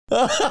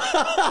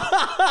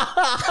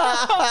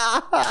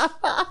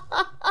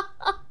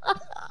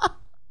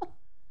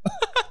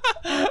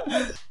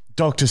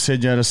Doctor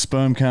said you had a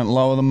sperm count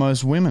lower than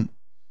most women.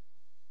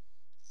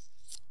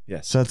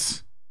 Yes. So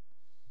that's...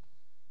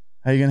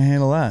 How are you going to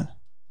handle that?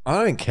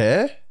 I don't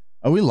care.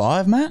 Are we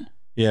live, Matt?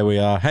 Yeah, we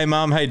are. Hey,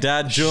 Mum. Hey,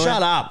 Dad. Joy.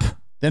 Shut up.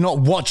 They're not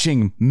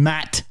watching,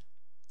 Matt.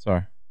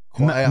 Sorry.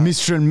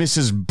 Mr. and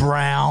Mrs.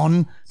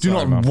 Brown. Do Sorry,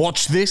 not Mum.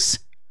 watch this.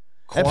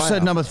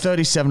 Episode number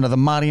 37 of the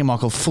Marty and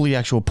Michael Fully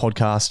Actual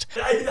podcast.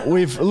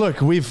 We've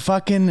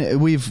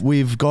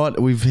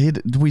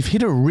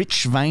hit a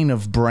rich vein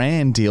of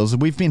brand deals.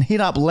 We've been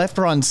hit up left,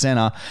 right, and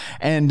center,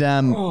 and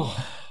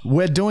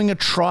we're doing a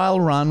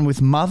trial run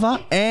with Mother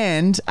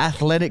and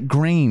Athletic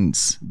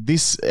Greens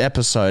this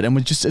episode, and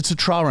it's a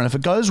trial run. If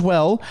it goes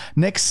well,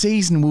 next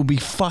season will be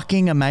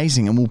fucking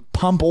amazing, and we'll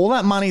pump all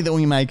that money that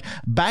we make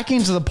back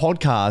into the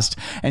podcast,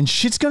 and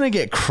shit's gonna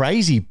get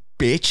crazy,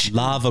 bitch.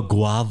 Lava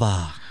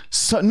guava.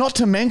 So, not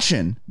to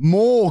mention,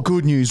 more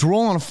good news. We're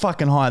all on a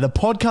fucking high. The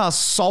podcast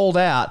sold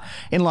out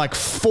in like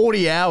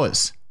 40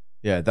 hours.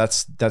 Yeah,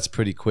 that's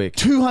pretty quick.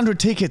 200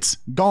 tickets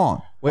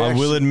gone. I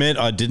will admit,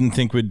 I didn't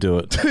think we'd do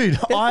it. Dude,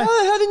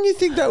 How didn't you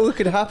think that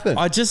could happen?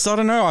 I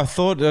don't know. I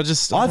thought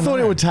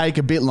it would take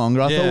a bit longer.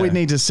 I thought we'd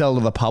need to sell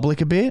to the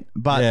public a bit.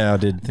 But yeah, I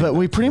did. But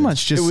we pretty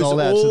much just sold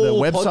out to the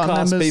website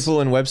podcast members.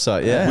 people and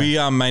website, yeah. We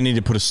may need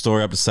to put a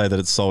story up to say that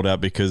it's sold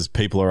out because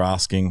people are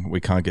asking. We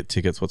can't get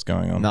tickets. What's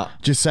going on? No.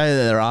 Just say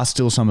that there are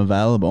still some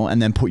available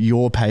and then put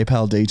your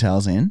PayPal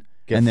details in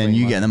and then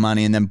you get the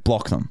money and then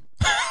block them.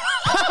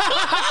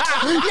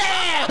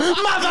 Yeah!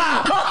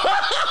 Mother!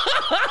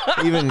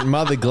 Even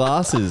Mother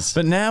glasses.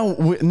 But now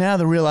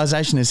the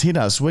realization has hit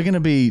us. We're going to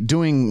be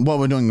doing what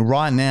we're doing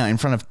right now in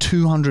front of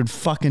 200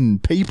 fucking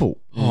people.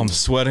 Oh, I'm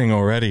sweating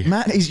already.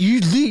 Matt,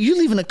 you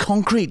live in a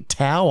concrete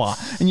tower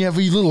and you have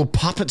these little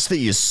puppets that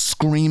you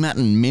scream at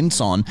and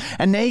mince on,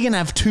 and now you're going to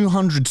have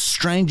 200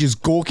 strangers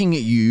gawking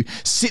at you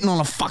sitting on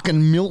a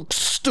fucking milk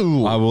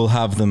stool. I will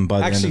have them by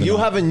the end of the Actually, you'll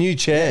night. have a new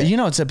chair. You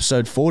know it's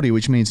episode 40,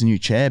 which means a new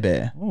chair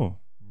bear. Oh.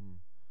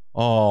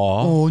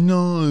 Oh,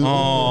 no.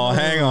 Oh,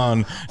 hang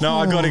on. No,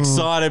 I got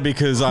excited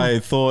because I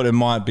thought it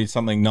might be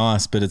something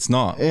nice, but it's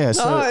not. Yeah,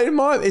 so... No, it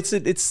might. It's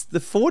the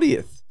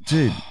 40th.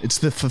 Dude, it's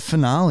the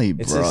finale,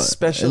 bro. It's a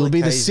special It'll be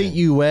the occasion. seat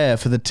you wear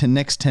for the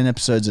next 10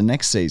 episodes of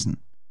next season.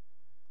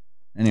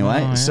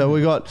 Anyway, so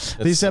we got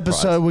this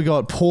episode, we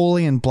got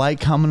Paulie and Blake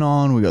coming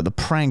on, we got the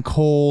prank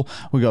call,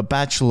 we got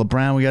Bachelor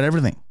Brown, we got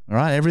everything. All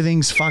right,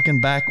 everything's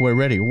fucking back. We're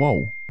ready.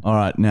 Whoa. All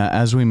right, now,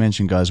 as we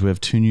mentioned, guys, we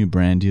have 2 new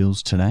brand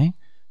deals today.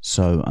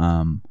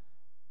 So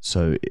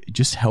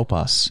just help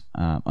us.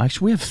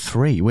 Actually, we have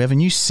 3. We have a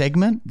new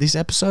segment this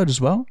episode as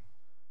well.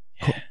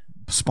 Yeah.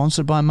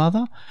 Sponsored by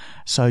Mother.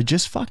 So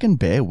just fucking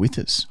bear with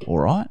us, all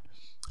right?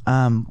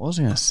 What was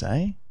I going to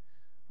say?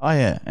 Oh,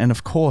 yeah. And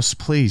of course,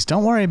 please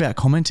don't worry about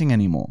commenting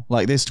anymore.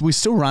 Like we're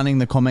still running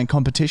the comment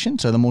competition.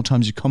 So the more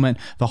times you comment,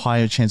 the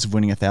higher chance of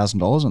winning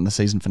 $1,000 on the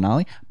season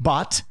finale.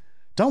 But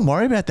don't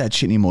worry about that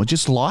shit anymore.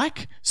 Just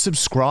like,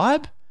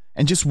 subscribe,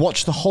 and just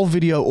watch the whole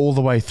video all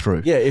the way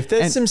through. Yeah, if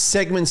there's some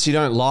segments you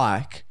don't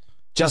like,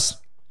 just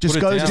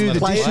go do the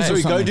dishes or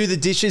go something. do the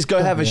dishes,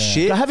 go have a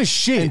shit. Go have a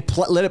shit. And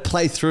let it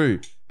play through.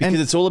 Because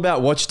it's all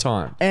about watch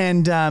time.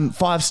 And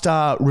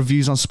 5-star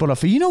reviews on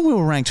Spotify. You know we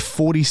were ranked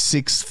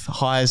 46th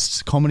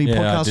highest comedy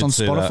podcast on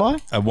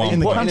Spotify? At one in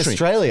the point. country. In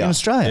Australia? In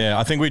Australia. Yeah,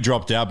 I think we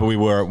dropped out, but we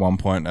were at one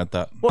point at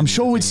that. I'm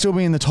sure we'd still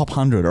be in the top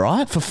 100, all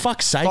right? For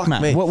fuck's sake, Fuck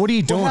Matt. me. What are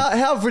you doing? Well,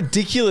 how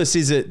ridiculous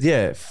is it?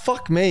 Yeah,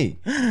 fuck me.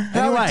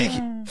 Anyway,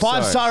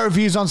 5-star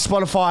reviews on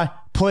Spotify,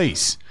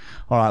 please.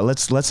 All right,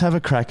 let's have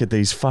a crack at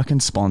these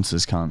fucking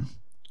sponsors, cunt.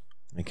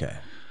 Okay.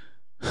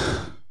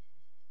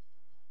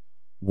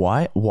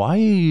 Why are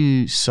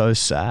you so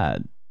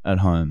sad at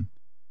home?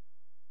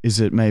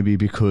 Is it maybe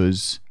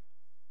because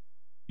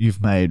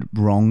you've made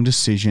wrong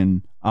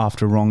decision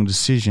after wrong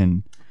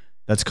decision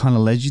that's kind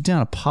of led you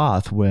down a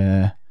path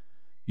where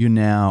you're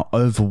now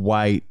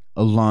overweight,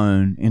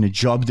 alone, in a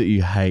job that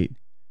you hate,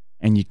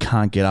 and you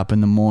can't get up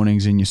in the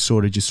mornings and you're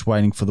sort of just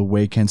waiting for the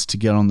weekends to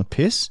get on the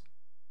piss?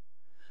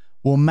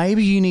 Well,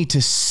 maybe you need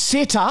to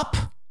sit up,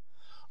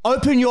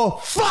 open your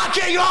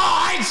fucking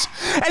eyes,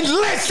 and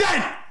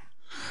listen!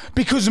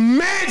 Because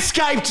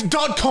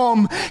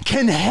Manscaped.com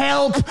can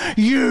help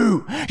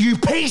you, you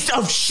piece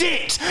of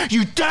shit,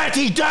 you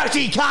dirty,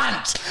 dirty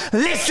cunt.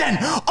 Listen,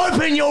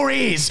 open your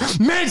ears.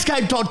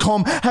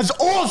 Manscaped.com has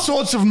all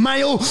sorts of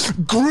male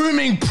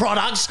grooming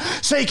products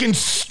so you can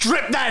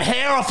strip that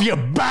hair off your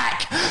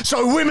back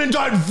so women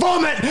don't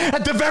vomit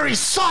at the very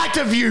sight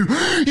of you.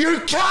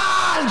 You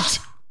can't!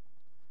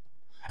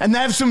 And they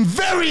have some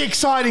very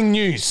exciting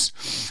news.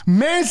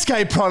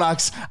 Manscaped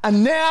products are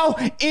now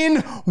in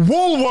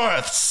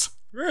Woolworths.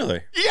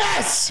 Really?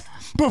 Yes!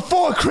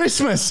 Before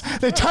Christmas,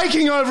 they're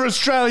taking over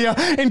Australia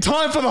in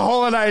time for the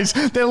holidays.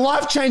 Their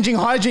life-changing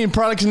hygiene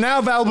products are now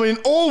available in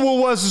all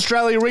Woolworths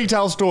Australia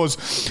retail stores.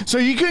 So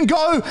you can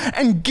go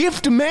and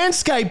gift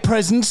Manscaped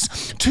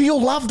presents to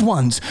your loved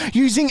ones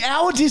using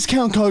our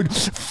discount code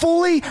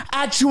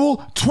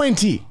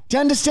FULLYACTUAL20. Do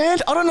you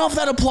understand? I don't know if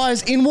that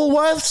applies in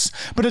Woolworths,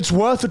 but it's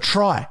worth a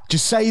try.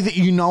 Just say that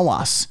you know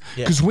us.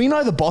 Because we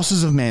know the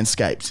bosses of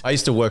Manscaped. I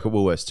used to work at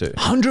Woolworths too.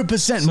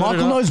 100%.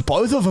 Michael knows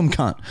both of them,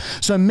 cunt.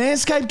 So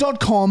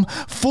manscaped.com,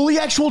 fully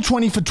actual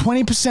 20 for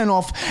 20%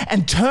 off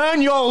and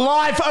turn your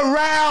life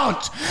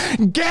around.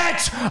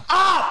 Get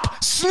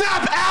up.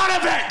 Snap out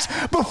of it.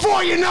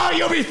 Before you know it,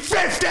 you'll be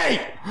 50.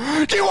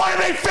 Do you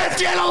want to be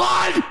 50 and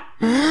alive?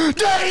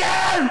 Do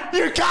you?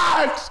 You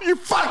can't. You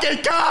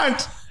fucking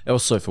can't.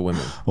 Also for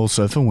women.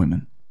 Also for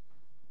women.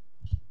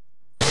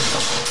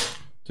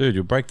 Dude,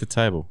 you'll break the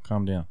table.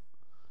 Calm down.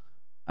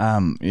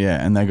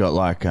 Yeah, and they got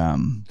like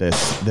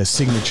their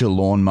signature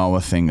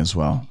lawnmower thing as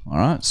well. All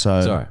right, so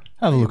Sorry.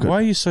 have a look. Why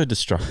are you so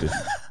destructive?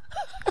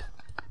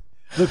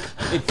 Look,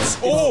 it's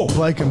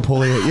Blake and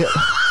Paulie. Yeah.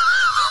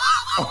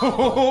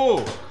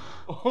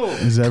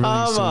 Is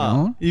everything still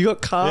on? You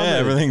got karma. Yeah,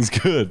 everything's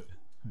good.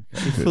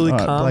 You're fully All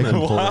right, calm. Blake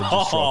and Paulie just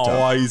Oh, dropped out.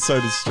 why are you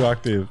so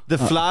destructive? The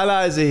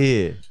flylies are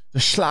here. The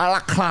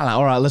Schlala.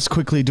 All right, let's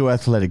quickly do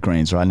Athletic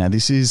Greens right now.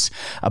 This is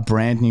a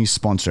brand new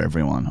sponsor,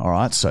 everyone. All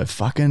right, so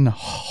fucking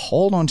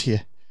hold on to your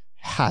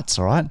hats.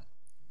 All right.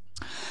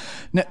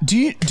 Now, do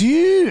you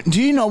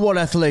know what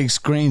Athletic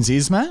Greens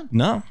is, Matt?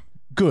 No.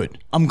 Good.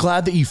 I'm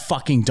glad that you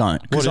fucking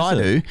don't, because What I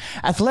is do.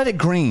 Athletic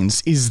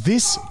Greens is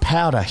this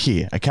powder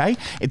here, okay?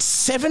 It's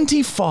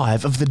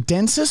 75 of the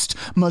densest,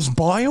 most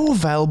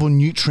bioavailable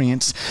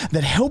nutrients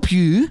that help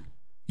you,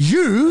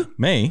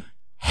 Me?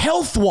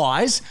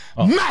 health-wise,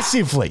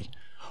 massively.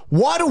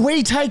 Why do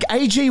we take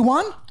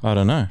AG1? I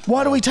don't know.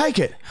 Why do we take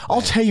it?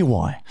 I'll tell you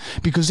why.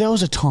 Because there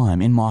was a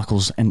time in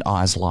Michael's and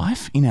I's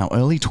life, in our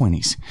early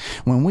 20s,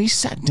 when we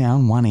sat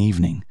down one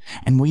evening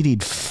and we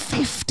did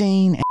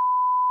 15...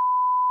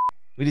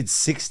 We did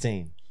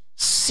 16.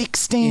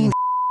 16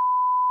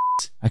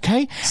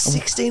 okay?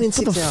 16 in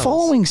For the 6 hours.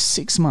 following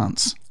 6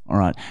 months, all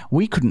right,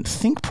 we couldn't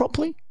think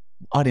properly.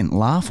 I didn't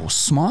laugh or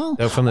smile.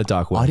 They were from the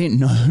dark web. I didn't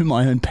know who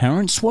my own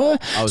parents were.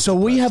 So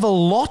we have a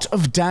lot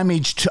of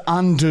damage to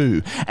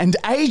undo. And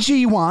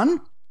AG1,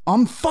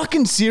 I'm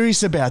fucking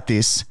serious about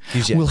this,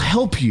 will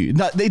help you.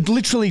 No, it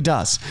literally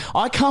does.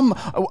 I come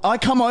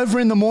over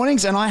in the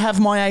mornings and I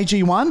have my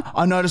AG1.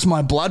 I notice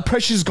my blood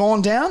pressure's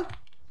gone down.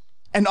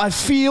 And I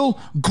feel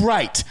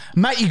great.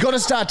 Mate, you got to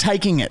start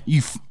taking it.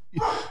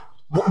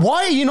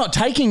 Why are you not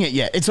taking it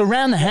yet? It's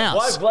around the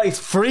house. Why Blake's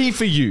free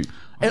for you?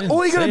 And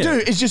all you got to do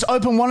is just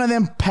open one of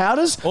them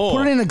powders,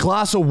 put it in a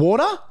glass of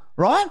water,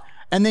 right?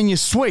 And then you're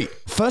sweet.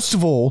 First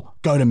of all,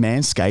 go to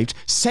Manscaped.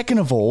 Second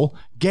of all,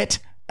 get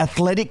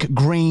Athletic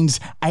Greens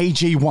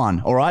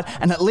AG1, all right?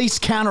 And at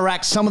least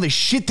counteract some of the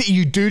shit that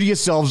you do to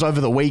yourselves over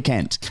the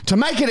weekend. To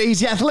make it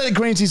easy, Athletic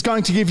Greens is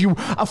going to give you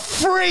a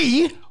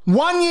free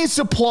 1-year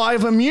supply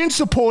of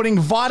immune-supporting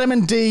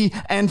vitamin D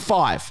and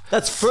 5.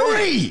 That's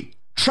free.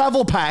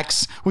 Travel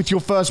packs with your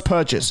first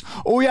purchase.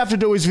 All you have to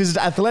do is visit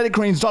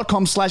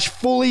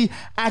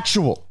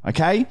athleticgreens.com/fullyactual,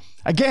 okay?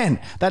 Again,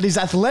 that is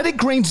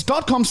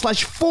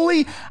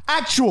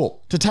athleticgreens.com/fullyactual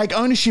to take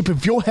ownership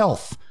of your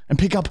health and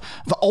pick up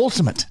the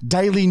ultimate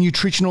daily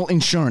nutritional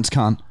insurance,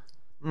 cunt.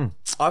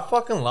 I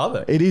fucking love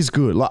it. It is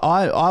good. Like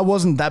I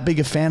wasn't that big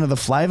a fan of the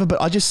flavor,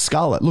 but I just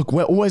scull it. Look,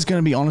 we're always going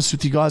to be honest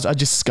with you guys. I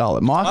just scull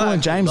it. Michael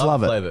and James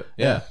love it. Flavor.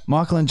 Yeah.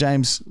 Michael and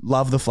James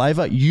love the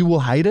flavor. You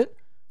will hate it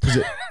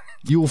because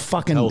you'll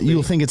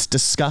think it's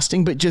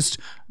disgusting, but just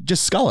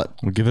scull it.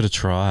 We'll give it a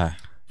try.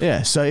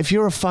 Yeah, so if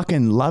you're a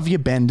fucking love your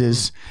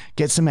benders,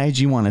 get some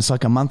AG1. It's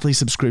like a monthly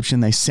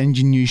subscription. They send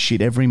you new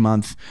shit every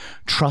month.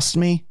 Trust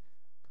me,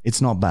 it's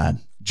not bad.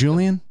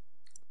 Julian,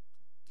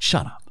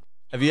 shut up.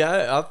 Have you had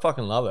it? I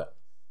fucking love it.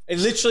 It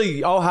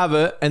literally, I'll have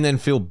it and then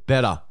feel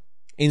better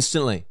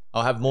instantly.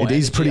 I'll have more. It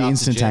is energy pretty after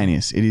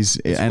instantaneous. It is,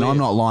 and weird. I'm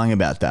not lying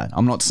about that.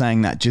 I'm not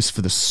saying that just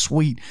for the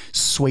sweet,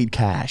 sweet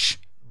cash.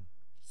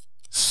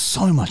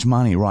 So much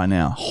money right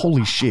now.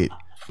 Holy shit.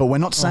 But we're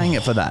not saying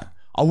it for that.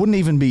 I wouldn't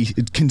even be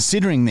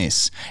considering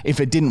this if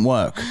it didn't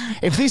work.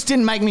 If this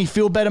didn't make me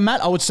feel better,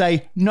 Matt, I would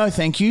say, no,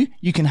 thank you.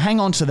 You can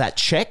hang on to that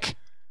check.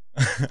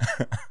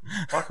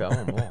 Fuck it, I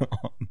want more.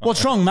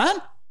 What's wrong, Matt?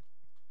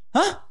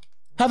 Huh?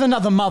 Have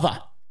another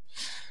mother.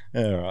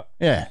 Yeah, right.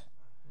 Yeah.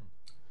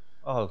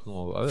 Oh, it's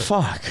more.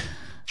 Fuck.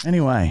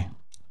 Anyway.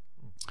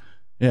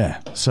 Yeah.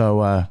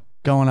 So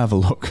go and have a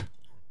look.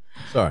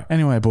 Sorry.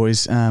 Anyway,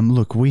 boys,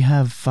 look, we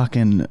have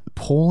fucking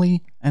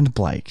Paulie and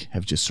Blake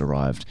have just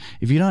arrived.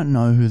 If you don't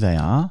know who they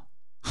are,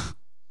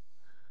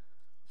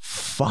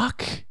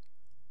 fuck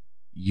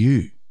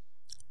you.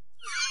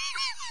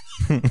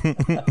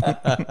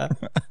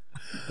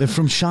 They're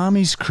from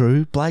Sharmy's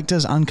crew. Blake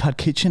does Uncut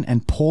Kitchen,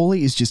 and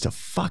Paulie is just a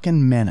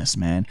fucking menace,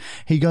 man.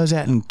 He goes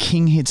out and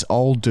king hits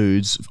old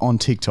dudes on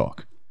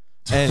TikTok.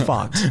 It's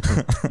fucked.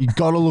 You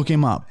gotta look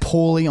him up.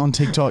 Paulie on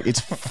TikTok. It's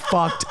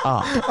fucked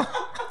up.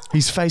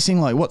 He's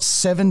facing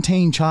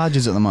 17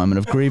 charges at the moment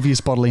of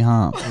grievous bodily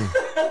harm.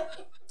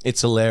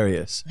 It's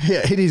hilarious.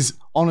 Yeah, it is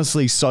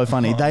honestly so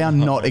funny. They are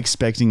not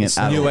expecting it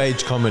at New all.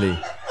 age comedy.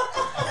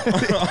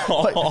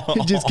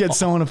 He just gets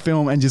someone to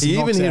film and just He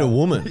knocks even hit out. a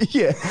woman.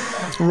 Yeah,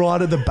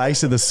 right at the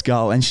base of the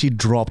skull, and she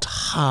dropped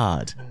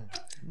hard.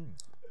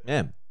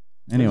 Yeah.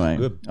 Anyway,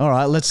 Good. all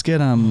right, let's get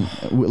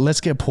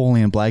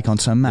Paulie and Blake on.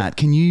 So Matt,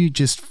 can you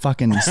just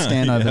fucking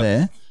stand over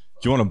there?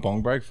 Do you want a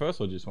bong break first,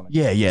 or just want to?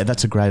 Yeah,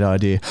 that's a great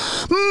idea.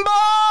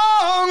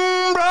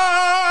 Bong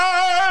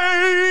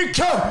break.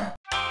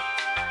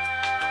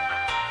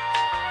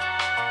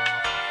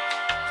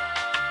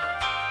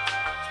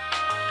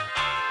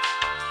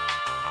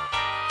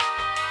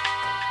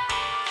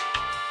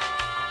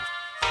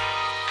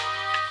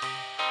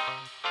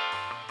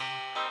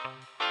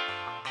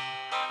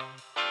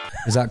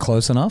 Is that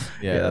close enough?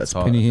 Yeah, that's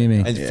Can you hear me?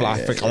 And flash.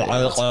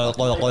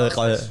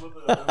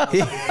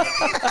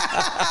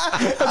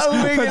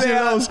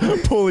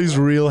 Paulie's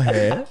real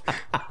hair.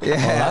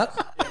 Yeah.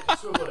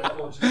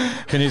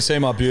 Can you see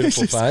my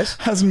beautiful face?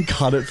 Hasn't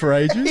cut it for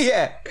ages.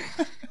 Yeah.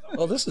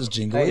 Oh, this is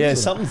jingly. Yeah,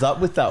 something's up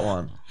with that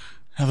one.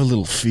 Have a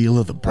little feel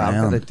of the I've got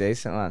brown. a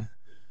decent one.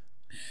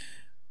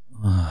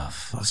 Oh,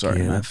 fuck Sorry,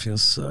 yeah, mate. that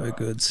feels so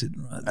good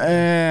sitting right there.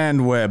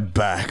 And we're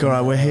back. All right,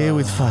 we're here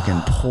with fucking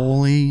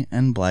Paulie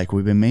and Blake.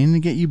 We've been meaning to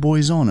get you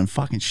boys on, and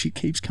fucking shit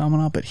keeps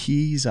coming up, but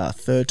he's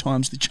third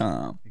time's the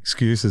charm.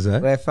 Excuses, eh?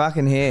 We're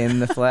fucking here in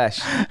the flesh.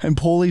 And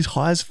Paulie's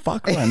high as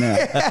fuck right now.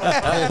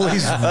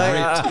 Paulie's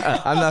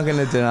ripped. I'm not going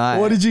to deny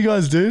What it. did you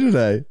guys do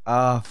today?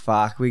 Oh,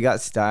 fuck. We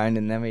got stoned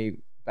and then we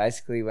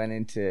basically went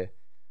into,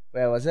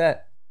 where was it?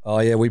 Oh,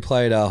 yeah, we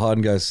played hide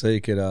and go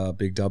seek at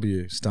Big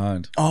W,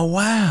 stoned, Oh,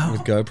 wow.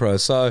 with GoPro.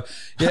 So,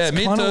 yeah, That's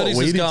kinda what mid-30s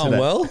we is did going today.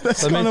 well. That's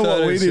So kind of what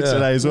we mid-30s, did yeah.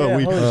 today as well.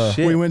 Yeah, holy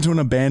shit. We went to an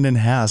abandoned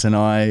house, and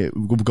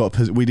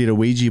we did a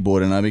Ouija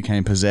board, and I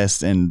became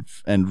possessed and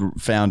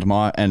found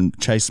and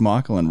chased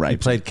Michael and He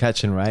raped. played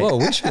catch and rate. Well,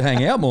 we should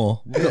hang out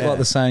more. We've got like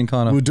the same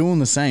kind We're of... doing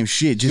the same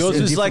shit. Just Yours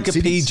in was like a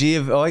different cities. PG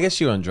of. Oh, I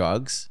guess you were on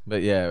drugs,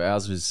 but yeah,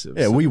 ours was.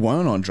 Yeah, we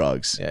weren't on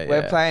drugs. Yeah,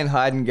 We're playing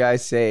hide and go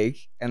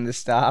seek and the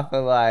staff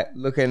are like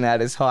looking at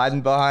us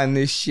hiding behind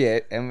this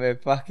shit and we're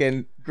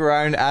fucking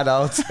grown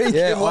adults thinking,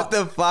 Yeah, what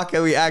the fuck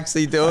are we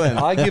actually doing?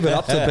 I give it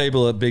up to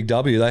people at Big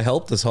W. They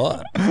helped us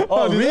hide.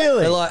 Oh,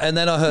 really? They're like, and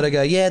then I heard her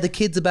go, yeah, the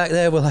kids are back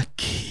there. We're like,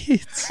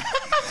 kids?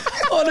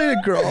 I need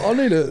to grow.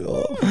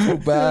 I feel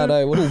bad,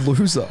 eh? What a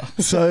loser.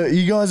 So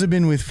you guys have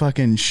been with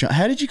fucking.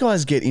 How did you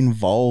guys get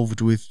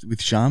involved with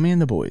Shami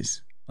and the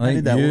boys? How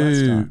did that all that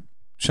start?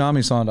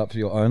 Shami signed up for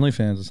your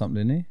OnlyFans or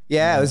something, didn't he?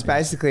 Yeah, it was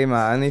basically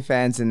my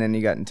OnlyFans and then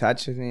he got in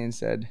touch with me and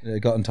said, Yeah,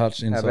 got in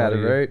touch inside. about a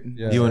of you. route?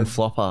 Yeah. You and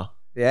Flopper.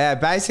 yeah,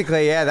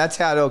 basically, yeah, that's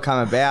how it all come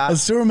I about.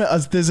 still remember.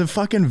 There's a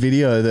fucking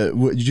video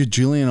that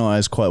Julie and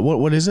I's quote.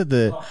 What is it?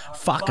 The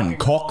fucking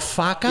cock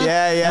fucker.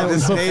 Yeah, the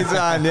sneeze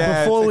one,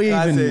 yeah. Before it's a we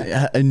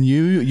classic. even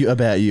knew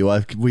about you,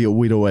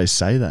 we'd always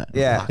say that.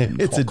 Yeah. Fucking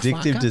It's cock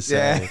addictive fucker. to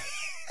say. Yeah.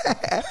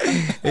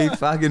 He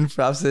fucking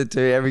props it to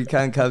every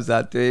cunt comes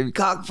up to him,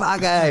 cock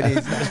fucker, and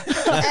he's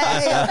like,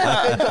 hey,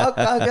 fucking cock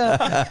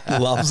fucker.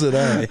 Loves it,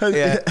 eh?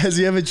 Yeah. Has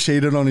he ever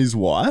cheated on his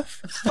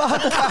wife?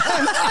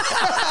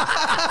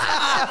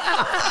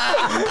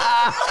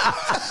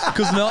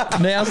 Because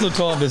now's the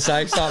time to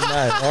say something,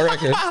 mate. I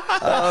reckon.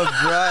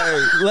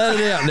 Oh, Let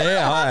it out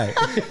now, hey.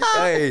 bro.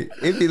 Hey,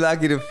 he'd be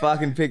lucky to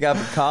fucking pick up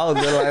a cold,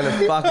 let alone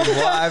a fucking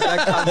wife.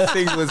 That cunt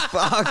thing was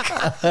fuck.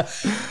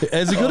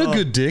 Has he got a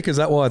good dick? Is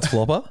that why it's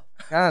Flopper?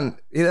 Cunt.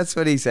 Yeah, that's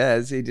what he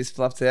says. He just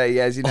flops it out. He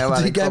goes, you know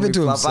what? he they call gave me it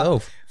to Flopper?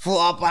 himself.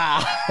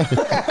 Flopper.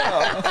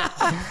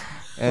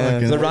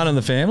 Is it running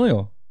the family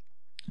or?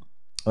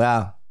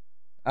 Wow.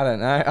 I don't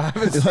know. I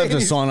haven't You'll have seen to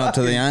his sign up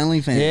to the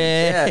OnlyFans.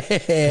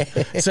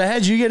 Yeah. So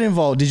how'd you get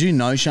involved? Did you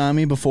know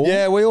Shami before?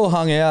 Yeah, we all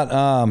hung out.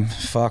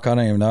 Fuck, I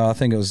don't even know. I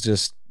think it was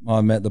just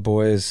I met the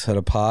boys at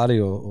a party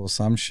or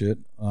some shit.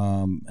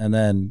 And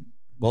then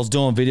I was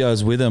doing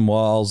videos with him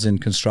while I was in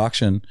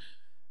construction.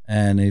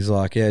 And he's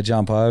like, yeah,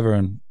 jump over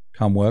and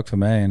come work for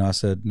me. And I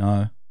said,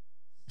 no.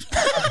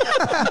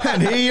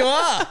 And here you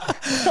are.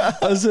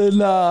 I said,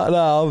 no,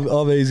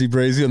 I'm easy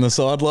breezy on the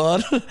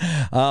sideline.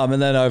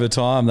 And then over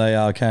time,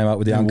 they came up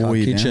with the Uncut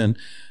Kitchen.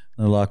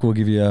 They're like, we'll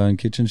give you your own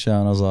kitchen show.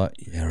 And I was like,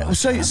 yeah, right.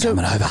 So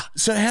coming over.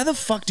 So how the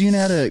fuck do you know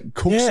how to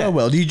cook so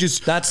well? Do you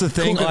just That's the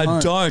thing. cook at I home?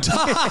 don't.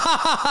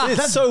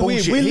 It's so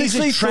weird. bullshit. We He's a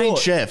literally trained thought-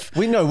 chef.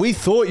 We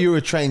thought you were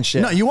a trained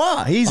chef. No, you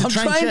are. He's a I'm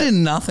trained trained chef.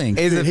 in nothing.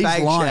 He's a He's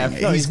fake lying.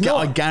 chef. No, He's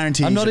I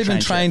guarantee. I'm he's not a even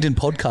trained trained in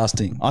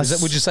podcasting.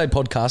 Would you say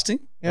podcasting?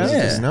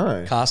 Yeah.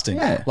 No. Casting.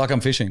 Yeah. Like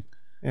I'm fishing.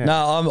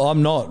 No,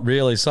 I'm not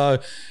really. So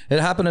it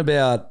happened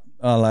about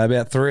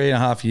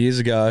 3.5 years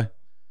ago.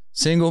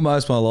 Single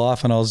most of my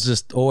life, and I was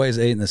just always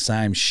eating the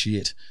same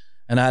shit.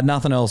 And I had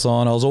nothing else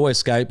on. I was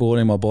always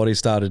skateboarding. My body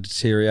started to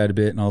deteriorate a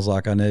bit, and I was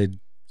like, I need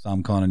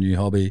some kind of new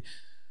hobby.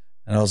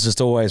 And I was just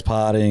always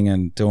partying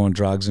and doing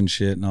drugs and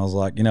shit. And I was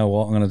like, you know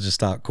what? I'm going to just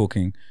start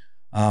cooking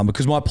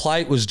because my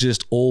plate was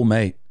just all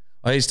meat.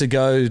 I used to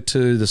go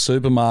to the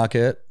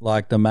supermarket,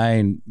 like the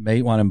main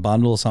meat one in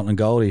Bundle or something,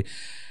 Goldie,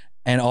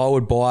 and I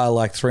would buy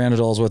like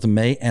 $300 worth of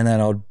meat, and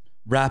then I'd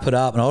wrap it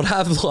up, and I'd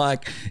have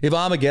like, if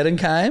Armageddon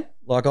came,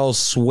 like I was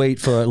sweet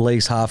for at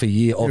least half a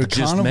year of You're a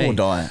just carnivore meat.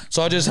 diet.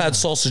 So I just had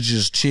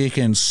sausages,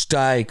 chicken,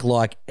 steak,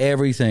 like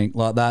everything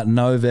like that,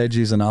 no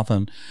veggies and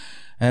nothing.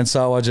 And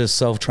so I just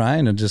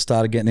self-trained and just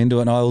started getting into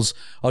it. And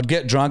I'd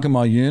get drunk in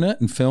my unit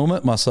and film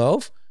it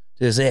myself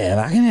just,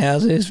 fucking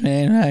how's this,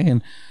 man?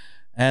 Fucking.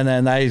 And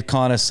then they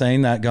kind of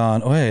seen that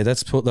going, oh, hey,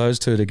 let's put those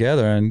two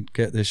together and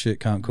get this shit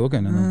cunt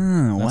cooking. And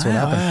then that's what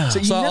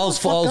happened. So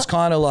I was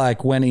kind of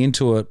like went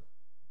into it,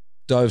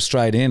 dove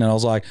straight in, and I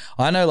was like,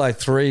 I know like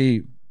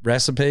 3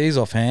 recipes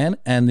offhand,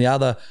 and the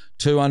other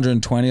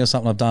 220 or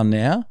something I've done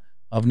now,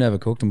 I've never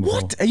cooked them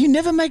before. What? You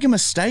never make a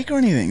mistake or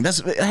anything?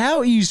 That's how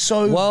are you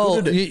so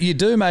good at it? You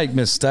do make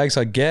mistakes,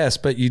 I guess,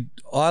 but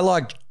I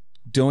like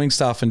doing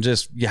stuff and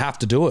just you have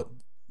to do it.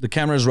 The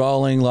camera's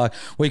rolling. Like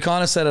we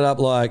kind of set it up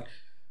like,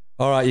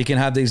 all right, you can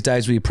have these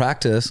days where you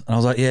practice. And I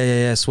was like,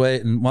 yeah,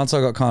 sweet. And once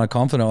I got kind of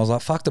confident, I was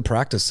like, fuck the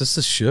practice. This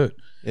is shoot.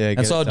 Yeah,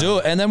 and so I do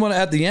it. And then when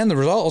at the end, the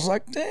result, I was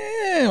like,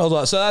 damn. I was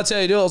like, so that's how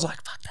you do it. I was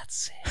like, fuck, that's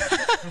sick.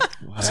 I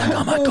was like,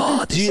 oh my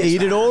God. Do you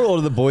eat it all or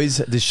do the boys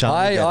just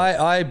shut it?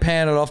 I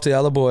pan it off to the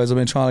other boys. I've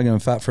been trying to get them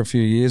fat for a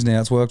few years now.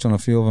 It's worked on a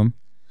few of them.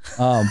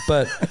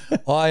 But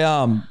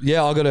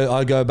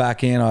I go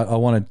back in. I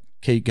want to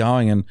keep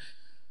going. And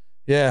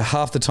yeah,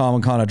 half the time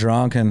I'm kind of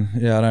drunk, and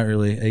I don't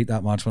really eat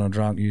that much when I'm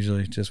drunk,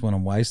 usually just when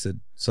I'm wasted.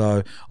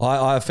 So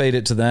I feed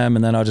it to them,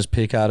 and then I just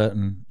pick at it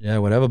and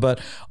whatever. But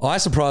I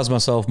surprise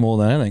myself more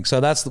than anything. So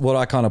that's what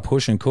I kind of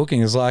push in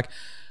cooking is like,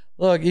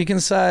 look, you can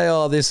say,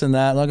 oh, this and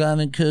that, like I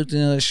haven't cooked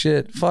and that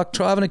shit. Fuck,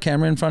 try having a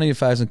camera in front of your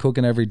face and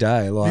cooking every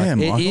day. Like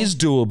it is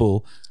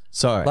doable.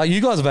 Sorry. Like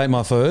you guys have ate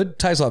my food.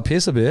 Tastes like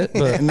piss a bit.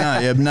 But no,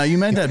 you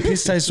made that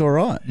piss taste all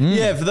right.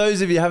 Yeah, for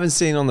those of you who haven't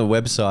seen on the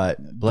website,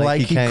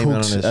 Blakey came on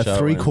cooked his a show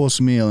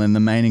 3-course meal and the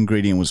main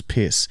ingredient was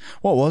piss.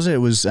 What was it? It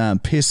was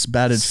piss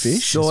battered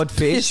fish? Swordfish.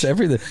 piss,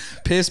 everything.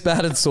 Piss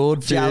battered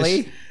swordfish.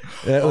 Jelly.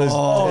 It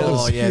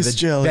was the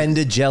jelly.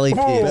 Bender jelly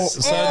piss.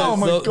 So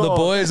the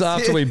boys,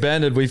 after we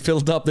bended, we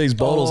filled up these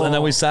bottles and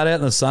then we sat out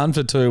in the sun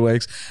for 2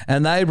 weeks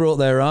and they brought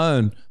their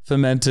own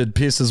fermented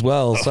piss as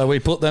well. So we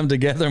put them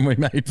together and we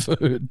made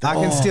food. I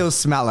can still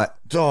smell it.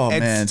 Oh,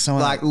 It's man.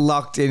 like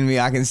locked in me.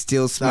 I can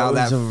still smell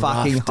that was a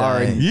fucking rough day.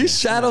 horror. You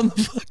shat on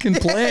the fucking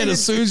plant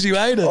as soon as you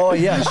ate it. Oh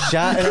yeah,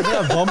 shat, and I think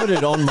I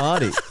vomited on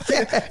Marty.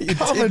 You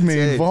covered did me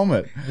in too.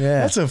 vomit.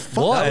 Yeah. That's a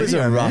fucking Why? That was a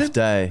video, rough man.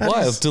 day.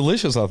 Why? It was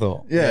delicious, I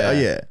thought. Yeah.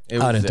 It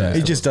I was didn't taste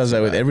He it. just does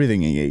that with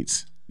everything he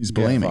eats. He's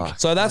bulimic.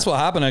 So that's what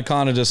happened. It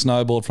kind of just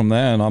snowballed from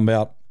there, and I'm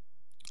about,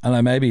 I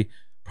don't know,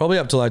 probably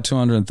up to like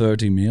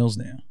 230 meals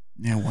now.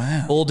 Yeah,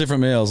 wow. All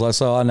different meals. Like,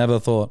 so I never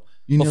thought.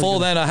 Before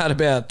then, I had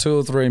about 2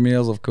 or 3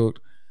 meals I've cooked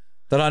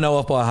that I know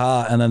off by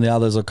heart, and then the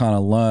others I kind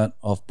of learnt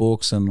off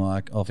books and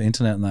like off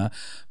internet and that.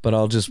 But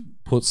I'll just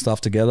put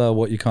stuff together,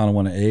 what you kind of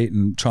want to eat,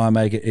 and try and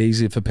make it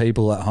easy for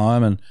people at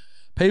home. And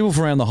people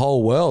from around the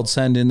whole world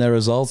send in their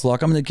results.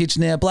 Like, I'm in the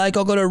kitchen now, Blake,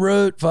 I got a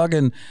root.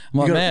 Fucking, I'm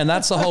like, man,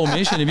 that's the whole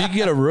mission. If you can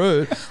get a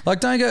root,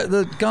 like,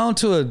 don't going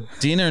to a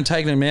dinner and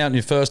taking them out on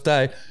your first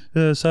day.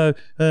 Here's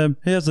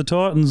the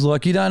Titans.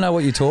 Like, you don't know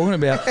what you're talking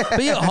about.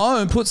 Be at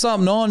home, put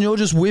something on. You're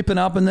just whipping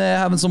up in there,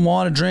 having some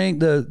wine and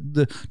drink.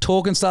 The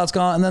talking starts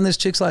going, and then this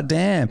chick's like,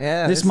 damn,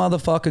 this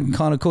motherfucker can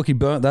kind of cook. He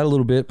burnt that a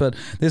little bit, but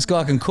this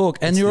guy can cook.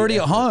 And you're already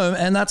at home,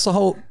 and that's the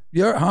whole.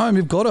 You're at home.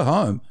 You've got a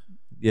home.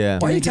 Yeah.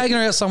 Why are you taking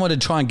her out somewhere to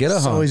try and get her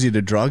It's home? so easy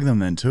to drug them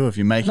then too if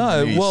you're making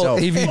No, it well,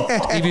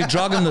 yourself. if you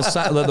drug them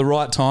at the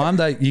right time,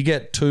 you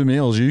get 2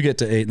 meals you get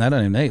to eat, and they don't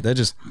even eat. They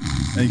just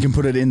And you can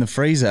put it in the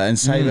freezer and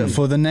save it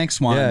for the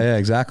next one. yeah,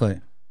 exactly.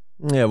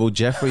 Yeah, well,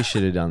 Jeffrey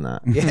should have done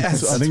that.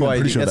 Yes. I think I'm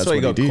pretty sure that's why he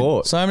what got he did.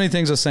 caught. So many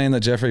things I've seen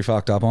that Jeffrey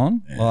fucked up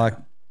on. Like,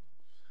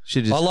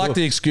 Should I just like cook.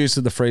 the excuse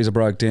that the freezer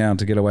broke down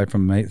to get away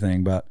from the meat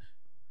thing, but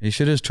he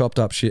should have chopped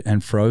up shit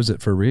and froze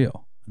it for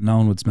real. No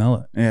one would smell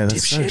it. Yeah,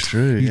 that's so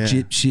true. You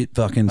Yeah. shit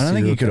fucking. I don't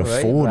think he could Right,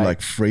 afford right.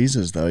 like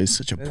freezers though. He's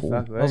such a poor.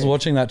 I was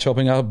watching that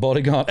chopping up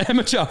body going,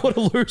 amateur, what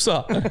a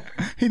loser.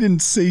 He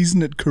didn't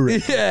season it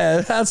correctly.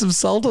 Yeah, had some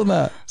salt on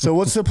that. So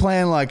what's the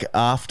plan like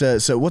after?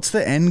 So what's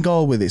the end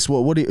goal with this?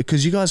 What do you?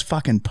 Because you guys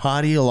fucking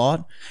party a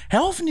lot.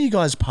 How often do you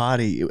guys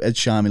party at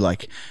Shami?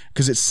 Like,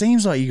 because it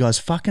seems like you guys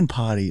fucking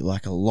party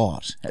like a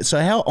lot. So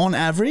how on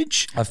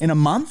average in a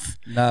month?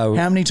 No.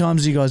 How many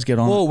times do you guys get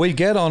on? Well, we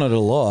get on it a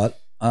lot,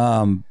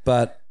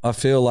 but I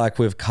feel like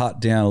we've cut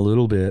down a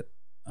little bit.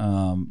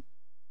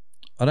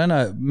 I don't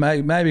know,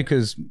 maybe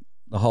because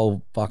the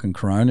whole fucking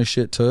Corona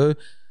shit too.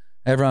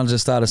 Everyone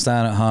just started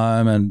staying at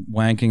home and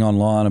wanking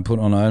online and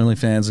putting on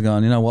OnlyFans and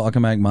going, you know what, I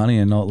can make money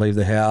and not leave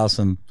the house.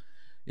 And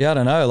yeah, I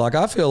don't know. Like,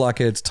 I feel like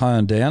it's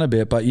toned down a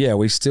bit, but yeah,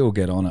 we still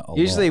get on it a lot.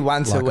 Usually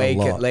once Like a week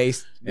lot. at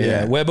least.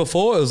 Yeah. Where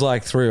before it was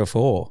like 3 or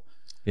 4.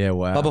 Yeah,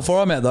 wow. But before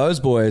I met those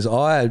boys,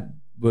 I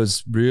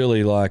was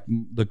really like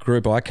the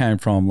group I came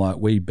from, like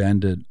we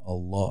bended a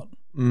lot.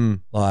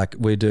 Like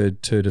we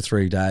did 2 to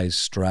 3 days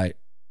straight.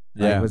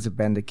 Yeah. Was a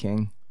Bender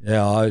King.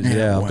 Yeah, I've gotten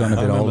a bit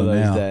I remember older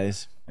those now.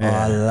 days. Oh,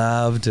 I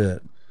loved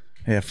it.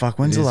 Yeah, fuck.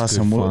 When's the is last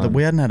good time fun.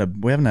 we haven't had a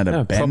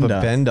No, bender?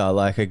 proper bender,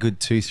 like a good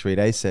 2-3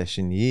 day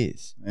session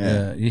years.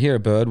 Yeah. You hear a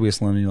bird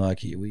whistling and you're like,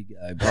 here we go.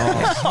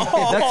 That's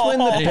when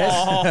the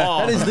best.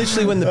 That is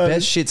literally when the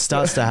best shit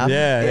starts to happen.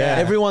 Yeah.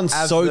 Everyone's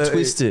Absolutely. so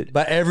twisted.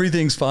 But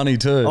everything's funny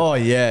too. Oh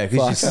yeah,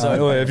 because Fuck, you're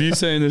so. have you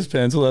seen this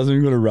pencil? Hasn't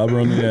even got a rubber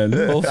on the end.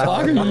 Well,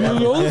 fucking,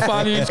 all the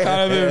funniest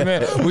kind of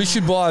man. We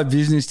should buy a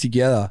business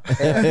together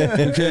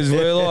because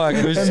we're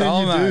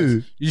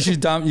soulmates. You should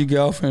dump your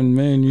girlfriend,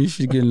 man. You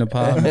should get an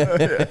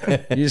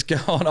apartment. You just go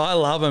on. I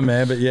love him,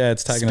 man. But yeah,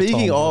 it's taking.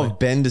 Speaking a toll, of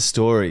bender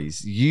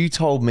stories, you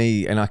told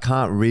me, and I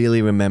can't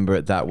really remember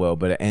it that well,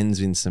 but it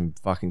ends in some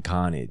fucking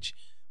carnage.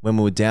 When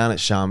we were down at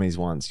Shami's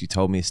once, you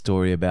told me a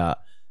story about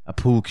a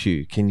pool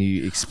cue. Can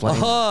you explain?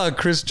 Oh,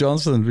 Chris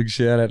Johnson. Big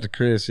shout out to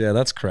Chris. Yeah,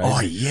 that's crazy.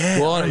 Oh yeah,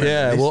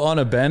 We're on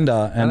a bender,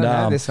 I and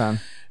don't know this one.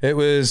 it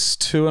was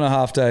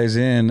 2.5 days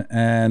in,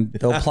 and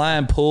they were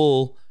playing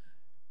pool,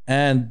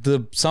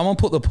 and someone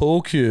put the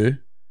pool cue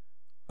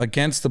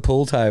against the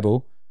pool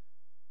table,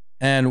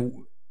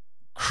 and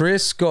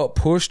Chris got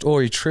pushed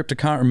or he tripped. I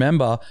can't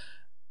remember.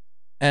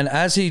 And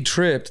as he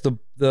tripped,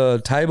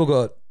 the table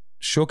got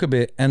shook a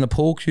bit, and the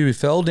pool cue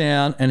fell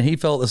down, and he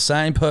felt the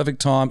same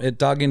perfect time. It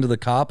dug into the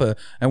carpet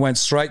and went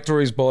straight through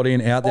his body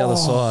and out the other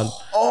side.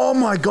 Oh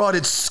my god,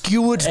 it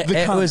skewered the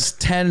It cunt. was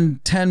 10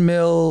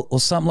 mil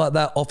or something like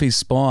that off his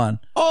spine.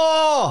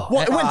 Oh,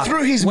 What, it went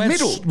through his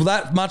middle.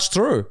 That much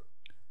through.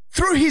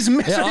 Through his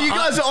middle. Yeah, You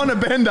guys are on a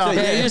bender.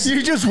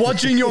 You're just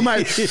watching your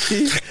mate.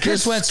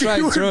 Just went straight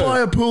skewered through. by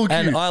a pool cue.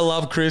 And I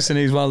love Chris, and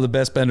he's one of the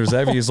best benders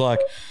ever. He's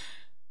like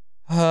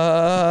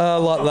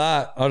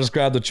that. I just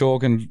grabbed the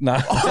chalk and no.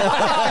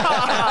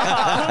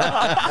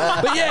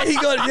 But yeah, he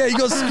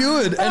got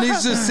skewered, and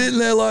he's just sitting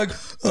there like,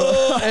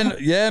 and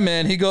yeah,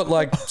 man, he got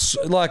like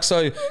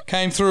so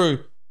came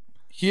through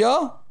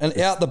here and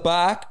out the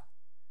back,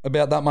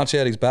 about that much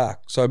out his back.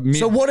 So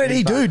what did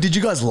he do? Did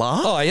you guys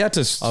laugh? Oh, he had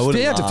to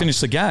finish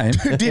the game.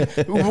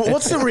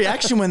 What's the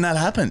reaction when that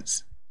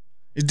happens?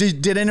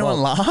 Did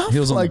anyone laugh? He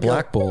was on Like, the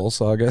black ball,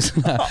 so I guess.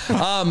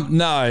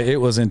 No,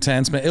 it was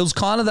intense, man. It was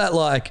kind of that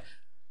like,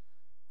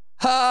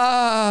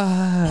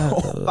 and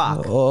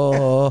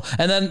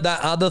then that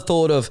other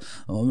thought of,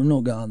 I'm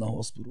not going to the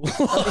hospital.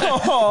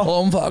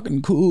 I'm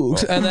fucking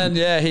cooked. And then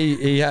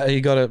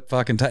he got it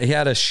fucking. He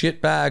had a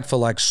shit bag for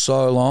like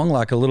so long,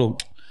 like a little.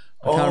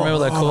 I can't remember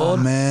what they're called.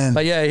 Man.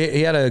 But yeah,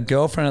 he had a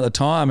girlfriend at the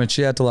time, and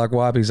she had to like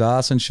wipe his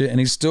ass and shit. And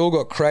he's still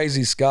got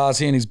crazy scars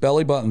here, and his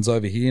belly button's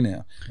over here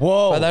now.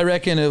 Whoa! But they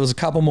reckon it was a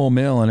couple more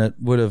mil, and it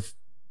would have.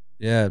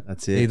 Yeah,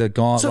 that's it. Either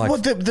gone. So like,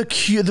 what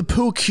the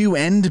pool cue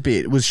end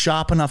bit was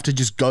sharp enough to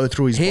just go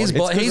through his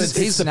body.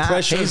 He's the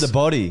pressure of the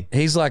body.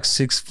 He's like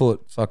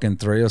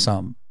 6'3" or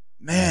something.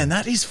 Man,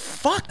 that is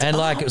fucked And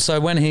up. like, so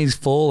when he's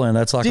falling,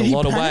 that's like Did a he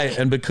lot of panic? weight.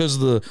 And because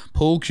the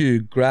pool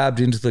cue grabbed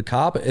into the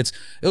carpet,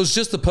 it was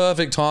just the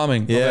perfect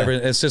timing. Yeah. Of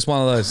everything. It's just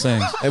one of those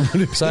things.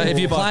 So if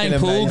you're playing fucking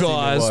pool, amazing to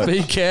guys, watch.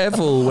 be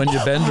careful when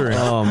you're bendering.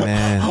 Oh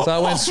man. So I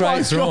went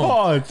straight through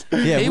him.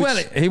 Yeah, He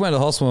went to the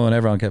hospital and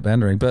everyone kept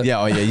bendering. But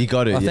Yeah. Oh yeah. You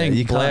got it. I think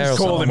you Blair can't. or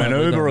Call him something an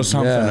went with Uber or him.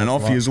 something, Yeah, and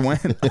off like- you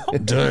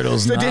went. Dude, it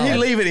was So did he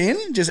gnarly. leave it in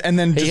and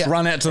then just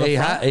run out to the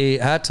front? He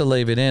had to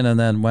leave it in, and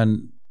then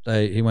when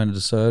he went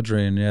into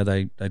surgery, and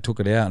they took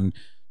it out and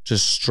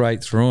just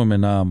straight through him.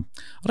 And I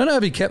don't know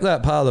if he kept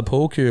that part of the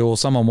pool cue or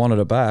someone wanted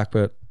it back,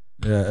 but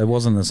yeah, it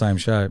wasn't the same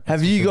shape.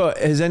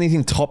 Has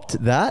anything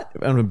topped that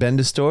on a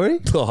bender story?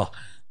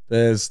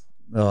 There's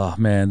so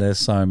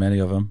many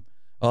of them.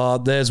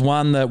 There's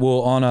one that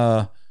we're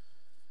on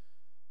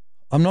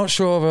I'm not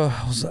sure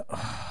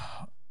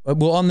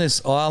we're on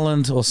this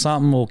island or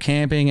something, or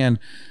camping, and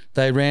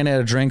they ran out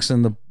of drinks,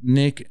 and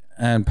Nick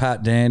and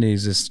Pat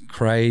Dandy's this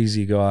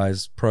crazy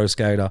guy's pro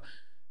skater.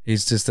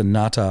 He's just a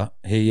nutter.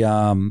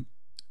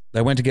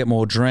 They went to get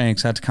more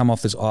drinks, had to come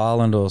off this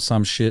island or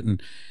some shit,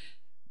 and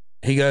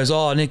he goes,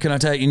 "Oh, Nick, can I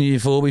take you near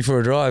Forby for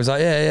a drive?" He's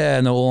like, "Yeah,"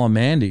 and they're all on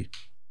Mandy.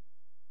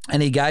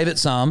 And he gave it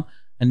some,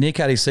 and Nick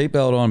had his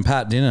seatbelt on,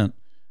 Pat didn't.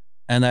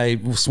 And they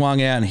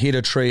swung out and hit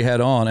a tree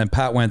head on, and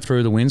Pat went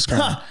through the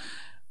windscreen.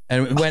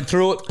 And went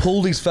through it,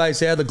 pulled his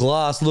face out of the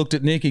glass, looked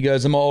at Nick, he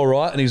goes, "Am I all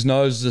right?" And his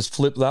nose just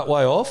flipped that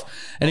way off.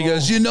 And he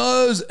goes, "Your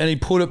nose," and he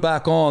put it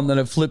back on, then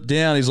it flipped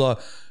down. He's like,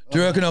 "Do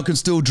you reckon I can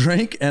still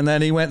drink?" And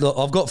then he went,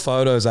 I've got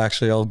photos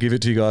actually, I'll give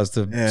it to you guys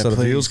to so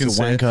the viewers can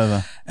see wank it.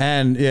 over.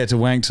 And yeah, to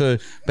wank too.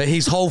 But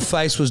his whole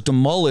face was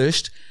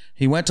demolished.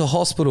 He went to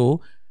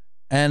hospital,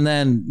 and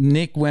then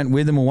Nick went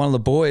with him and one of the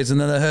boys,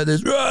 and then they heard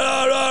this, "Rah,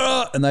 rah, rah,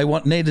 rah," and they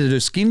needed to do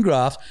skin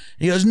graft.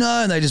 He goes,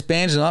 "No," and they just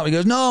bandaged him up. He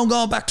goes, "No, I'm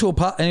going back to a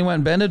pub," and he went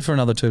and bended for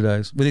another 2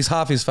 days with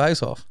half his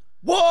face off.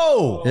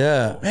 Whoa!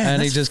 Yeah, Man,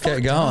 and he that's just kept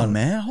fucked going, up,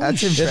 man. Holy That's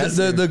shit.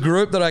 impressive. The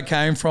group that I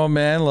came from,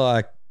 man,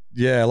 like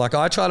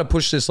I try to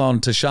push this on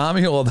to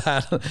Shami or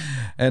that,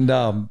 and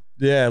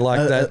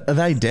that. Are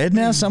they dead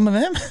now, some of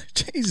them?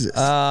 Jesus.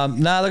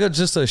 No, they got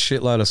just a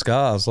shitload of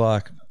scars.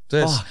 Like,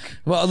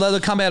 well, they'll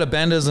come out of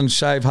benders and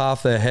shave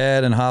half their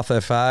head and half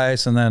their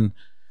face, and then,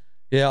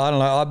 I don't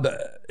know.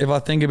 If I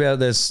think about it,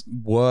 there's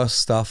worse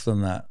stuff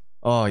than that.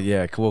 Oh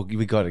yeah, cool.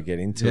 We got to get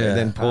into it. Yeah. And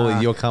then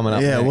Paulie, you're coming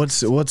up. Yeah,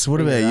 next. what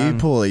about you,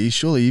 Paulie?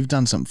 Surely you've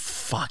done some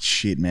fucked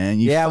shit,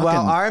 man. Well,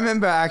 I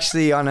remember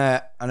actually on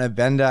a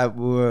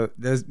bender,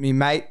 there's me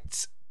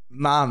mate's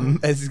mum.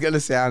 This is gonna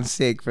sound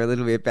sick for a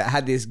little bit, but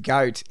had this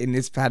goat in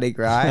this paddock,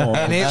 right?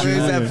 And it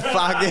was a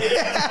fucking,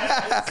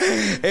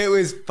 it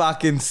was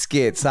fucking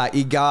skits. Like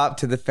you go up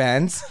to the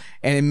fence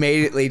and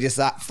immediately just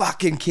like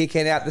fucking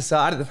kicking out the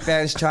side of the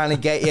fence, trying to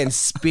get you and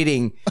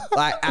spitting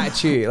like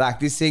at you. Like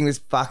this thing was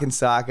fucking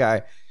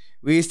psycho.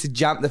 We used to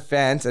jump the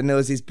fence and there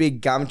was this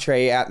big gum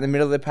tree out in the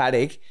middle of the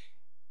paddock.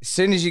 As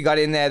soon as you got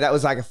in there, that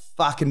was like a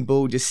fucking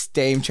bull just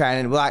steam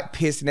training. We're like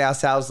pissing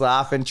ourselves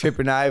laughing,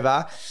 tripping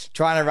over,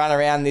 trying to run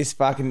around this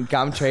fucking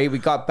gum tree. We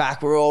got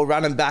back, we're all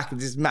running back with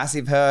this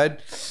massive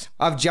herd.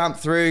 I've jumped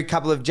through, a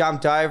couple have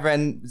jumped over,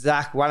 and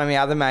Zach, one of my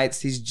other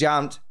mates, he's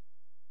jumped.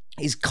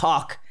 His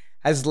cock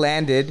has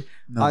landed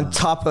on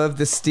top of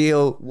the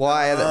steel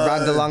wire that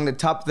runs along the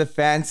top of the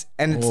fence,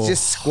 and it's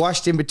just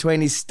squashed in between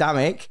his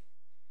stomach.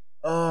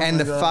 And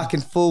the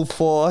fucking full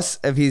force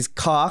of his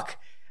cock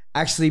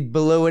actually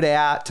blew it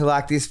out to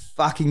like this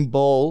fucking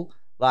ball.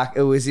 Like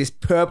it was this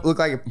purple, looked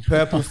like a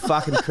purple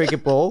fucking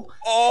cricket ball.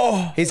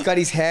 He's got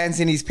his hands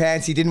in his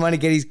pants. He didn't want to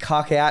get his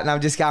cock out. And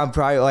I'm just going,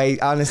 bro,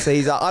 wait, honestly,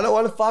 he's like, I don't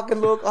want to fucking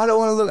look. I don't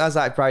want to look. I was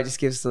like, bro, just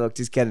give us a look.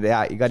 Just get it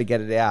out. You got to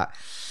get it out.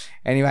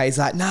 Anyway, he's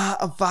like, nah,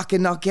 I'm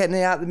fucking not getting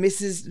it out. The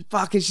missus,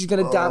 fucking, she's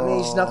going to dump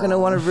me. She's not going to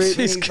want to root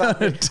me.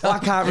 I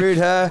can't root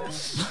her.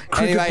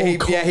 Anyway,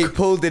 he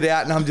pulled it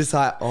out and I'm just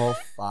like, oh,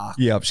 fuck.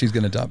 Yep, she's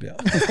going to dump you.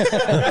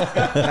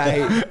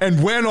 Mate.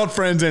 and we're not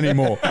friends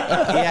anymore.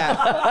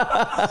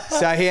 Yeah.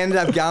 So he ended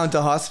up going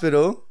to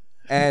hospital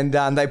and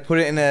they put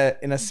it in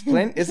a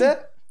splint, is it?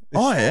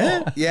 Oh,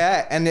 yeah?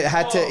 Yeah, and he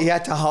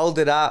had to hold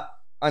it up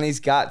on his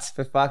guts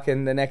for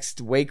fucking the next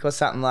week or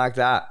something like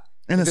that.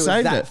 And it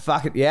saved it?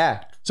 Fucking,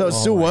 yeah. So it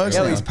still works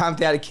Yeah, now? he's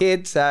pumped out a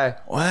kid, so.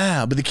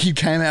 Wow, but the kid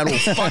came out all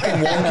fucking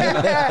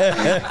wonky.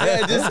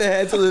 Yeah, just the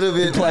head's a little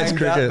bit plays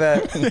banged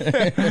up,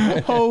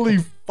 but Holy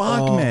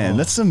fuck, man.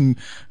 That's some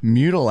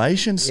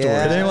mutilation story.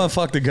 Yeah. Did anyone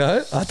fuck the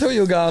goat? I thought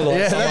you were going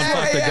like, someone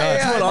fucked the goat.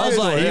 yeah, I was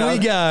like, here we I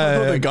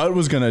thought go. the goat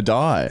was going to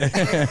die.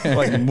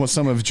 Like what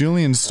some of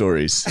Julian's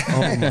stories.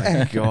 Oh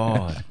my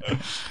god.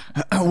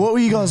 What were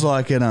you guys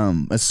like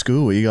at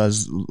school? Were you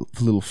guys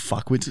little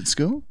fuckwits at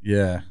school?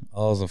 Yeah,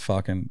 I was a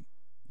fucking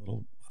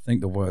little, I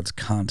think the word's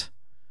cunt.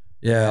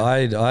 Yeah,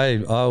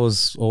 I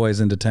was always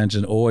in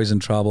detention, always in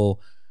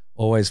trouble,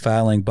 always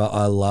failing, but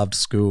I loved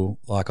school.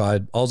 Like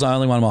I was the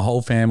only one in my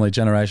whole family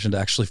generation to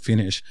actually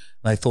finish.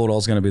 They thought I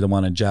was going to be the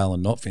one in jail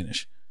and not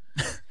finish.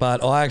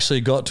 But I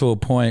actually got to a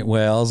point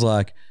where I was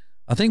like,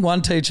 I think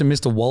one teacher,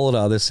 Mr.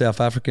 Wallader, this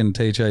South African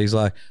teacher, he's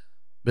like,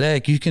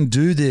 Blake, you can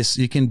do this.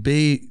 You can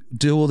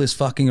do all this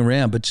fucking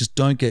around, but just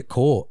don't get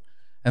caught.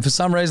 And for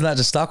some reason that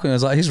just stuck with me. I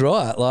was like, he's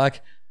right.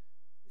 Like,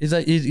 is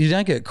that you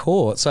don't get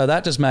caught. So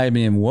that just made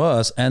me even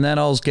worse. And then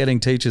I was getting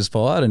teachers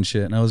fired and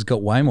shit, and it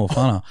got way more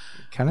funner.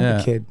 kind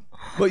of a kid.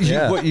 How'd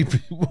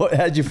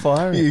you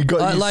fire him?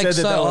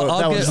 Said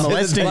that was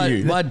molesting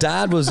you. My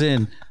dad was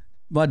in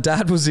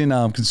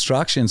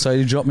construction, so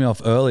he dropped me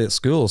off early at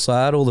school. So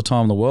I had all the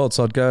time in the world.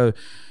 So I'd go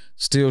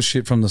steal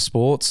shit from the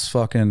sports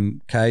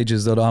fucking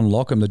cages that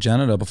unlock them, the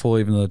janitor, before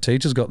even the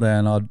teachers got there.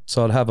 And I'd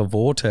have a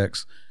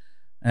vortex,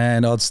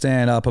 and I'd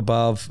stand up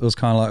above. It was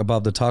kind of like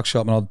above the tuck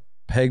shop, and I'd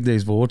peg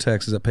these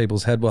vortexes at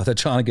people's head while they're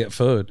trying to get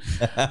food.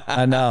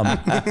 And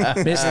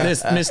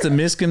Mr.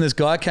 Miskin, this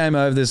guy came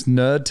over, this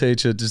nerd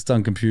teacher just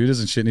on computers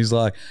and shit, and he's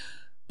like,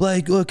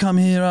 Blake, look, come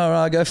here. All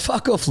right. I go,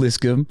 fuck off,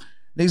 Liscombe.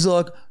 And he's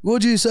like,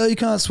 what'd you say? You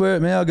can't swear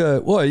at me. I go,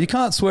 what? You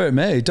can't swear at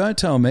me. Don't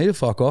tell me to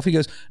fuck off. He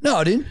goes, no,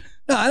 I didn't.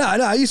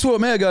 No, you swore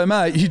at me. I go,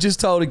 mate, you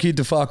just told a kid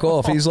to fuck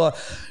off. He's like,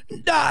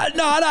 no.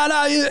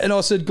 And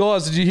I said,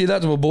 guys, did you hear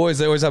that to my boys?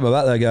 They always have my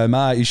back. They go,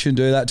 mate, you shouldn't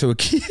do that to a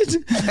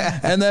kid.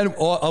 And then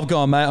I've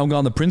gone, mate, I'm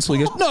going the principal.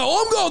 He goes, no,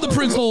 I'm going the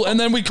principal. And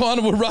then we kind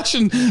of were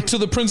rushing to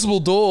the principal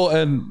door,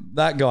 and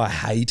that guy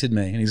hated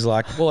me. And he's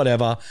like,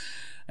 whatever.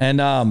 And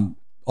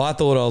I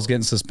thought I was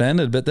getting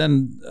suspended, but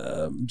then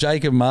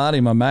Jacob Marty,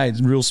 my mate,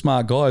 real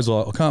smart guy, is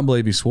like, I can't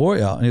believe he swore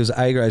at you. And he was an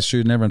A-grade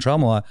student, never in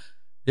trouble. I'm like,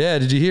 yeah,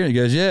 did you hear it? He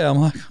goes, yeah. I'm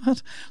like,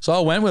 what? So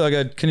I went with it. I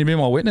go, can you be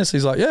my witness?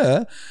 He's like,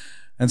 yeah.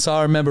 And so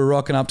I remember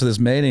rocking up to this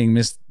meeting.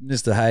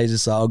 Mr. Hayes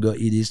just said, I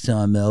got you this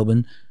time,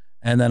 Melbourne.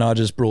 And then I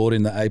just brought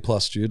in the A+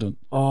 student.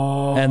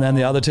 Oh. And then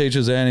the other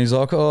teacher's there, and he's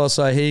like, oh,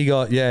 so I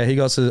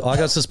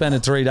got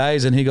suspended 3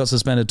 days, and he got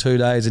suspended 2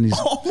 days, and he's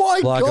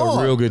like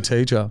a real good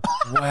teacher.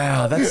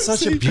 Wow, that's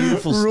such a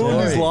beautiful story.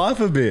 Ruined his life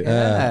a bit.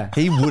 Yeah.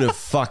 He would have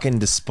fucking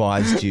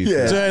despised you.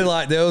 Yeah. Dude,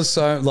 like there was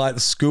the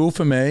school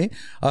for me,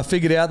 I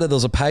figured out that there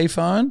was a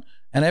payphone,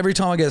 and every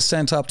time I get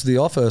sent up to the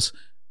office,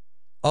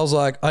 I was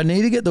like, I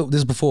need to get this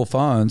is before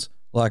phones,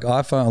 like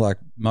iPhone, like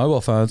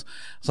mobile phones.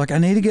 It's like, I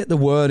need to get the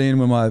word in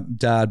with my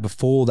dad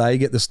before they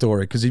get the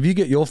story. Because if you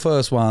get your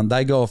first one,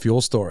 they go off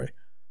your story.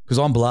 Because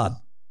I'm blood.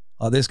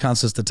 Like, this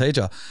cunt's just a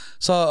teacher.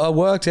 So I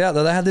worked out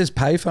that they had this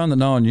payphone that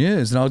no one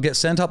used, and I would get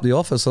sent up the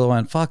office. So I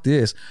went, fuck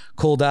this.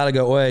 Call dad. I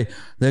go, wait,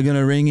 they're going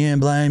to ring in,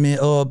 blame me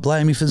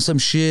for some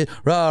shit,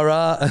 rah,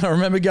 rah. And I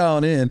remember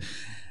going in,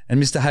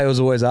 and Mr. Hay was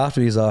always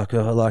after me. He's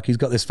like, he's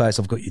got this face,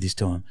 I've got you this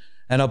time.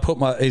 And I put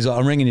he's like,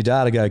 I'm ringing your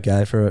dad. I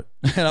go for it.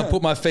 And I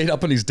put my feet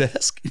up on his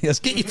desk. He goes,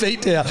 get your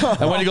feet down.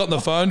 And when he got on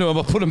the phone to him,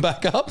 I put him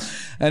back up.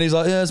 And he's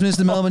like, yeah, it's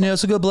Mr. Melbourne. Yeah,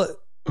 it's a good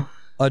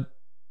I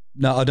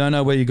don't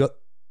know where you got.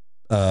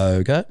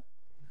 Okay.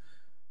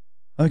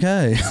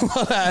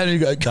 And you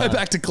go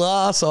back to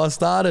class. So I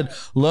started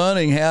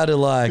learning how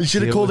to You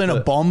should have called in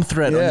a bomb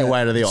threat on your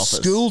way to the office.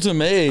 School to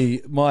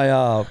me,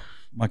 my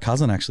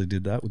cousin actually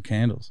did that with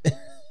candles.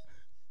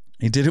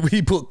 He did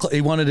it.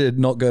 He wanted to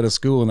not go to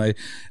school, and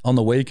on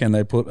the weekend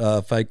they put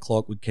a fake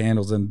clock with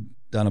candles and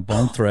done a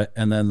bomb threat,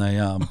 and then they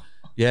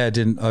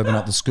didn't open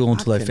up the school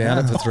until they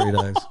found it for 3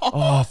 days.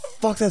 Oh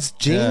fuck, that's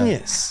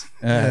genius.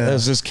 Yeah.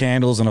 There's just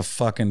candles and a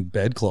fucking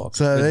bed clock.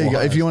 So there you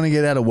go. If you want to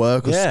get out of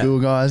work or school,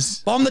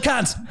 guys, bomb the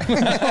cunts.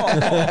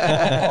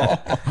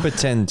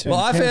 Pretend to. Well,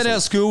 I found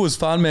out school was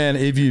fun, man,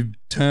 if you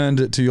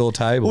turned it to your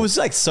table. Well, it was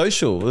like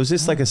social. It was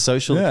just like a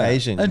social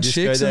occasion. And you just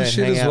chicks go there and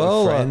shit hang as out with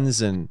well,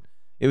 friends and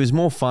it was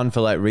more fun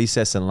for like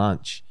recess and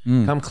lunch.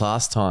 Come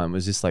class time, it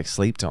was just like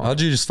sleep time. I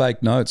do just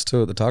fake notes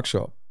too at the tuck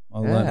shop. I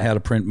learned how to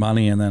print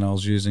money, and then I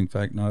was using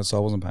fake notes, so I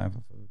wasn't paying for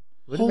food.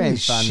 Would have been Holy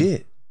fun.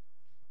 shit.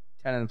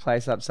 Turning the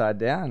place upside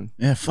down.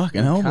 yeah,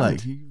 fucking hell, Blake.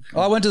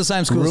 I went to the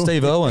same school as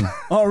Steve Irwin.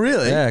 Oh,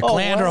 really? Yeah,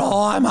 Clandra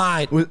High,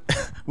 mate.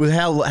 With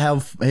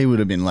how he would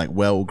have been like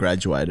well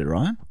graduated,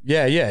 right?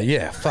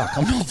 Yeah. Fuck,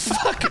 I'm not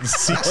fucking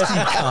 60,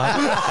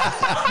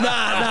 cunt.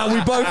 Nah,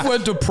 we both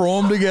went to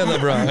prom together,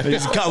 bro.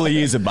 He's a couple of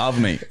years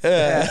above me.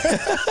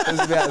 It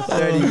was about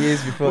 30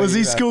 years before. Was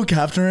he school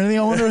captain or anything?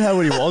 I wonder how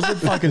he was at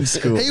fucking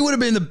school. He would have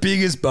been the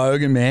biggest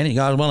bogan, man. You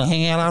guys want to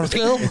hang out after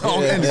school?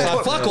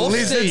 Fuck off,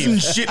 Lizards Steve.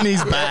 and shit in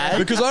his bag.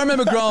 Because I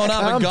remember growing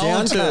up and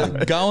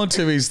going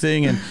to his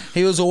thing, and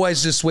he was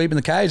always just sweeping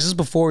the cage. This is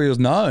before he was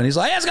known. He's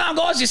like, how's it going,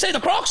 guys? You see the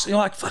Crocs? And you're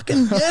like,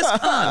 fucking yes,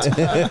 cunt.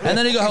 And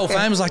then he got whole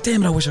famous, like,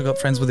 damn it, I wish I got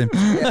friends with him.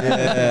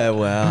 Yeah,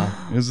 wow.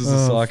 He was just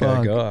a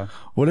psycho guy.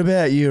 What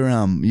about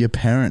your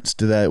parents?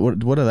 What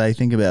do they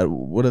think about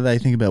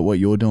what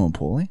you're doing,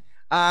 Paulie?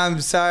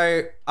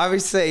 So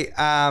obviously,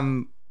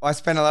 I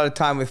spent a lot of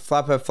time with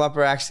Flopper.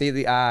 Flopper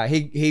actually,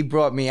 he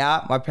brought me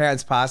up. My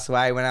parents passed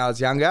away when I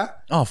was younger.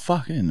 Oh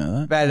fuck, I didn't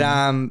know that. But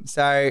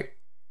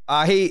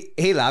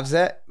he loves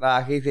it.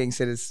 Like, he thinks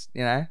that it's,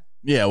 you know.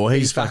 Yeah, well,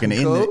 he's fucking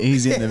cool.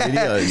 he's in the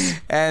videos.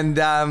 And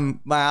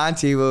my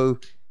auntie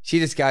she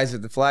just goes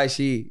with the flow.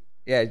 She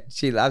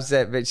loves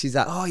it, but she's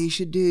like, oh, you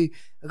should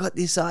I got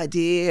this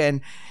idea, and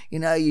you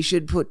know, you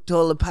should put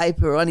toilet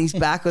paper on his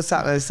back or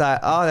something. It's like,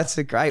 oh, that's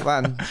a great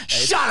one.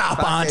 Shut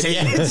up, auntie.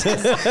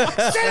 Sit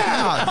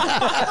down.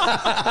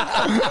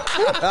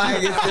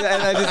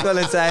 And I just want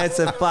to say it's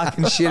the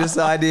fucking shittest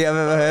idea I've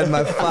ever heard in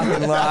my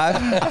fucking life.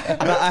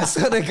 But I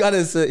sort of got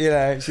to, you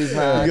know, she's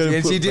my auntie,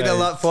 and she did a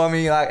lot for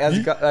me, like, as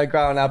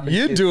growing up.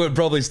 You'd do it,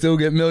 probably still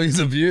get millions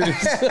of views.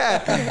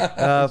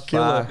 Oh,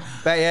 fuck.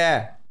 But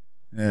yeah.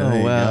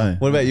 Oh wow.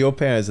 What about your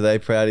parents? Are they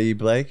proud of you,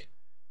 Blake?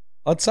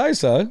 I'd say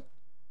so.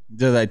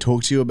 Do they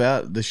talk to you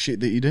about the shit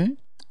that you do?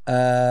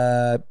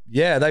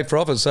 Yeah, they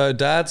profit. So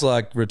dad's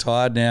like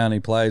retired now, and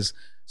he's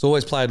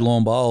always played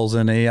lawn bowls,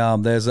 and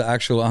there's the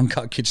actual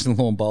Uncut Kitchen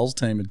lawn bowls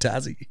team in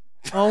Tassie.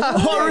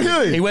 Oh,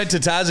 really? He went to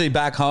Tassie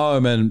back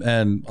home,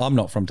 and I'm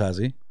not from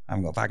Tassie. I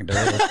haven't got fucking to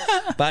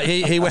it. But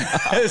he went,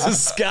 there's a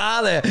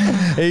scar there.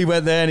 He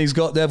went there, and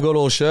they've got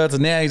all shirts,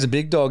 and now he's a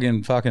big dog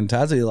in fucking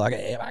Tassie. Like,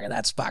 hey,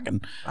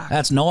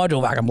 that's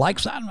Nigel, fucking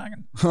Blake's son.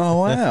 Fucking.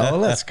 Oh wow, well,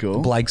 that's cool.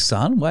 Blake's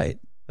son? Wait.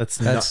 That's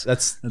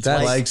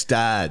Blake's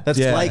dad. That's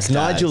Blake's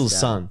Nigel's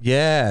son.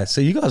 Yeah,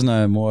 so you guys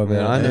know more about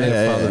it. I know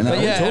your father.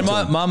 But yeah, and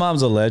my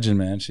mum's a legend,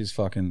 man. She's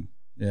fucking,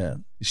 yeah.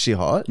 Is she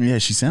hot? Yeah,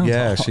 she sounds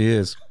hot. She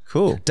is.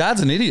 Cool.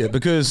 Dad's an idiot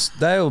because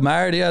they were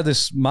married. He had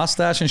this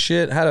mustache and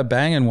shit, had a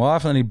banging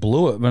wife, and then he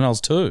blew it when I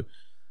was 2.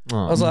 Oh,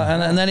 I was like,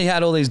 and then he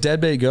had all these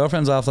deadbeat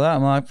girlfriends after that.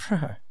 I'm like,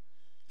 bro.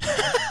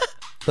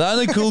 The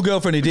only cool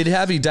girlfriend he did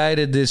have, he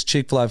dated this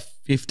chick for like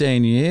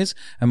 15 years,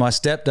 and my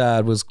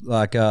stepdad was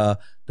like the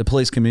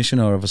police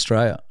commissioner of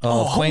Australia.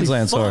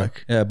 Queensland, sorry.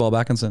 Yeah, Bob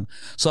Atkinson.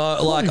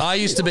 So like I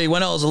used to be,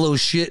 when I was a little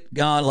shit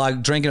going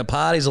like drinking at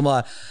parties, I'm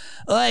like,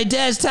 hey,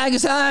 Des, take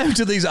us home,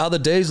 to these other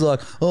dudes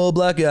like, oh,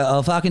 Blackie,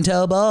 I'll fucking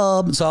tell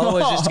Bob. So I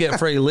always used to get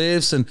free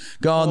lifts and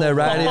go on their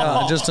radio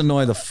and just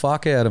annoy the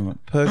fuck out of them.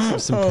 Perks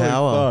of some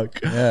power.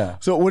 Fuck. Yeah.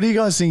 So what do you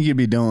guys think you'd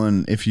be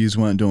doing if you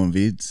weren't doing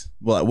vids?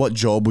 Like, what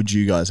job would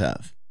you guys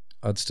have?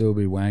 I'd still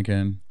be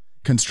wanking.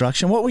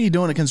 Construction? What were you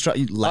doing at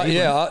construction?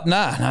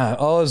 I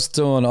was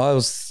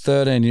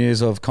 13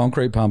 years of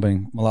concrete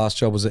pumping. My last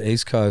job was at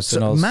East Coast.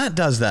 So and Matt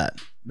does that.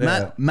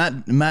 Yeah.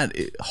 Matt,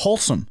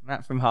 Wholesome.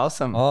 Matt from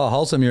Wholesome. Oh,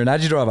 Wholesome, you're an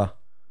Aggie driver.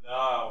 No,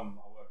 I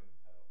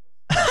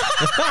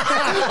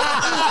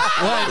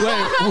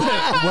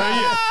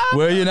work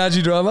Were you an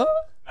Aggie driver?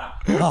 No.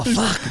 Oh,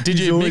 fuck. Did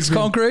you mix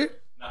concrete?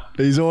 No.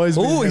 He's always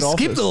been he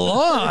skipped the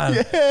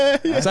line.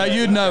 Yeah. So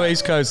you'd know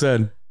East Coast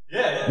then? Yeah,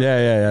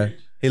 Yeah.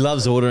 He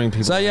loves ordering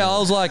people. So yeah, I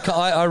was like,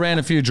 I ran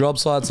a few job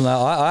sites and that.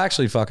 I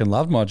actually fucking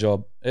loved my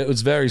job. It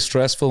was very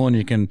stressful and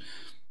you can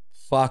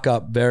fuck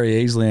up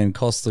very easily and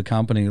cost the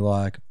company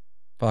like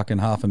fucking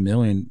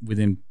 $500,000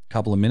 within a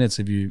couple of minutes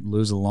if you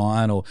lose a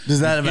line or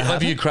Does that ever if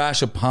happen? you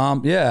crash a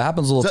pump. Yeah, it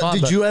happens all the time.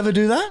 Did you ever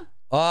do that?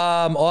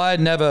 I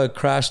never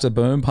crashed a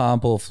boom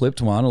pump or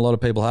flipped one. A lot of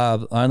people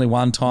have. Only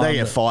one time. They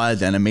get fired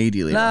then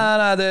immediately.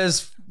 right? No,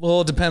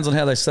 well, it depends on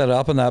how they set it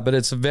up and that, but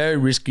it's a very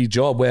risky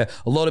job where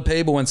a lot of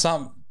people, when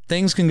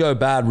things can go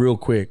bad real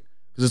quick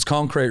because it's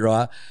concrete,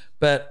 right?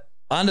 But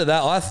under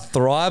that, I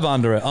thrive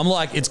under it. I'm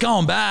like, it's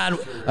going bad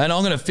and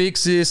I'm going to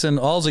fix this. And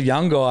I was a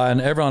young guy and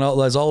everyone else,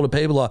 those older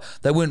people, like,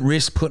 they wouldn't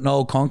risk putting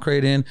old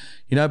concrete in.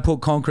 You know, put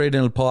concrete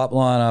in a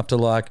pipeline after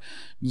like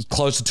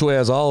close to 2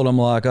 hours old. I'm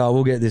like, oh,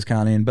 we'll get this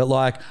cunt in. But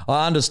like,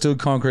 I understood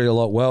concrete a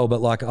lot well,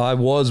 but like I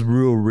was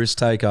real risk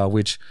taker,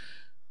 which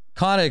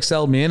kind of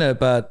excelled me in it,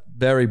 but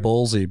very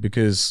ballsy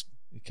because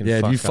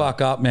if you fuck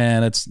up,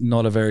 man, it's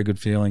not a very good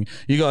feeling.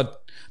 You got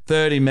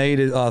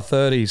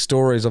 30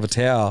 stories of a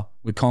tower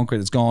with concrete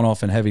that's gone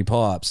off in heavy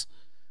pipes.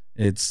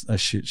 It's a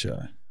shit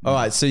show. All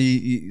right, so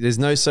there's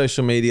no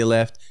social media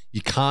left.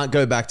 You can't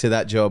go back to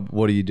that job.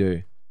 What do you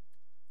do?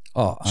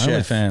 Oh,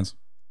 Chef. OnlyFans.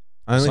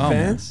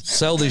 OnlyFans?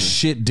 Sell this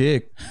shit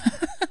dick.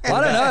 I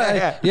don't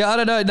know. Yeah, I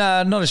don't know.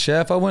 No, not a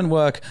chef. I wouldn't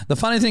work. The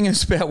funny thing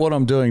is about what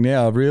I'm doing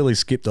now, I've really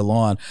skipped a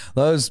line.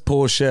 Those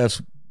poor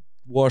chefs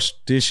wash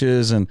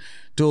dishes and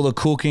do all the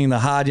cooking, the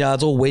hard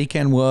yards, all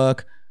weekend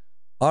work.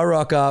 I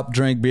rock up,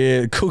 drink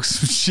beer, cook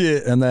some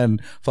shit, and then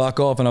fuck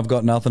off. And I've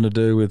got nothing to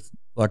do with,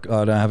 like,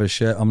 I don't have a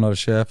chef. I'm not a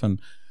chef.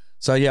 And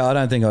so, yeah, I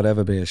don't think I'd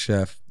ever be a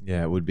chef.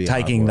 Yeah, it would be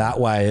taking that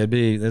way. It'd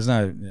be, there's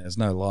no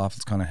life.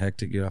 It's kind of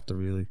hectic. You have to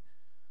really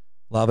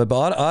love it.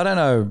 But I don't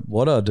know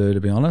what I'd do,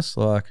 to be honest.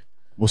 Like,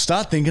 We'll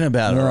start thinking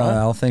about it, all right? right,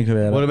 I'll think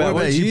about it. What about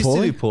you, used to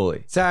Paulie? do,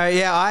 Paulie? So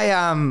yeah,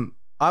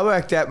 I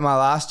worked at my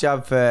last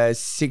job for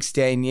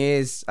 16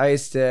 years. I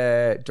used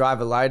to drive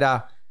a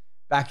loader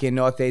back in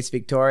northeast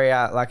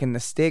Victoria, like in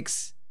the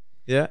sticks.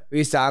 Yeah. We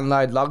used to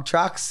unload log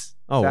trucks.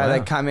 Oh, so wow.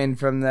 they'd come in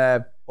from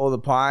all the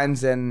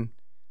pines and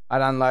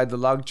I'd unload the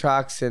log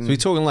trucks. And So we're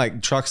talking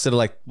like trucks that are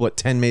like, what,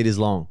 10 meters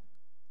long?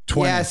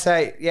 20.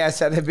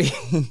 So there'd be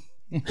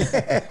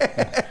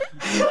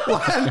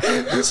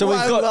So we've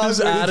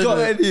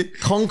got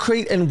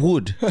concrete and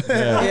wood.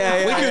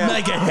 yeah, We could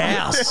make a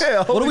house.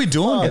 What are we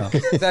doing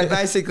here? So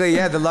basically,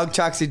 the log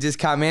trucks would just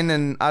come in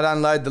and I'd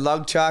unload the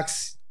log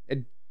trucks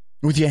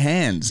With your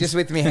hands. just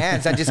with my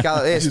hands. I'd just go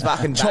like this,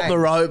 fucking Chop bang. the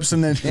ropes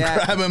and then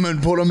Yeah. grab them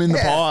and put them in the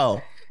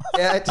pile.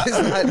 Yeah, just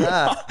like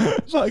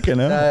that. Fucking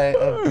hell.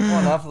 So I've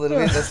worn off a little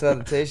bit. That's why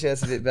the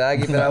t-shirt's a bit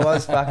baggy, but I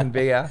was fucking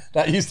bigger.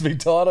 That used to be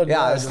tight on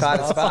Yeah, I you. was tight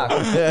as fuck.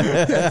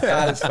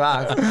 Tight as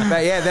fuck.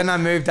 But yeah, then I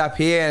moved up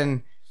here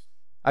and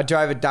I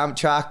drove a dump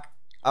truck.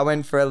 I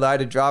went for a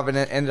load of drive and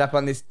ended up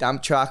on this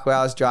dump truck where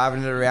I was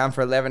driving it around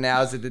for 11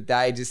 hours of the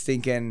day just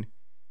thinking,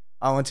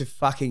 I want to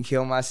fucking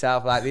kill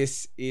myself. Like,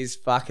 this is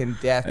fucking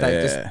death. Like,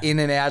 just in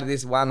and out of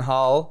this one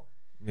hole.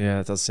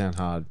 Yeah, it does sound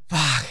hard.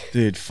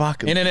 Dude,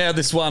 fuck. In and out of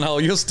this one hole.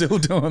 You're still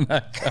doing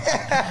that.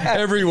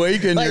 Every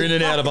weekend you're in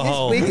and out of a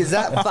hole. This week is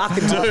that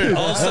fucking Dude,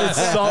 hot. it's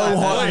so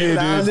hot here,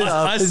 dude.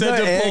 I said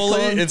to no Paulie,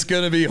 aircon. it's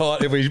going to be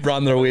hot if we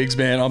run the wigs,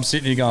 man. I'm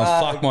sitting here going,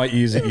 fuck, my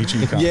ears are itchy.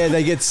 Cunt. Yeah,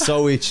 they get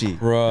so itchy.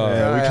 Right.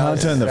 Yeah, we Yeah, can't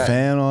turn the right.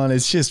 fan on.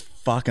 It's just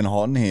fucking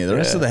hot in here. The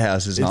rest of the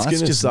house is nice. It's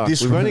gonna just suck.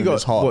 this We've room only got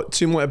is hot. what,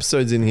 2 more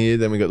episodes in here,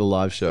 then we got the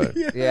live show.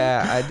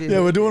 Yeah, I did.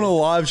 Yeah, we're doing a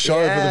live show for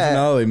the Yeah.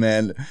 finale,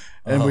 man.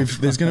 And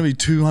there's going to be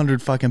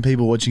 200 fucking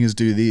people watching us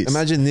do this.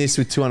 Imagine this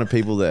with 200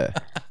 people there.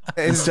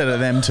 Instead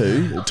of them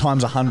two,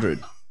 times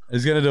 100.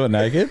 He's going to do it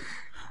naked?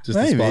 Just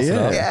Maybe, to spice it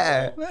yeah. up?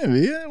 Yeah.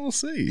 Maybe, yeah, we'll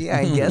see. Yeah,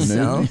 I guess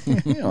so.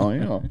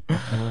 yeah.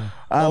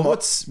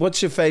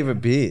 What's your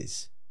favorite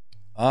beers?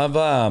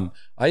 I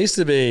used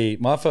to be,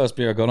 my first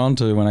beer I got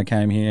onto when I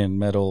came here and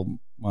met all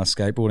my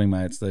skateboarding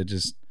mates,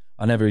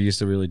 I never used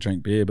to really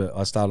drink beer, but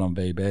I started on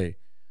VB.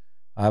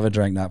 I haven't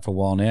drank that for a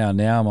while now.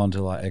 Now I'm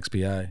onto like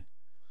XBA.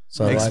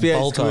 So XBA is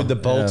Bolter. good. The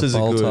Bolters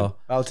are good.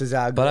 Bolters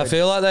are good. But I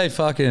feel like they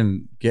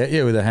fucking get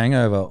you with a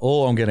hangover.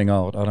 Or I'm getting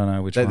old. I don't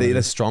know which one. it They're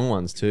is. strong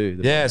ones too.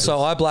 the Yeah, Bolters.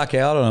 so I black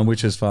out on them,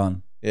 which is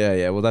fun.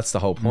 Yeah. Well, that's the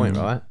whole point,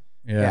 right?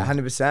 Yeah,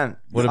 100%.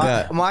 What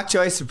about- my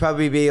choice would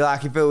probably be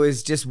like if it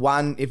was just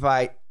one, if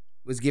I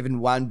was given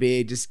one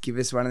beer, just give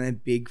us one of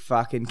them big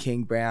fucking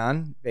King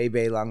Brown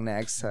BB long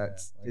necks. So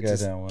it's Go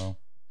just down well.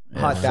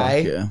 hot Fuck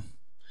day. yeah.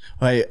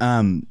 Hey,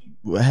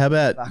 how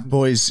about Fucking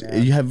boys?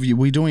 yeah.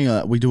 We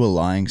do a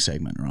lying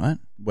segment, right?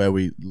 Where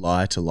we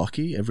lie to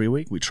Lockie every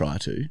week. We try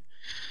to.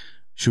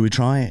 Should we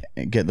try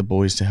and get the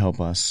boys to help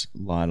us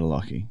lie to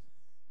Lockie?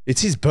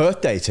 It's his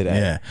birthday today.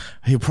 Yeah,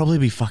 he'll probably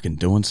be fucking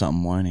doing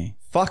something, won't he?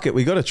 Fuck it.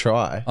 We got to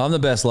try. I'm the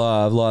best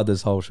liar. I've lied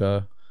this whole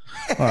show.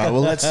 All right.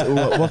 Well, let's.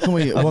 What can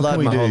we? I've What lied can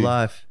we my do? whole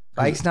life.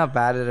 Blake's not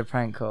bad at a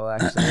prank call,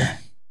 actually.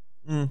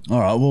 All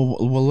right.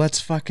 Well, let's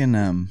fucking.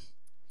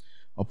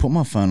 I'll put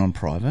my phone on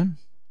private.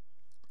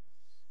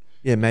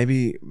 Yeah,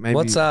 maybe.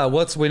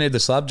 What's we need the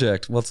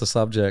subject. What's the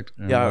subject?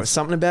 Yeah,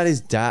 something about his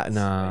dad.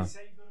 Nah.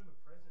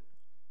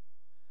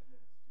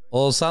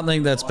 Or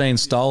something that's been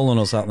stolen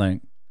or something.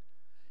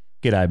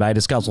 G'day, mate.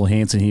 It's Guzzle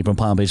Hanson here from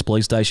Palm Beach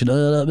Police Station.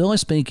 Am I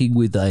speaking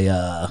with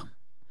a...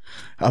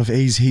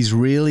 He's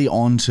really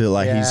on to,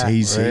 like, Yeah,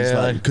 he's really?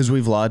 like, because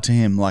we've lied to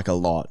him, like, a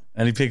lot.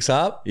 And he picks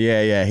up?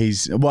 Yeah.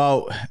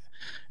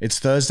 It's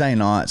Thursday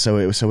night,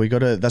 so we got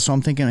to. That's what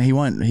I'm thinking. He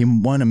won't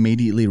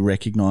immediately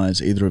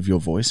recognize either of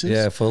your voices.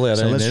 Yeah, fully. I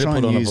don't need to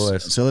put on a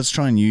voice. So let's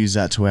try and use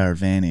that to our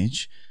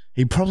advantage.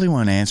 He probably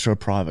won't answer a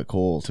private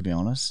call, to be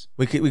honest.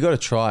 We got to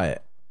try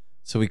it.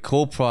 So we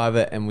call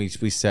private and we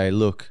say,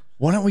 look.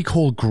 Why don't we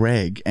call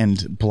Greg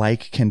and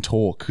Blake can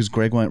talk, because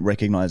Greg won't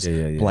recognize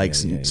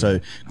Blake's. So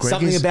Greg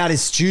something about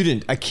his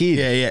student, a kid.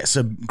 Yeah.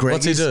 So Greg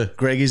What's he do?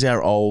 Greg is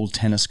our old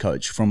tennis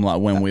coach from like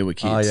when we were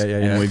kids.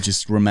 And we've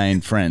just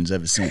remained friends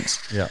ever since.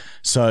 Yeah.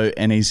 So,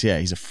 and he's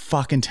a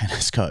fucking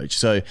tennis coach.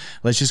 So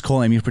let's just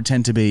call him. You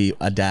pretend to be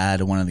a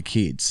dad or one of the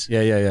kids.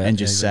 Yeah. And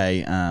just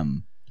say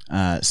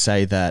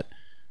that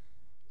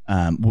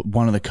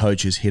one of the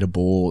coaches hit a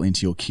ball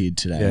into your kid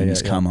today and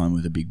he's come home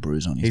with a big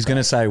bruise on his He's back. going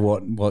to say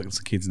what's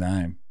the kid's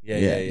name?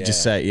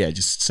 Just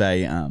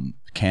say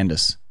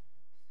Candace.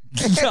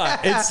 No,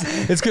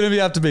 it's going to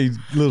have to be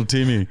little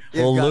Timmy or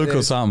You've got Luke or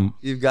this. something.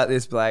 You've got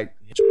this, Blake.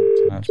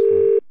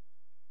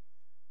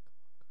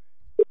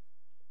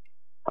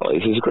 Hello,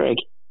 this is Greg.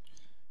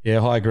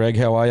 Yeah, hi Greg,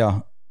 how are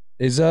you?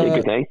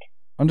 Good, thanks.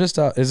 I'm just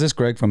is this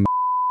Greg from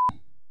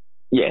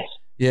Yes.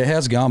 Yeah,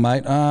 how's it going,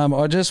 mate?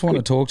 I just want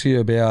to talk to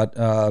you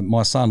about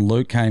my son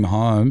Luke came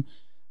home.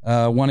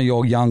 One of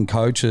your young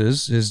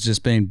coaches has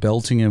just been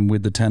belting him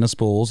with the tennis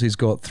balls. He's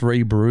got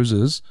 3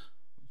 bruises,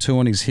 2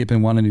 on his hip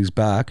and 1 in his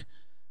back.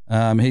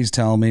 He's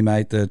telling me,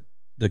 mate, that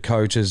the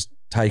coach has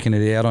taken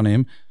it out on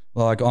him.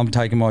 Like, I'm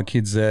taking my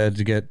kids there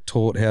to get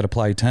taught how to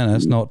play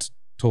tennis, not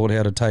taught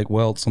how to take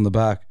welts on the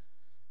back.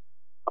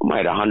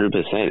 Mate,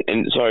 100%.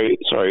 And sorry,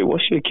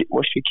 what's your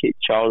kid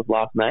child's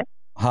last name?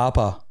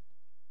 Harper.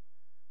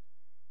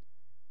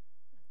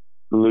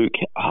 Luke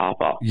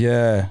Harper.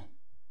 Yeah.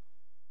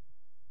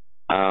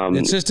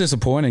 It's just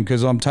disappointing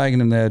because I'm taking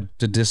him there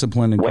to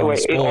discipline and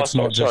sports,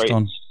 not just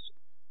on.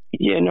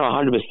 Yeah, no,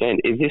 100%.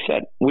 Is this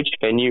at which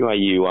venue are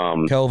you?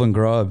 Kelvin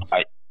Grove.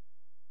 At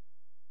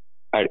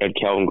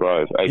Kelvin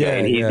Grove. Okay, Yeah,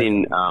 and he's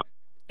in.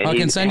 I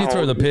can send you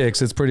through the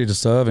pics. It's pretty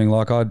disturbing. No.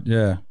 Like,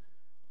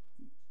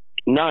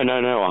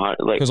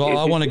 because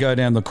I want to go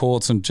down the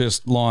courts and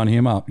just line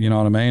him up. You know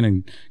what I mean,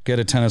 and get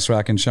a tennis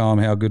rack and show him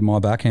how good my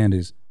backhand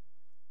is.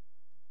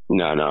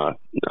 No,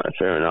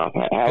 fair enough.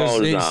 How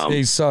old is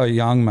he's so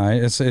young,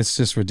 mate. It's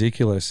just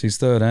ridiculous. He's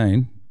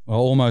 13, well,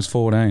 almost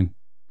 14,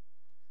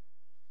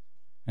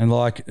 and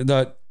like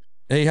that,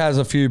 he has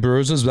a few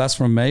bruises. That's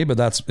from me,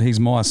 but he's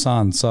my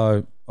son,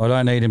 so I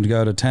don't need him to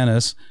go to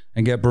tennis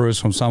and get bruised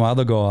from some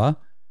other guy,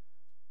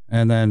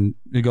 and then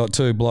you got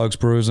 2 blokes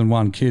bruising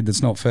 1 kid.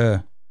 That's not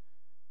fair.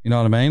 You know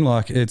what I mean?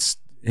 Like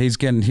he's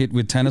getting hit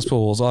with tennis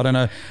balls. I don't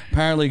know.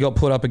 Apparently, he got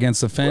put up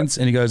against the fence,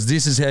 and he goes,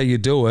 "This is how you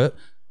do it.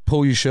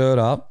 Pull your shirt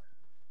up."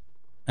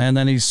 And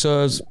then he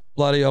serves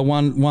bloody a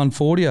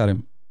 140 at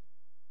him.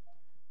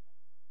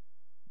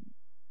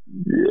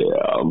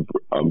 Yeah,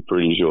 I'm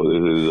pretty sure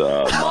this is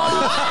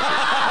Marty.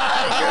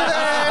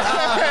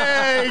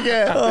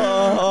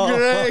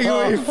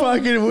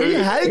 Greg, we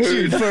had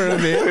you for a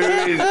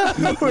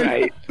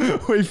bit.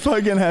 We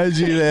fucking had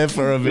you there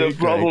for a bit. The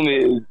problem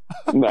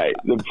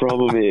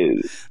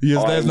is,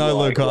 Yes, there's no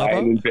Luke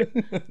Harper.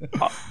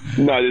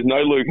 No, there's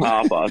no Luke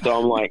Harper. So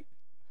I'm like,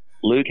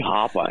 Luke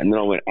Harper, and then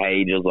I went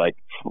age. I was like,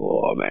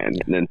 oh man.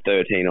 And then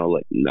 13, I was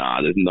like,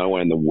 nah, there's no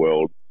one in the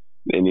world,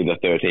 any of the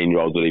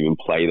 13-year-olds would even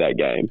play that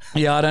game.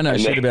 Yeah, I don't know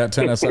shit about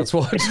tennis. That's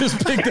why I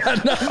just picked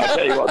that number. I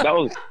tell you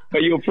what,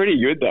 but you were pretty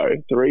good though.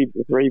 Three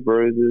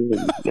bruises,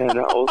 and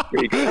I was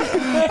pretty good.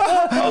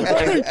 I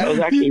was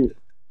actually.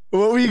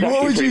 What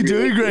would you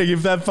do, Greg,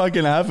 if that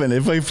fucking happened?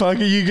 If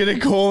you get a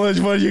call as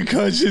one of your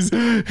coaches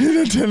hit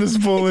a tennis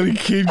ball and a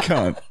kid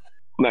can't?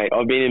 Mate,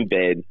 I've been in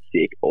bed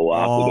sick all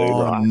afternoon,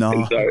 right?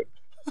 No.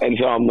 And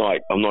so I'm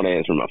not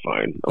answering my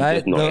phone. I'm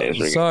just not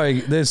answering. Sorry,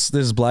 this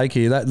is Blake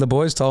here. The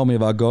boys told me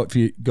if I got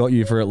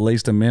you for at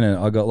least a minute,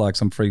 I got like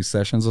some free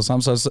sessions or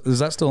something. So is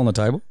that still on the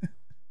table?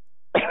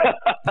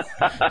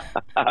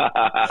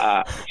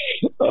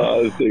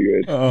 Oh, that's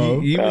too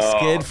good. You were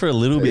scared for a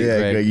little bit,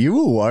 Greg. You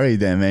were worried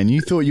there, man.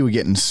 You thought you were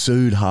getting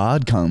sued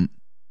hard, cunt.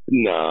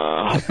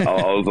 Nah,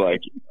 I was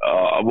like,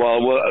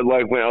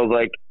 when I was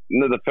like,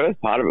 no, the first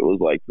part of it was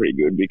like pretty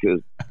good because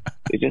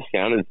it just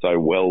sounded so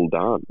well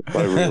done, so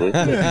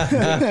realistic.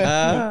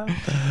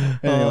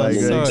 Anyway,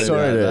 Greg,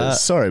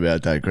 sorry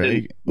about that,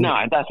 Greg. No,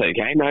 that's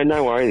okay.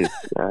 No worries.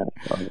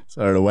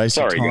 Sorry to waste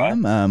your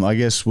time. I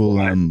guess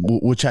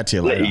we'll chat to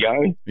you later. Let you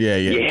go.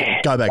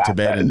 Yeah. Go back to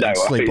bed and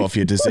sleep off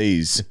your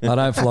disease. I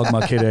don't flog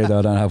my kid either.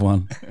 I don't have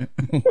one.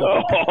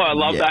 Oh, I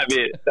love that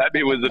bit. That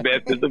bit was the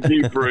best. There's a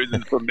few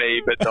bruises from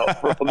me, but not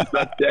from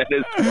the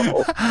tennis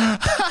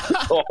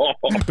ball.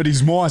 But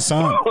he's my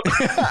son.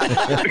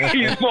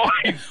 He's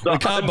my son. We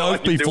can't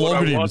both be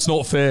flogging him. It's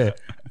not fair.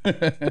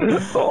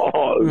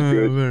 Oh,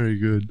 good. Very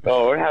good.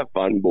 Oh, have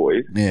fun,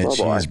 boys. Yeah, Bye-bye.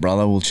 cheers,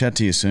 brother. We'll chat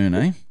to you soon,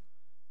 eh?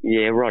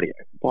 Yeah, rightio.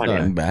 Bye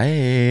now.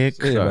 Back.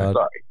 See you, bud.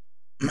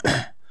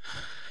 Sorry.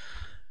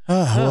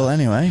 Oh, well,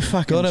 anyway,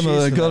 fucking Got him,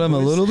 cheers for got that, him a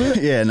boys. little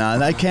bit. Yeah, no,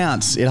 that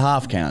counts. It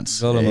half counts.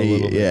 Got him a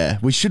little bit. Yeah,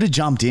 we should have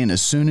jumped in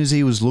as soon as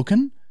he was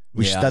looking.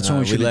 That's when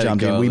we should have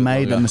jumped in. We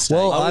made a mistake.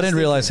 Well, I didn't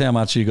realize how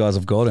much you guys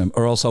have got him,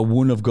 or else I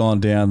wouldn't have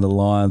gone down the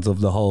lines of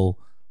the whole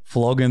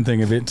flogging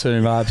thing a bit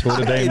too much. Would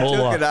have He been more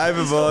took like, it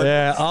overboard.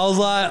 yeah. I was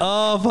like,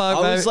 oh fuck,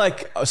 I mate. was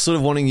like sort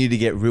of wanting you to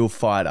get real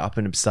fired up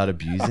and start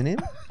abusing him.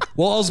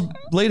 Well, I was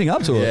leading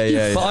up to it.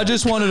 Yeah, But yeah. I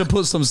just wanted to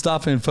put some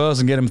stuff in first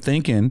and get him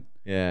thinking.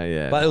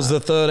 Yeah. But it was the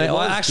 13. It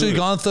was I actually good.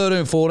 gone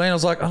 13, 14. I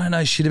was like, I don't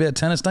know shit about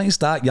tennis. Don't you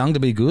start young to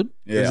be good?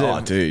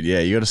 Yeah, dude. Yeah,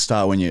 you got to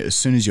start when as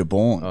soon as you're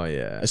born. Oh,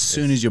 yeah. As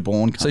soon as you're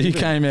born. So you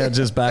came out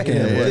just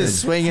backhand.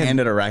 Just swinging.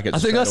 handed a racket. I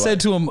think I said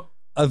to him,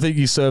 I think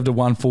you served a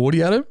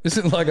 140 at him.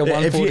 Isn't it like a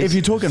 140? if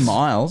you're talking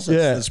miles,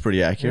 Yeah. that's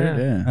pretty accurate.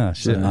 Yeah. Oh,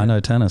 shit. I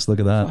know tennis. Look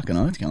at that. Fucking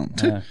oath,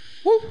 cunt.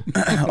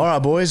 All right,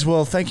 boys.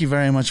 Well, thank you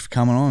very much for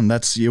coming on.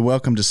 You're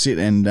welcome to sit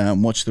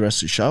and watch the rest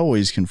of the show, or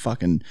you can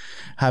fucking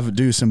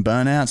do some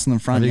burnouts in the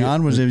front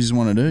yard, whatever you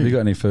want to do. Have you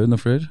got any food in the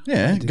fridge?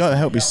 Yeah, go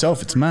help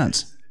yourself. It's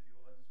Matt's.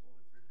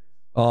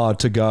 Oh,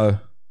 to go.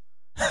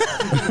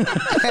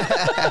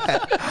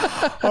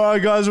 All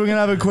right, guys, we're gonna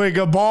have a quick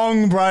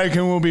bong break,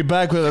 and we'll be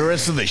back with the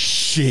rest of the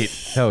shit.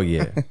 Hell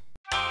yeah.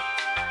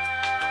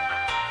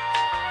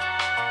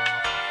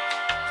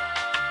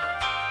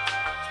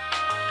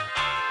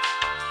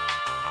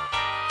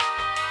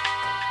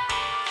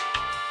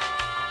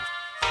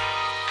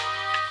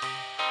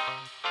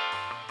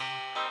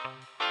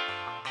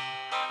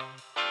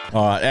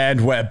 All right,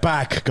 and we're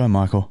back. Go,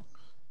 Michael.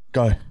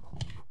 Go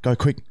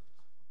quick.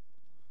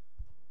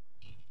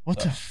 What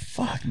the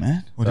fuck,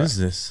 man? What is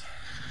this?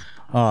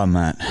 Oh,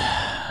 Matt.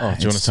 Oh,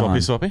 do you want It's to time.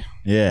 swappy?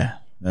 Yeah,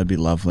 that'd be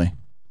lovely.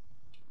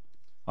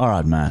 All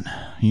right, Matt.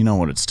 You know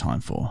what it's time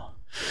for.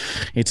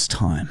 It's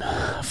time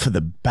for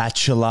the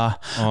Bachelor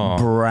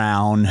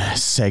Brown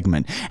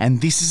segment.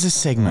 And this is a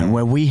segment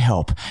where we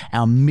help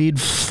our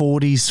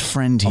mid-40s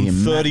friend here,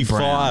 I'm Matt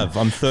 35.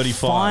 Brown, I'm 35.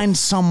 find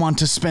someone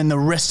to spend the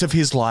rest of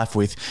his life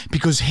with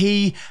because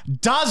he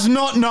does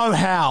not know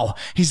how.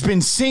 He's been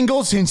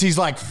single since he's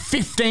like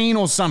 15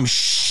 or some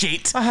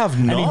shit. I have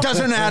And he not.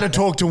 doesn't know how to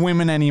talk to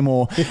women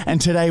anymore. And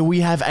today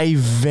we have a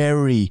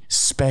very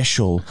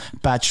special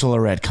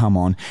bachelorette come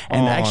on.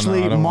 And Oh,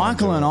 actually, no, I don't wanna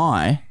Michael do and it.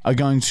 I are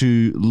going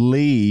to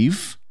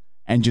leave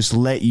and just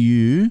let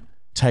you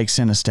take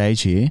center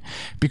stage here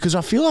because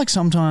I feel like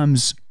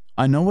sometimes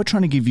I know we're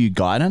trying to give you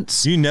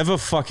guidance. You never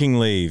fucking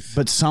leave.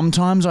 But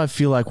sometimes I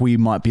feel like we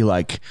might be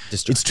like,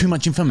 it's too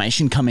much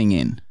information coming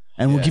in.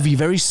 And we'll give you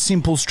very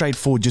simple,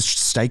 straightforward, just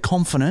stay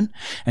confident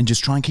and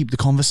just try and keep the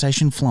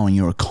conversation flowing.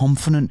 You're a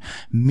confident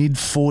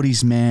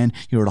mid-40s man.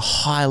 You're at a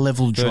high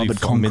level job at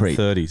concrete.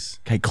 Mid-30s.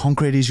 Okay,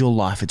 concrete is your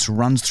life. It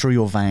runs through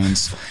your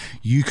veins.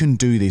 You can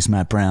do this,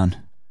 Matt Brown.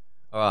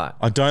 All right.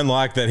 I don't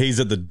like that he's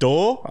at the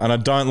door, and I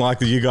don't like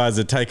that you guys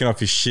are taking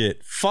off his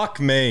shit. Fuck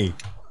me.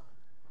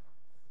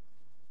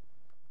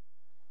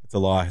 It's a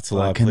lie. It's a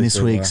lie. Can Please this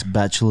do a week's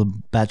lie.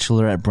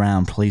 Bachelorette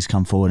Brown please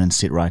come forward and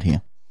sit right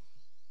here?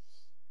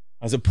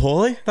 Is it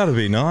Paulie? That'd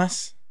be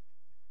nice.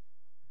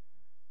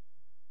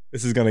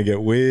 This is going to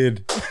get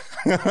weird.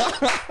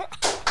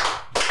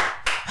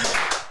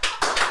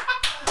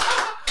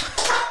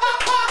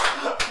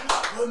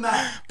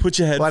 Put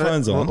your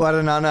headphones on. What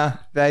an honor,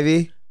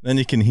 baby. Then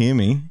you can hear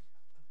me.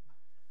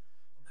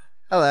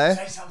 Hello.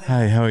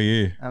 Hey, how are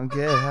you? I'm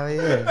good. How are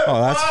you?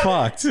 Oh, that's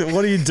fucked.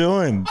 What are you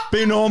doing?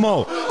 Be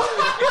normal.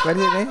 What do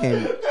you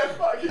mean?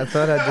 I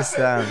thought I'd just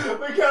We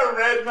got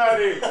red,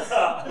 Matty.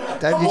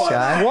 don't be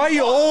shy. Why are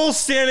you all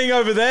standing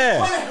over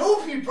there?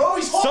 Help you, bro.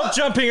 He's Stop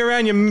jumping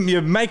around.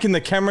 You're making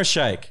the camera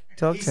shake.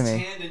 Talk to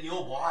me.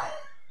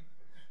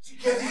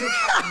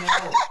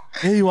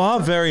 Yeah, you are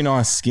very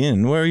nice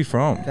skin. Where are you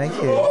from? Thank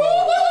you.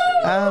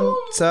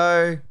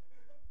 So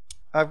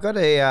I've got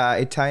a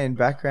Italian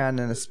background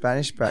and a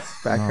Spanish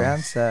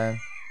background. So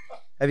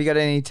have you got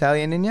any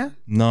Italian in you?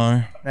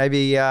 No,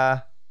 Maybe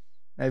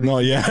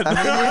not yet.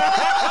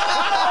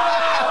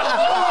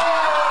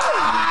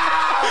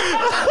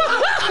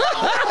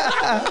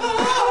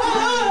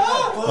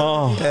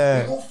 Oh,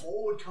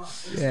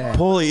 Yeah,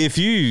 Paulie,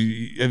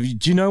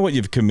 do you know what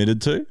you've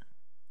committed to?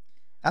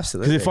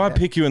 absolutely. Because if I yeah.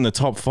 pick you in the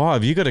top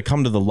 5, you got to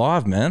come to the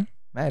live, man.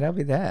 Mate, I'll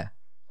be there.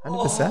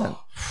 100%.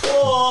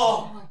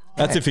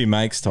 That's if he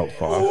makes top 5.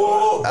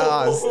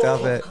 Oh,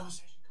 stop it.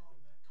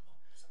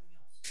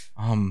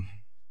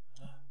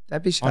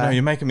 Don't be I know shy.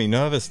 you're making me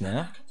nervous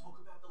now.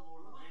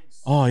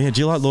 Oh yeah, do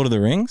you like Lord of the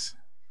Rings?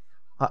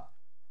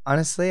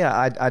 Honestly,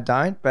 I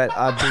don't, but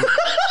I'd be.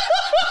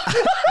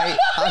 Hey,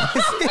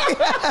 honestly,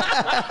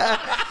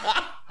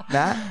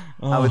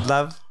 I would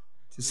love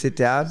to sit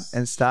down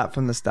and start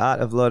from the start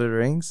of Lord of the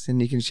Rings,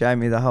 and you can show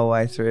me the whole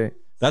way through.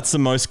 That's the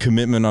most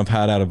commitment I've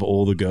had out of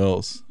all the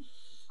girls.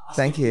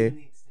 Thank you.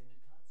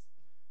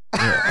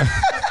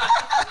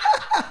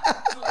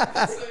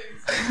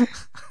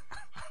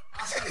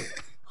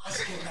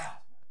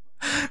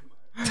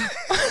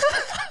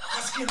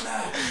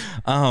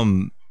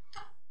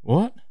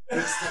 What?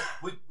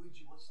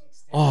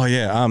 Oh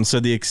yeah. So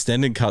the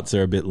extended cuts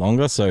are a bit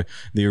longer. So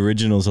the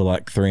originals are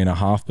like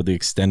 3.5, but the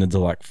extendeds are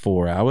like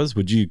 4 hours.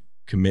 Would you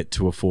commit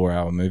to a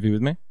 4-hour movie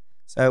with me?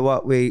 So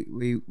what we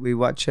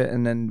watch it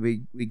and then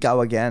we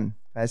go again.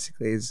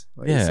 Basically, is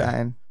what you're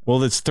saying. Well,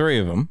 there's 3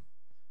 of them,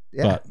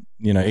 Yeah. but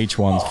you know each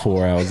one's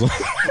 4 hours.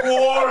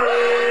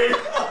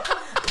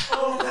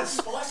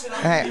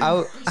 Hey, I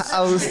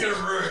was.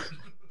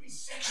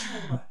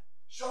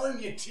 Show him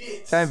your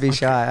tits. Don't be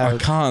shy. I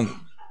can't.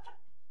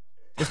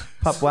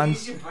 Pop one.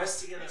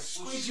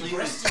 Squeeze your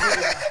breast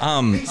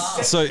together.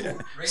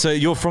 So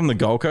you're from the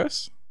Gold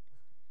Coast?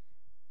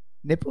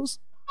 Nipples?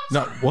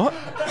 No, what?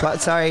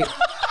 But sorry.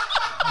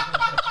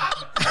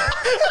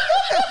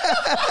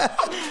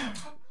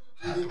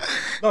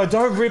 No,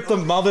 don't rip the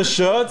mother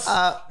shirts.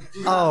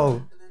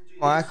 Oh,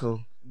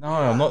 Michael. No,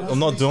 I'm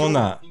not doing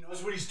that. He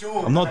knows what he's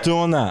doing. I'm not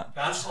doing that.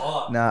 That's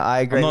hot. No,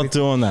 I agree. I'm not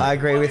doing that. I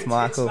agree with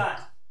Michael.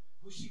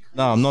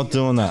 No, I'm not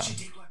doing that.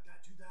 Dick like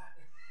that, do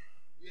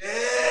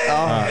that.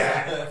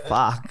 Oh,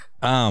 fuck.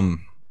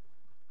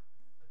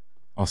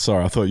 Oh,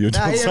 sorry. I thought you were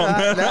doing No, you're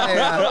something. right. No, you're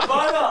right.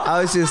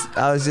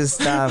 I was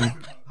just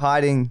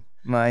hiding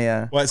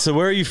my. Wait, so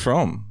where are you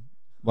from?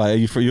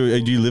 Like, do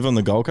you live on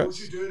the Gold Coast?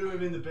 What you do to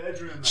him in the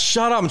bedroom, man?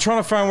 Shut up! I'm trying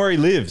to find where he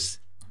lives.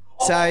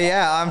 So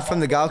yeah, I'm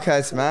from the Gold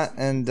Coast, Matt,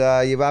 and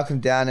you're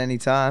welcome down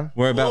anytime.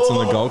 Whereabouts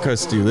on the Gold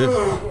Coast do you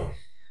live?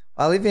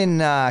 I live in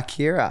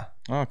Kira,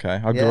 Okay,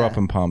 I grew Yeah. up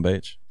in Palm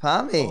Beach.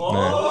 Palmy. Yeah.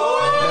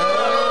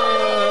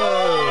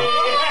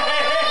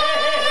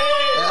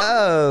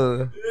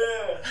 Oh.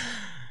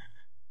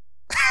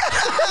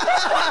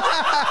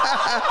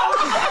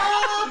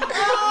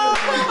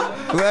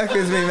 Work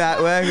with me,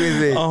 Matt. Work with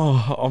me.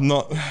 Oh, I'm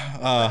not. Do you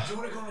want to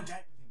go on a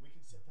date with him? We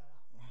can set that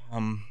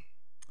up.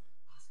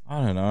 I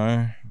don't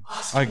know.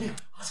 Ask him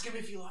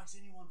if he likes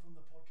anyone from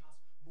the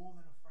podcast more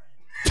than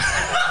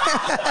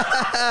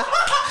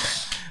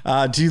a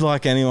friend. Do you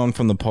like anyone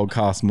from the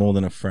podcast more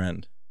than a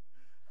friend?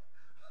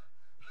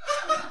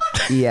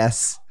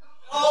 Yes.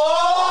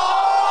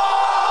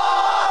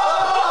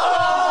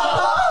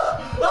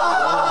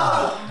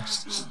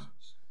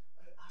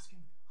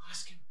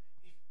 Ask him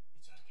if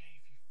it's okay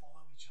if you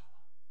follow each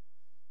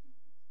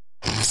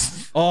other.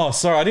 Oh,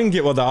 sorry, I didn't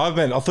get what that I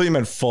meant. I thought you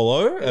meant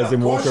follow, as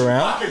in walk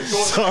around.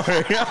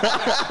 Sorry.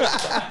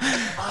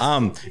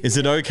 Is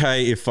it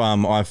okay if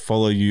I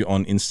follow you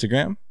on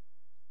Instagram?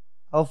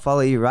 I'll follow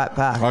you right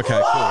back. Okay,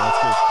 cool.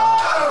 That's good.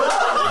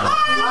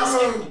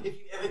 Ask him if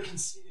you ever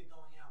consider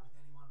going out with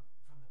anyone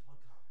from the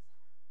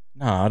podcast.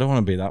 No, I don't want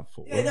to be that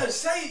fool. Yeah, no,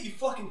 say it, you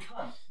fucking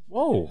cunt.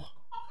 Whoa.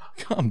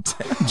 Calm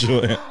down,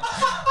 Julian.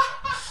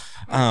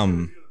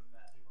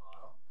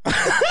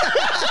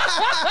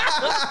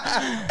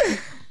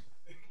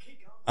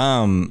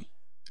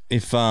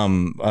 If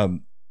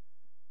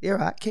You're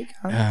right. Keep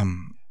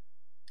going.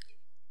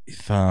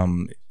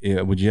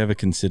 yeah, would you ever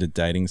consider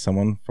dating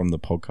someone from the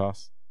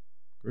podcast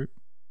group?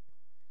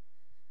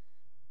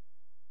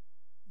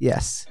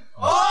 Yes.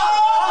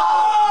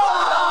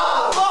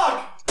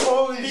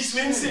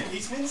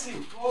 He's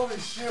mincing. Holy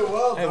shit,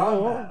 well Hey, done,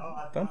 whoa. man.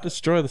 Don't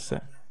destroy the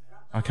set.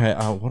 Okay,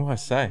 what do I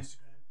say?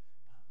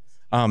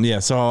 Yeah,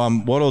 so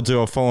what I'll do,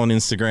 I'll follow on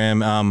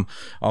Instagram.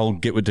 I'll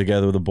get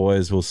together with the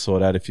boys. We'll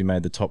sort out if you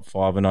made the top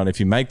 5 or not. If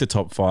you make the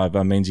top 5,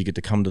 that means you get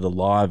to come to the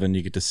live and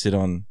you get to sit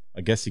on,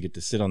 I guess you get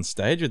to sit on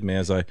stage with me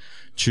as I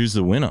choose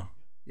the winner.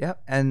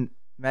 Yep. And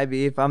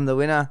maybe if I'm the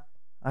winner,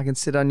 I can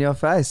sit on your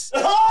face. Oh,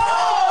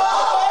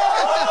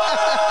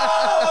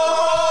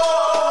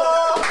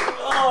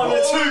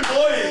 the two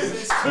boys.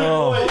 It's two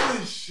boys.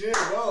 Holy shit,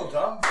 well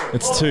done, bro.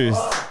 It's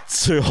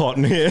too hot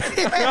in here.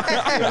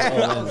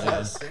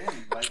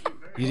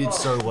 You did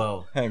so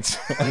well. Thanks.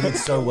 You did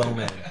so well,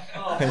 man.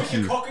 Thank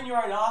you. Cock in your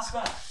own ass,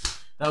 man.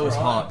 That was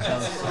hot.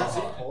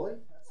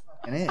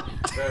 And it.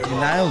 You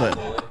nailed it.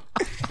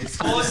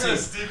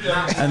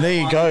 And there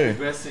you go.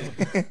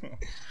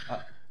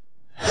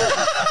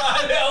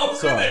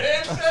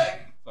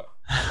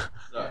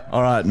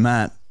 All right,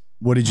 Matt.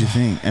 What did you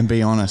think? And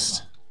be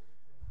honest.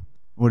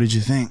 What did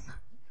you think?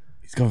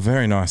 He's got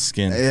very nice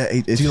skin.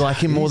 Do you like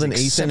him more than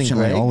Ethan and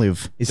Greg?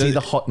 Olive. Is he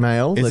the hot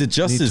male? Is the it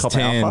just new as top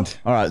alpha? tanned?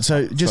 All right,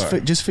 so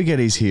just forget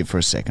he's here for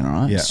a second, all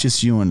right? Yeah. It's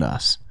just you and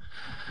us.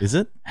 Is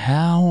it?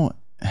 How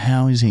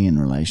is he in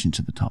relation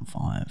to the top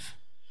 5?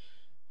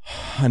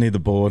 I need the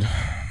board.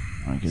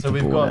 I'll get So the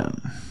we've board got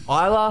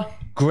out. Isla,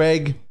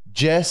 Greg,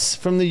 Jess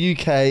from the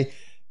UK,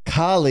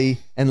 Carly,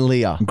 and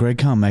Leah. Greg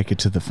can't make it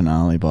to the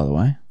finale, by the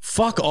way.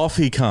 Fuck off,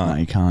 he No, can't.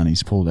 he can't.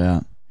 He's pulled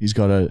out. He's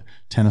got a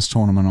tennis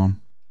tournament on.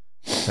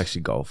 It's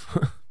actually golf,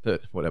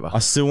 but whatever. I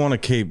still want to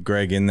keep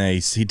Greg in there.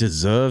 He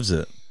deserves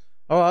it.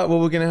 All right,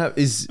 well, we're going to have...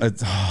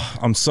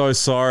 I'm so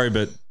sorry,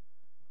 but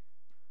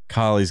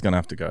Carly's going to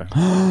have to go.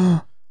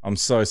 I'm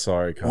so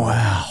sorry, Carly.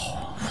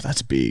 Wow.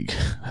 That's big.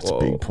 That's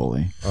big,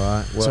 Paulie. All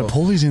right, well... So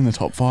Paulie's in the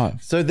top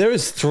 5. So there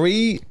is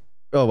 2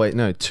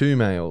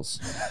 males.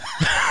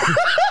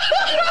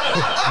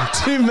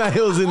 Two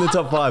males in the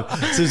top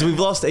 5. So we've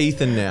lost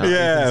Ethan now.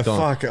 Yeah, Ethan's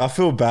gone. fuck. I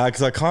feel bad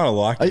because I kind of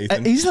like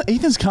Ethan.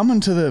 Ethan's coming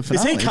to the Is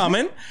finale. he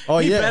coming? Oh,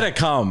 he yeah. better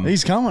come.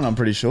 He's coming, I'm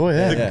pretty sure,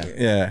 yeah. Yeah.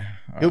 Yeah.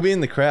 He'll be in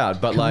the crowd,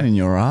 but Coming in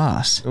your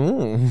ass.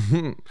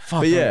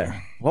 but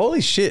yeah.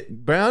 Holy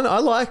shit, Brown! I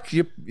like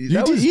you.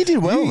 You did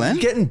well, man.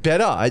 You're getting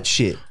better at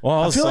shit.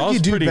 Well, I feel like was you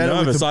do pretty better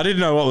with nervous. the- I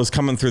didn't know what was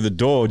coming through the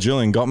door.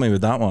 Julian got me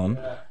with that one.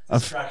 But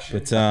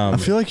I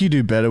feel like you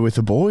do better with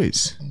the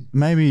boys.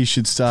 Maybe you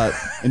should start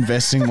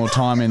investing more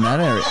time in that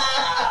area.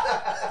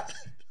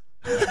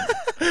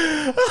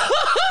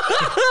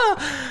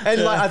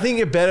 And like, I think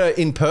you're better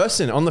in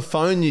person. On the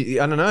phone,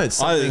 I don't know. It's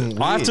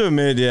something I have weird. to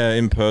admit, yeah,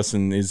 in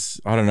person is,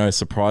 I don't know,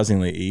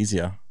 surprisingly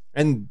easier.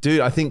 And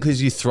dude, I think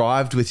because you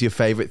thrived with your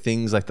favorite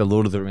things like the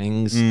Lord of the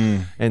Rings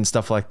and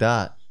stuff like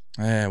that,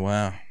 Yeah,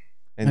 wow.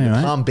 and Anyway.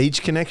 the Palm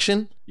Beach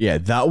connection. Yeah,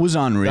 that was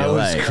unreal.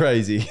 That was eh?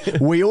 crazy.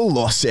 We all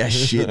lost our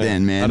shit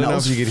then, man. I don't that know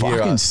was if you could hear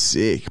fucking us.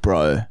 sick,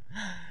 bro.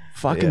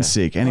 Fucking Yeah.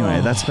 sick. Anyway,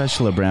 that's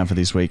Bachelor Brown for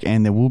this week,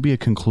 and there will be a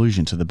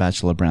conclusion to the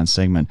Bachelor Brown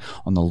segment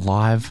on the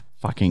live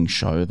fucking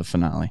show, the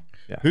finale.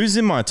 Who's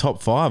in my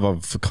top 5?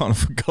 I've kind of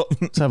forgotten.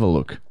 Let's have a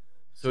look.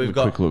 So we've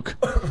Quick got look.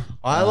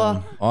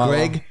 Isla, Isla,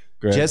 Greg,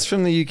 Greg. Jess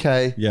from the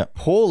UK, Yeah.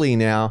 Paulie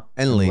now,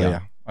 and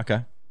Leah.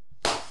 Okay.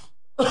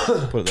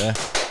 Put it there.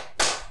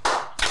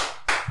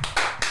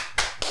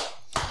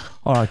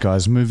 All right,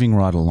 guys, moving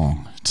right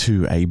along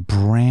to a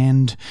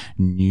brand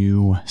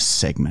new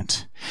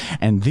segment.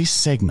 And this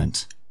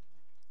segment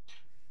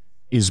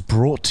is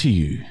brought to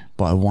you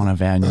by one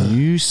of our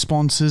new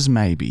sponsors,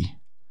 maybe.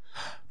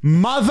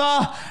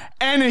 Mother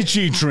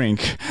Energy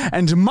Drink.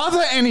 And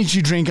Mother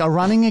Energy Drink are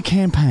running a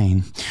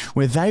campaign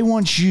where they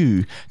want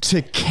you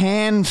to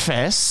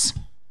confess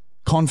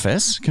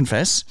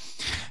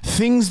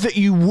things that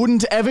you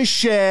wouldn't ever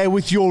share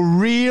with your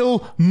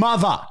real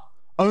mother.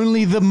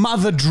 Only the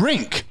mother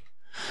drink.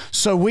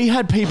 So we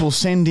had people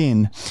send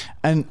in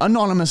and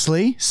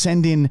anonymously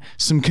send in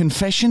some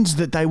confessions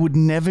that they would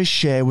never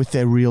share with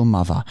their real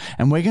mother.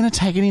 And we're going to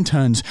take it in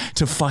turns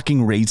to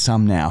fucking read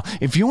some now.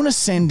 If you want to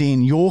send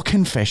in your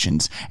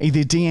confessions,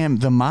 either DM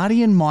the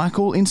Marty and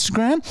Michael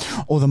Instagram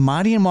or the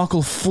Marty and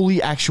Michael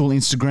fully actual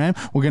Instagram.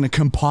 We're going to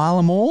compile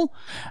them all.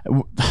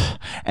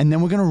 And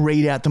then we're going to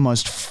read out the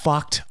most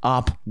fucked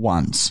up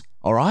ones.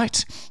 All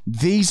right?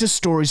 These are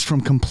stories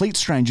from complete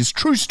strangers,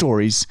 true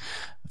stories,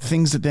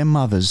 things that their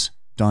mothers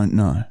don't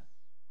know.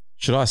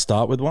 Should I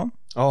start with one?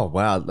 Oh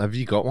wow, have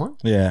you got one?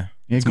 Yeah.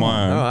 Yeah, It's go my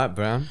on. own. All right,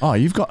 Brown. Oh,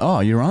 you've got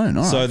your own.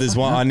 All So right. there's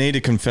one. I need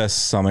to confess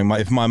something.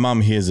 If my mum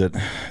hears it,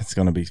 it's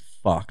going to be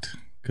fucked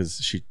because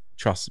she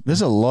trusts me.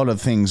 There's a lot of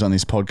things on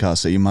this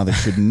podcast that your mother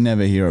should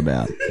never hear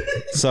about.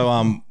 So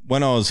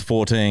when I was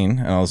 14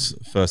 and I was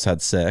first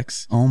had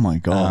sex, Oh my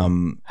god.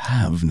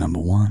 Have number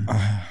one.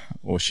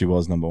 or she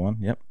was number 1.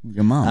 Yep.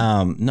 Your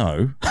mum.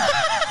 No.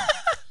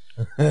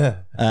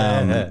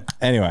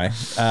 Anyway,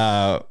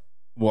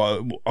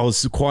 well, I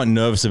was quite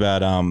nervous about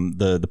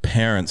the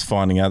parents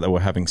finding out that we're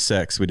having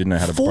sex. We didn't know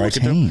how to break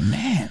it to them. 14,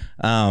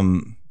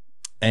 man.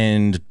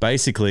 And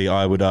basically,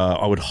 I would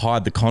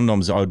hide the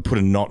condoms. I would put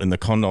a knot in the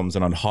condoms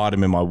and I'd hide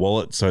them in my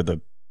wallet so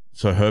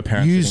her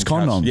parents Used didn't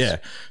catch- condoms? Yeah,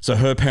 so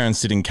her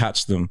parents didn't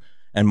catch them,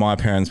 and my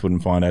parents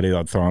wouldn't find out either.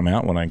 I'd throw them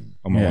out when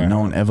on my way Yeah, no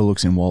home. one ever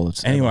looks in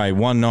wallets. ever. Anyway,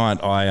 one night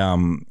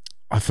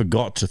I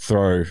forgot to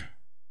throw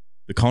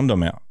the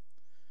condom out,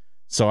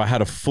 so I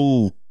had a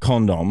full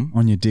condom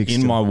On your dick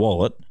in still. my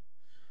wallet.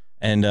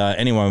 And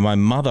anyway, my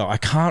mother, I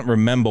can't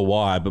remember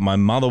why, but my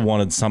mother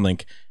wanted something,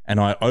 and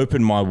I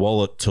opened my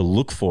wallet to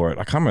look for it.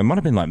 I can't remember. It might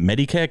have been like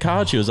Medicare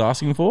card she was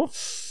asking for.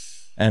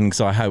 And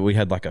so we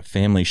had like a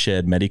family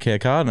shared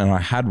Medicare card, and I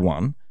had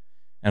one.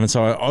 And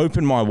so I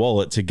opened my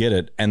wallet to get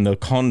it, and the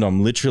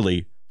condom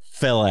literally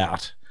fell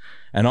out.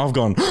 And I've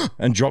gone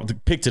and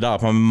picked it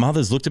up. And my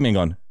mother's looked at me and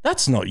gone,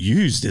 "That's not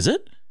used, is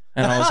it?"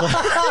 And I was like,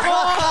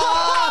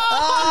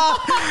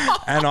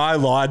 and I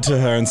lied to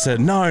her and said,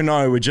 no,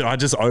 I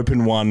just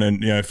opened one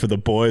and, for the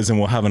boys, and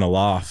we're having a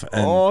laugh.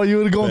 And, Oh, you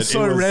would have gone but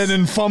so it was- red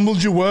and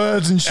fumbled your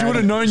words, and she would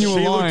have known you were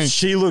she lying.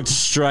 She looked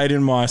straight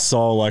in my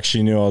soul like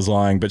she knew I was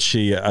lying, but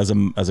she, as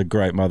a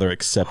great mother,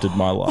 accepted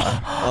my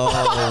lie.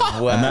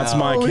 Oh wow, And that's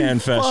my Holy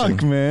confession.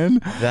 fuck,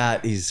 man.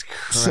 that is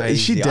So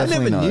crazy. she I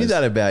definitely never knew knows.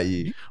 that about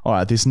you. All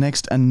right, this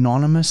next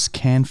anonymous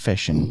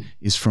confession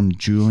is from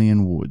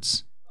Julian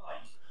Woods.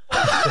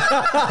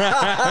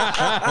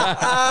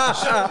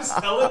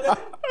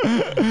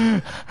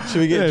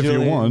 Should we get Yeah, if you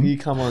Julian? want. You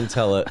come on,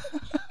 tell it.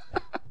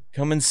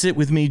 Come and sit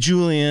with me,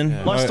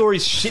 Julian. My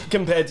story's shit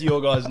compared to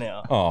your guys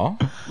now. Oh,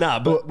 Nah,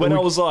 but when I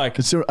was like,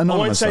 It's I won't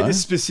anonymous, say though. the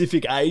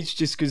specific age,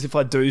 just because if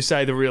I do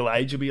say the real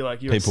age, you'll be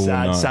like, you're People a will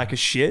sad know. sack of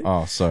shit.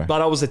 Oh, sorry.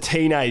 But I was a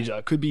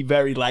teenager, could be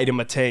very late in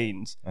my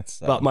teens. That's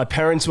sad. But my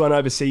parents went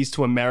overseas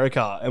to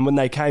America, and when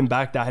they came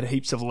back, they had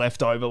heaps of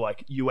leftover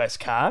like US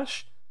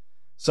cash.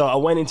 So I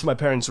went into my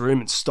parents' room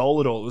and stole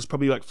it all. It was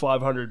probably like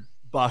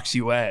 $500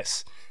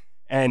 US.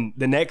 And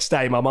the next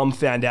day, my mum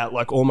found out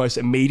like almost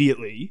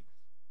immediately.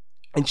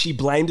 And she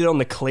blamed it on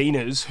the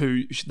cleaners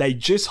who they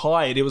just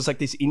hired. It was like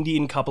this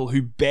Indian couple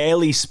who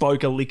barely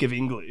spoke a lick of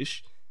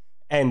English.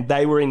 And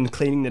they were in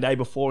cleaning the day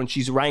before, and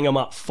she's rang them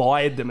up,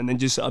 fired them, and then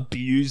just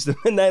abused them.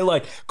 And they're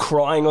like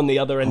crying on the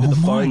other end of the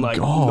phone, like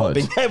not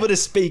being able to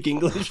speak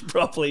English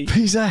properly.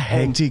 These are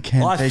hectic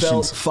Can-fessions. I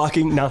felt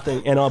fucking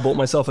nothing, and I bought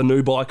myself a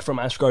new bike from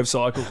Ashgrove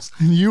Cycles.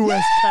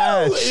 US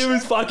cash. It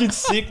was fucking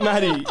sick,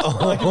 Matty.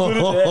 I can put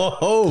it there.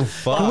 Oh,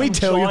 fuck. Can we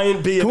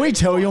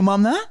tell your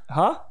mum that?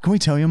 Huh? Can we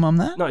tell your mum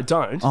that? No,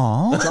 don't.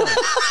 Oh.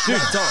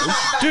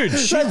 Dude,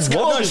 she Let's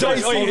call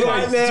Tracy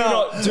right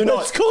now. Do not.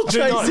 Let's call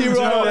Tracy right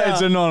now.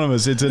 It's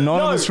anonymous. It's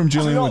anonymous from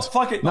Julian Woods.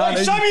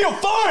 Show me your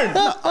phone.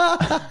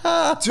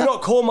 Do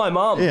not call my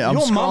mum. Yeah, I'm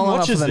Your mum scrolling up for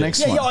watches the it. next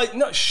Yeah, one.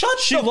 no, shut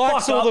She the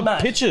likes fuck all up, the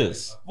Matt.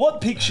 pictures.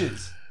 What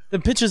pictures? The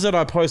pictures that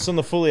I post on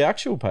the Fully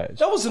Actual page.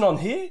 That wasn't on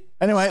here.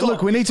 Anyway, Stop.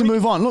 look, we need to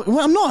move on. Look,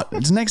 well, I'm not.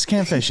 It's next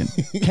Can-fession.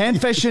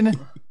 Can-fession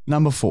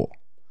number 4.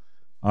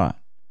 All right.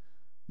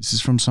 This is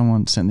from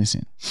someone sent this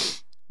in.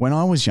 When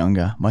I was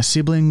younger, my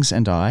siblings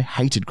and I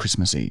hated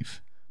Christmas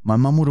Eve. My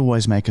mum would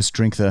always make us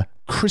drink the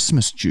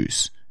Christmas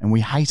juice, and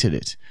we hated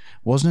it.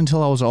 It wasn't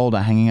until I was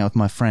older, hanging out with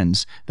my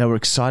friends, they were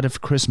excited for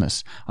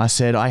Christmas. I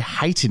said I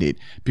hated it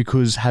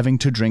because having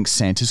to drink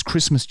Santa's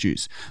Christmas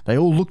juice. They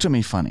all looked at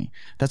me funny.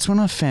 That's when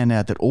I found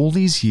out that all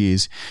these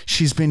years,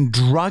 she's been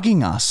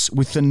drugging us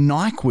with the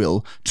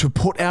NyQuil to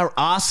put our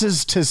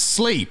asses to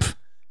sleep.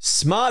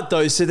 Smart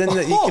though, so then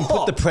that you can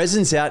put the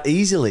presents out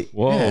easily.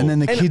 Whoa. Yeah, and then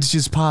the kids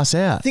just pass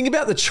out. Think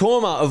about the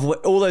trauma of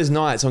all those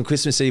nights on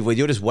Christmas Eve where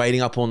you're just waiting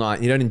up all night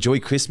and you don't enjoy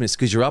Christmas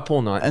because you're up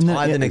all night And then,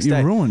 tired the next you're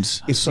day.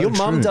 ruined. If So your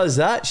mum true. does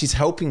that, she's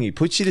helping you,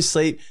 puts you to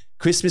sleep.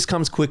 Christmas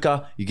comes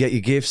quicker. You get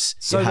your gifts.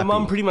 So you're the happy.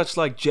 mum pretty much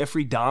like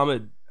Jeffrey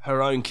Dahmer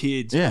her own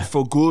kids Yeah.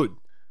 for good.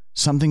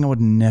 Something I would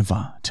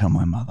never tell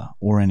my mother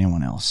or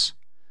anyone else.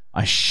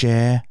 I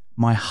share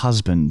my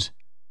husband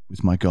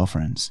with my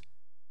girlfriends.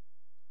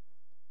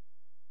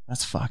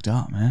 That's fucked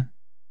up, man.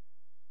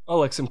 Oh,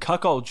 like some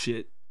cuckold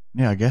shit.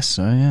 Yeah, I guess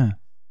so, yeah.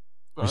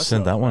 Oh, You that's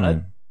sent not that one bad.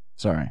 in.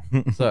 Sorry.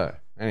 So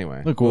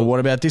anyway, Look, well, what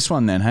about this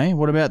one then, hey?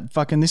 What about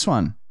fucking this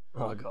one?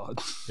 Oh, God.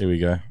 Here we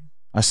go.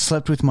 I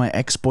slept with my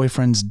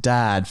ex-boyfriend's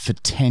dad for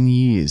 10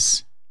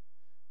 years.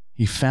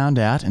 He found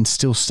out and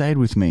still stayed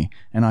with me,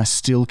 and I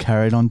still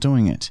carried on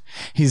doing it.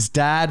 His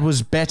dad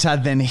was better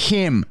than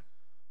him.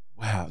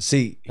 wow.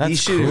 See, he That's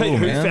should. cruel, Wait,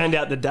 who man. found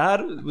out the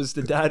dad? Was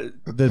the dad?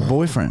 The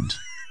boyfriend.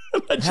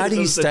 How do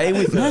you stay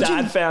with the her?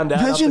 dad found out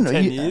after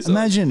 10 years?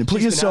 Imagine, put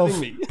She's been yourself,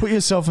 having me. put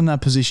yourself in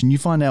that position. You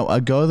find out a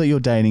girl that you're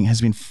dating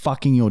has been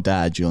fucking your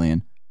dad,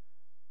 Julian.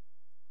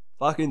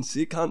 Fucking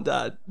sick cunt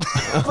dad.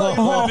 Like,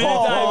 good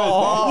bit,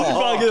 David.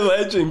 Fucking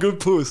legend. Good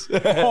puss.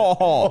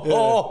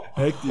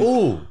 Hectic.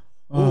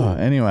 Oh,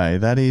 Anyway,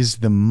 that is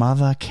the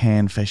Mother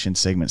Can-fession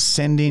segment.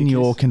 Send in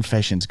your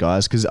confessions,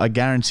 guys, because I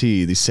guarantee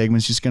you this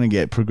segment's just going to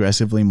get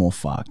progressively more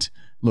fucked.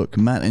 Look,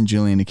 Matt and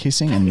Julian are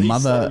kissing, and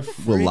Mother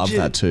will love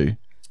that too.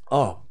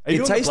 oh, Are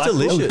you it doing the tastes black book?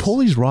 delicious.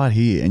 Paulie's right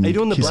here, and Are you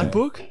doing the kissing. black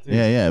book?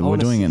 Yeah, yeah, we're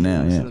wanna doing see it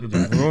now. this.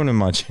 Yeah. Ruining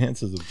my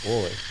chances of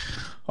boy.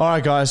 All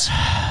right, guys,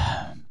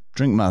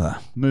 drink Mother.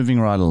 Moving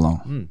right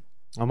along.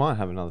 I might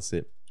have another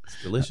sip.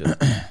 It's delicious.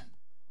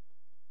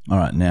 All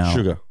right, now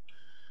Sugar.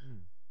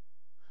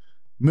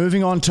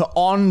 moving on to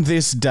On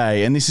This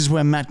Day, and this is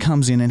where Matt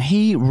comes in and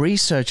he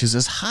researches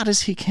as hard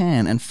as he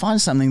can and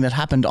finds something that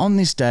happened on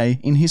this day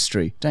in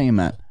history. Don't you,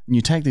 Matt? And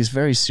you take this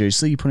very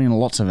seriously, you put in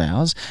lots of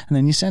hours, and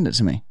then you send it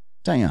to me.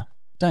 Don't you?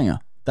 Don't you?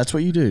 That's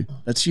what you do.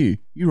 That's you.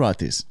 You write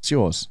this. It's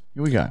yours.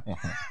 Here we go.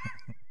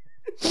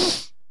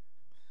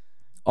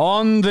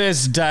 On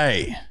this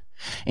day,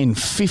 in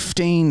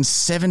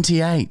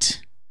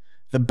 1578,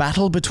 the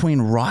battle between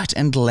right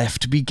and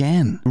left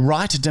began.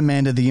 Right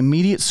demanded the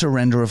immediate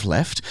surrender of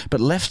left, but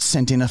left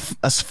sent in a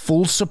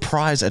full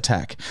surprise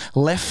attack.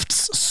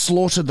 Lefts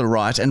slaughtered the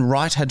right, and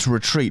right had to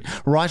retreat.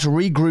 Right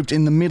regrouped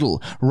in the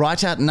middle.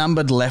 Right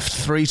outnumbered left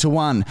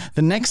 3-1.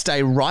 The next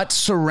day, right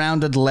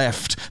surrounded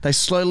left. They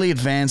slowly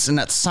advanced, and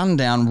at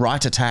sundown,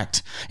 right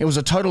attacked. It was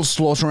a total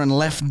slaughter, and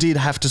left did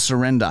have to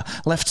surrender.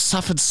 Left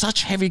suffered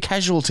such heavy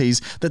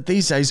casualties that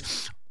these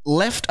days,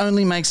 left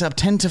only makes up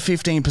 10 to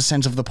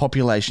 15% of the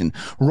population.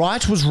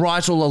 Right was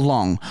right all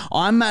along.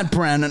 I'm Matt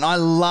Brown, and I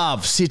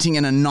love sitting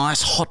in a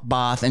nice hot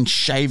bath and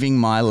shaving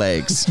my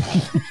legs.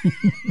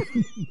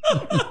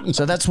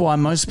 So that's why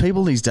most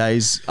people these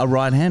days are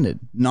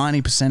right-handed.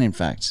 90%, in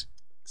fact.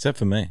 Except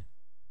for me.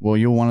 Well,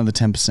 you're one of the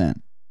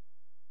 10%.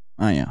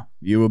 Oh, yeah.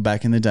 You were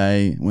back in the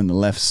day when the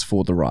lefts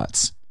fought the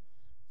rights.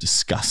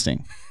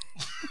 Disgusting.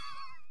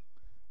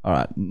 All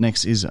right,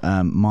 next is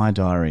my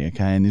diary,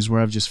 okay? And this is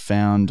where I've just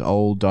found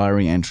old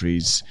diary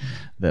entries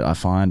that I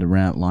find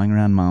lying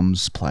around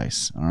Mum's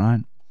place, all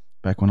right?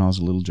 Back when I was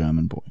a little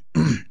German boy.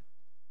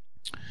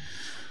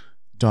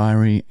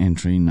 Diary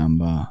entry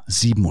number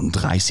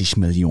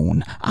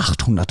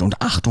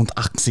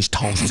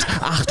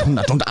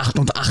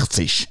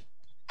 37.888.888.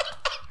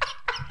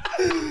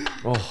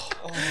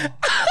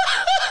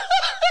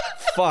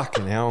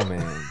 Fucking hell,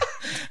 man.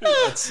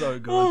 That's so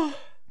good.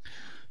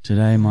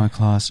 Today, my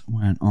class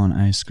went on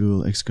a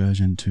school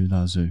excursion to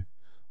the zoo.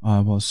 I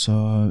was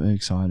so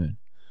excited.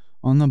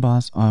 On the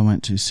bus, I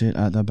went to sit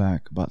at the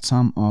back, but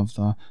some of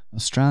the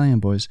Australian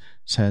boys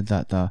said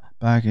that the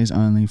back is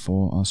only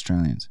for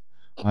Australians.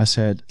 I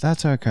said,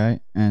 that's okay,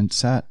 and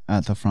sat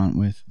at the front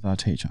with the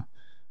teacher.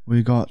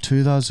 We got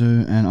to the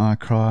zoo and I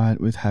cried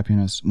with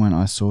happiness when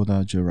I saw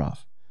the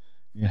giraffe.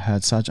 It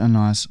had such a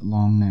nice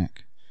long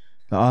neck.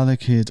 The other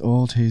kids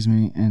all teased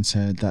me and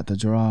said that the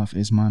giraffe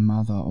is my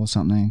mother or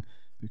something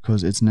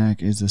because its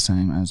neck is the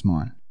same as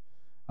mine.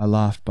 I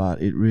laughed,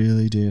 but it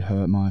really did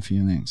hurt my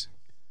feelings.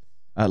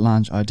 At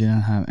lunch, I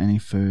didn't have any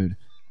food,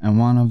 and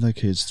one of the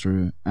kids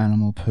threw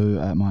animal poo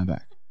at my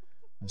back.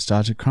 I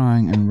started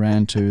crying and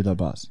ran to the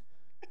bus.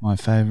 My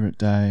favourite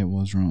day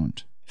was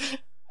ruined.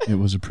 It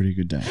was a pretty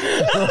good day.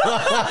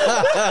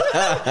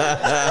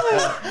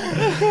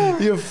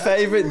 Your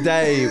favourite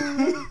day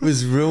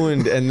was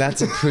ruined, and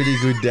that's a pretty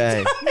good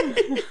day.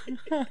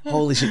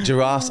 Holy shit,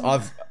 giraffes!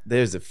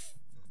 There's a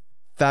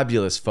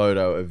fabulous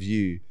photo of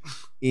you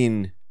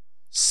in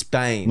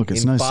Spain. Look,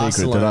 it's in no Barcelona.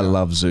 secret that I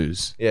love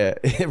zoos. Yeah,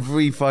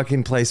 every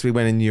fucking place we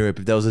went in Europe,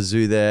 if there was a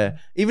zoo there,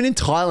 even in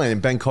Thailand, in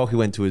Bangkok, we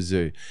went to a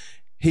zoo.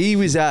 He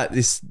was at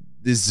this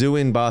zoo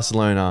in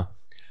Barcelona,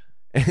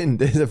 and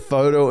there's a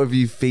photo of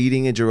you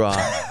feeding a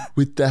giraffe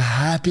with the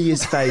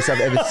happiest face I've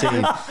ever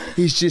seen.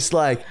 He's just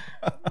like,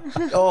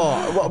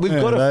 oh, well, we've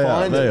got to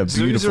find They it. are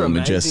beautiful,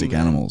 majestic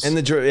animals. And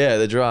the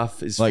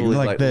giraffe is fully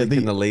like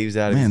licking the leaves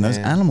out of his Man, those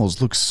hand.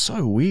 animals look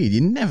so weird. You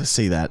never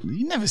see that.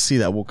 You never see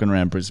that walking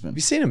around Brisbane. Have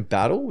you seen them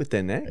battle with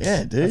their necks?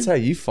 Yeah, dude. That's how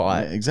you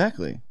fight. Yeah,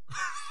 exactly.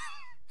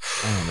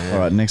 Oh, man. All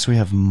right, next we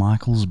have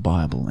Michael's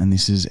Bible, and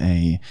this is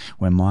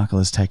where Michael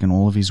has taken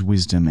all of his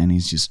wisdom and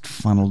he's just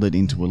funneled it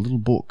into a little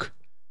book,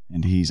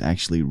 and he's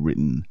actually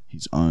written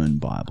his own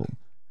Bible,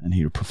 and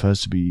he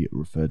prefers to be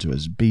referred to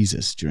as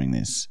Jesus during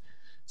this.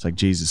 It's like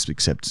Jesus,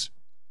 except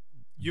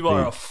You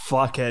are a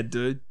fuckhead,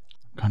 dude.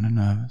 I'm kind of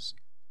nervous.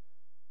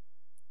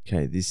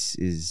 Okay, it's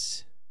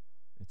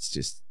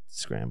just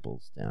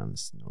scrambles down.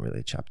 It's not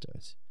really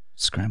chapters.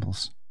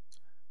 Scrambles.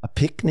 A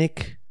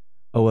picnic,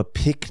 oh, a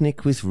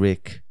picnic with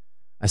Rick.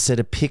 I said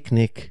a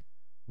picnic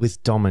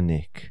with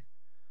Dominic.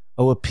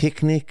 Oh, a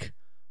picnic,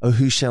 oh,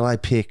 who shall I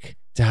pick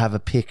to have a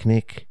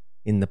picnic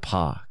in the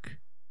park?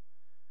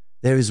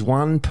 There is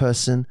one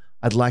person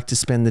I'd like to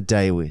spend the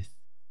day with.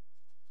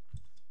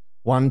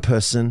 One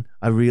person,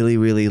 I really,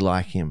 really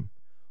like him.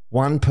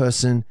 One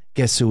person,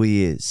 guess who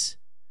he is?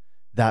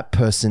 That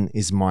person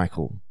is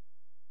Michael.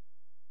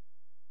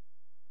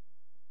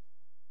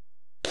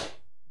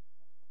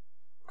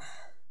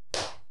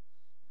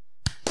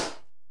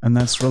 And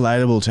that's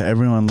relatable to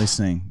everyone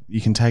listening.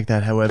 You can take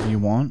that however you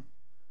want,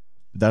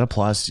 but that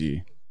applies to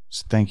you.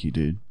 So thank you,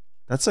 dude.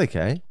 That's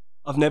okay.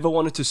 I've never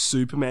wanted to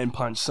Superman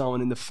punch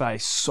someone in the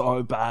face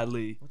so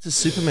badly. What's a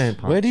Superman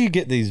punch? Where do you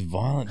get these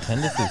violent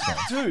tendencies from?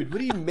 Dude, what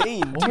do you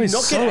mean? Do you Always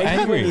not so get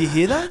angry angry. when you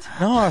hear that?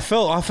 No, I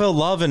felt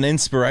love and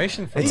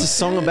inspiration from It's a it.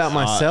 song about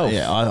myself.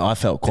 Yeah, I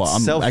felt quite.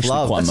 It's I'm actually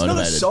self-love. quite It's It's not a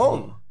motivated.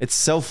 song. It's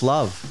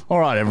self-love. All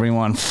right,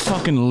 everyone,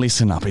 fucking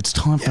listen up. It's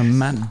time for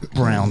Matt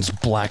Brown's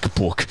Black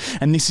Book.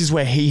 And this is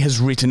where he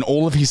has written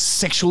all of his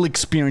sexual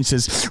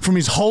experiences from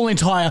his whole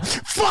entire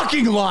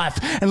fucking life.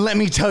 And let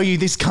me tell you,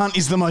 this cunt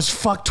is the most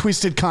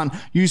fuck-twisted cunt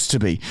used to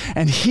be.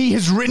 And he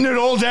has written it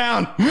all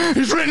down.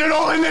 He's written it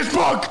all in this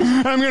book.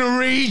 And I'm going to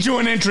read you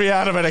an entry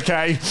out of it,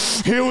 okay?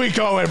 Here we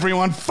go,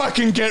 everyone.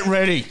 Fucking get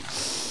ready.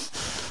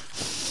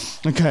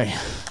 Okay.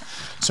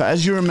 So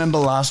as you remember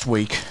last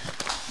week,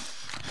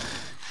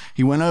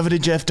 he went over to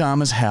Jeff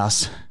Dahmer's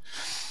house,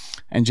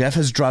 and Jeff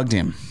has drugged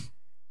him.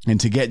 And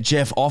to get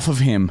Jeff off of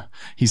him,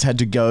 he's had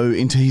to go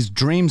into his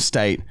dream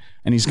state,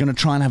 and he's going to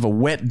try and have a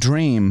wet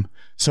dream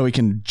so he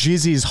can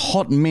jizz his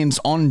hot mints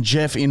on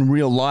Jeff in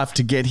real life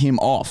to get him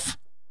off.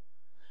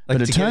 Like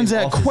But it to get turns him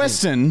out off his-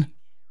 Queston,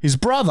 his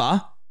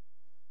brother,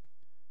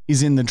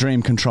 is in the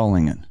dream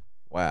controlling it.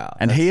 Wow.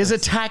 And he has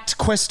attacked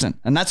Queston,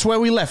 and that's where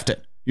we left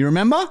it. You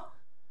remember?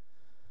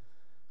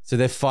 So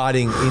they're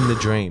fighting in the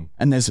dream.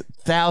 And there's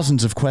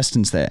thousands of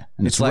questions there,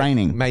 and it's like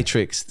raining.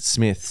 Matrix,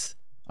 Smiths.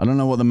 I don't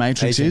know what the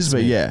Matrix Agent is, but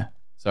Smith. yeah.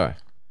 Sorry.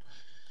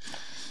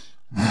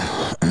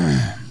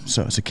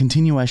 So it's a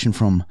continuation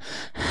from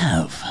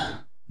Have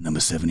number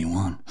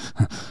 71.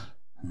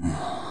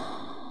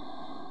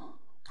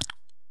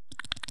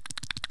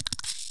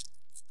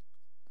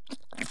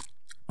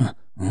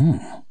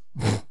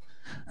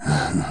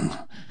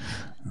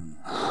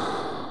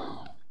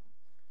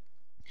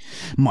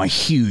 My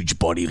huge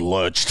body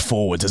lurched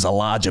forwards as a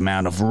large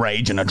amount of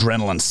rage and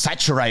adrenaline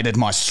saturated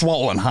my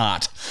swollen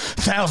heart.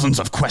 Thousands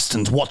of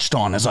questions watched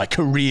on as I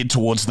careered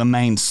towards the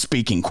main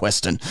speaking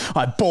Queston.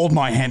 I balled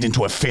my hand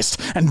into a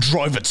fist and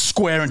drove it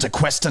square into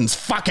Queston's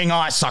fucking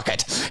eye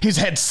socket. His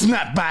head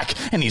snapped back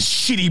and his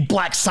shitty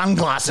black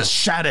sunglasses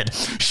shattered.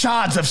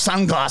 Shards of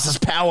sunglasses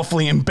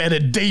powerfully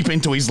embedded deep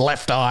into his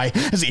left eye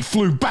as he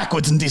flew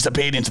backwards and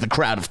disappeared into the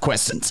crowd of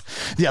Questons.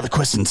 The other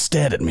Queston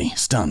stared at me,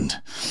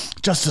 stunned.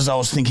 Just as I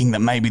was thinking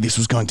that maybe this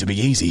was going to be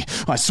easy,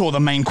 I saw the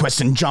main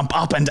Queston jump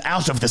up and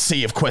out of the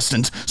sea of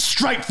Questons,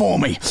 straight for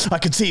me. I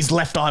could see His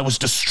left eye was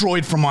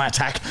destroyed from my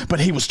attack, but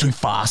he was too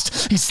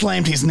fast. He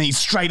slammed his knees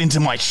straight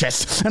into my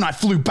chest, and I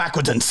flew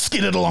backwards and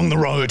skidded along the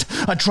road.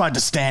 I tried to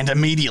stand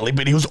immediately,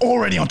 but he was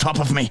already on top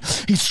of me.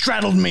 He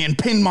straddled me and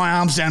pinned my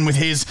arms down with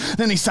his.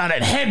 Then he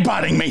started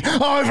headbutting me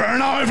over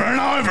and over and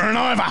over and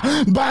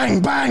over.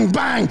 Bang, bang,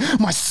 bang.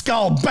 My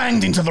skull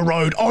banged into the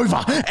road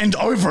over and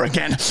over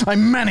again. I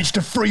managed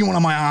to free one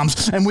of my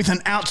arms and with an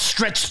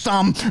outstretched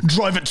thumb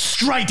drove it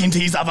straight into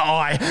his other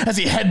eye as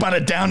he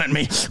headbutted down at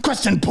me.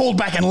 Queston pulled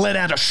back and let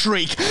out a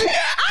shriek.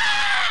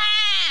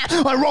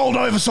 I rolled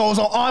over so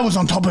I was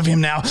on top of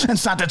him now and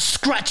started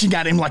scratching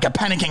at him like a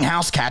panicking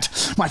house cat.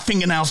 My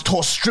fingernails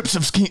tore strips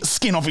of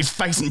skin off his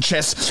face and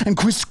chest, and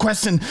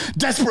Queston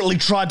desperately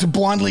tried to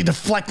blindly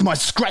deflect my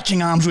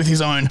scratching arms with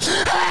his own.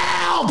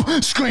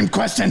 Help! Screamed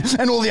Queston,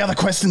 and all the other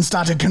Questons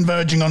started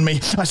converging on me.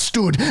 I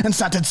stood and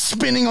started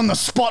spinning on the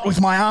spot with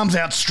my arms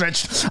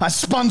outstretched. I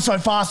spun so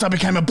fast I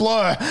became a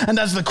blur, and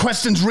as the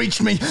Questons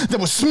reached me, they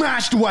were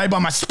smashed away by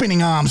my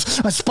spinning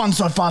arms. I spun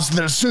so fast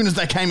that as soon as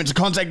they came into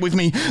contact with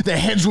me, their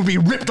heads would be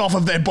ripped off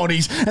of their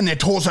bodies and their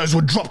torsos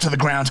would drop to the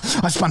ground.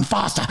 I spun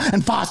faster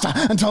and faster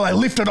until I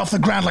lifted off the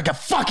ground like a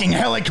fucking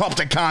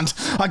helicopter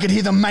cunt. I could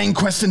hear the main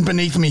Queston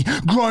beneath me,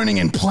 groaning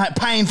in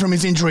pain from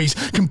his injuries,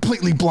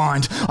 completely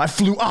blind. I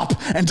flew up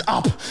and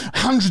up,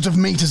 hundreds of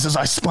meters as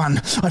I spun.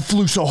 I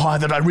flew so high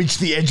that I reached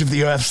the edge of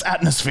the Earth's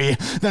atmosphere.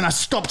 Then I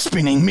stopped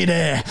spinning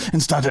mid-air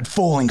and started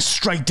falling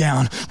straight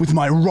down with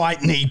my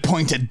right knee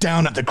pointed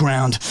down at the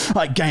ground.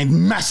 I gained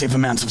massive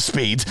amounts of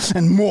speed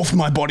and morphed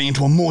my body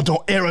into a more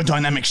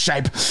aerodynamic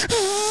shape.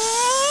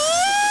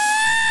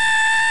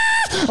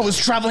 I was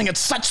travelling at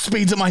such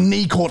speeds that my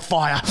knee caught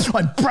fire.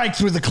 I break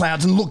through the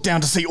clouds and look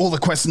down to see all the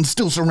Questons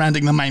still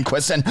surrounding the main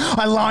Queston.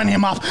 I line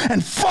him up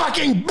and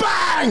fucking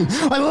bang!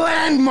 I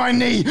land my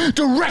knee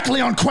directly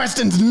on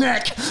Queston's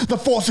neck. The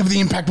force of the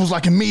impact was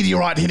like a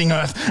meteorite hitting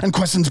Earth, and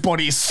Queston's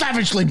body is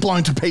savagely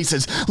blown to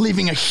pieces,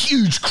 leaving a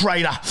huge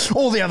crater.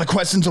 All the other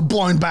Questons are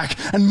blown back,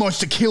 and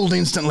most are killed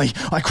instantly.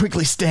 I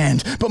quickly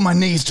stand, but my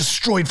knee is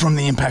destroyed from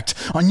the impact.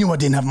 I knew I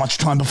didn't have much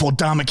time before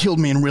Dharma killed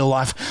me in real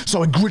life,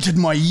 so I gritted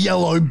my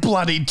yellow,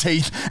 bloodied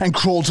teeth and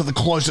crawled to the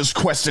closest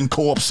Queston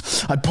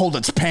corpse. I pulled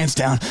its pants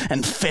down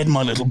and fed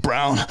my little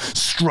Brown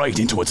straight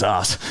into its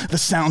ass. The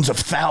sounds of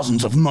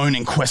thousands of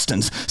moaning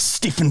Questons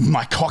stiffened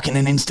my cock in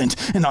an instant,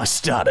 and I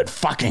started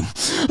fucking.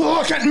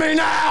 Look at me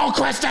now,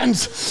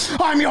 Questons!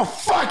 I'm your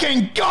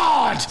fucking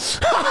god!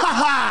 Ha ha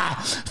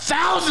ha!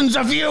 Thousands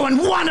of you and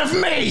one of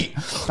me!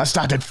 I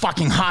started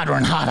fucking harder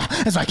and harder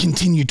as I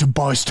continued to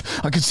boast.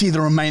 I could see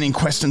the remaining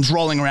Questons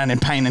rolling around in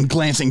pain and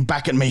glancing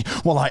back at me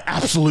while I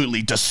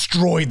absolutely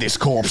destroyed this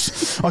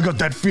corpse. I got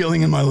that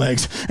feeling in my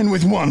legs, and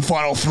with one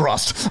final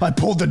thrust, I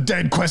pulled the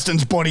dead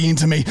Queston's body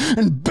into me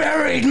and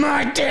buried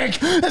my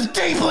dick as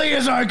deeply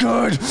as I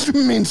could.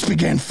 Mints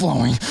began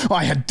flowing.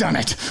 I had done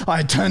it. I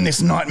had turned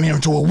this nightmare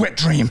into a wet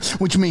dream,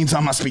 which means I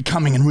must be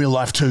coming in real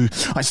life too.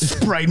 I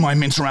sprayed my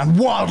mints around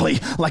wildly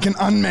like an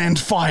unmanned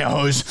fire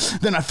hose.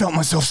 Then I felt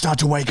myself start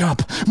to wake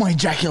up. My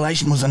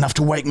ejaculation was enough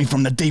to wake me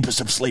from the deepest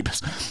of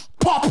sleepers.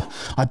 Pop!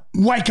 I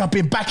wake up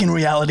back in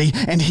reality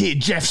and hear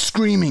Jeff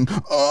screaming,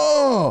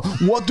 "Oh,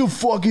 what the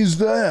fuck is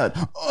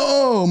that?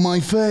 Oh,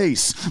 my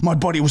face." My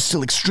body was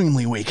still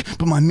extremely weak,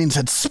 but my mints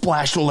had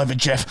splashed all over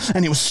Jeff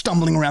and he was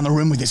stumbling around the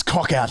room with his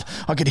cock out.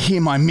 I could hear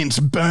my mints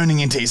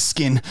burning into his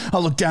skin. I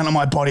looked down at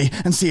my body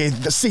and see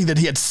that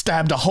he had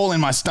stabbed a hole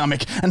in my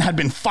stomach and had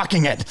been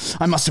fucking it.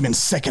 I must have been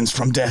seconds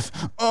from death.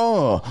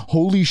 Oh,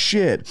 holy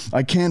shit.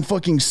 I can't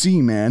fucking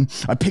see, man.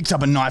 I picked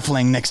up a knife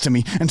laying next to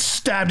me and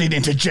stabbed it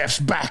into Jeff's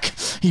back.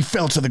 He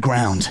fell to the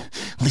ground.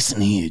 Listen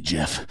here,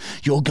 Jeff.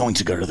 You're going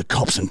to go to the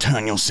cops and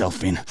turn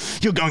yourself in.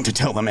 You're going to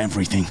tell them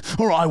everything,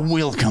 or I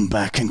will come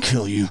back and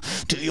kill you.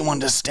 Do you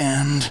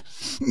understand?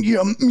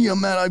 Yeah,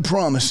 man, I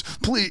promise.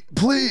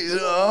 Please.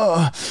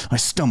 I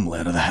stumbled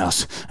out of the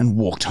house and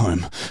walked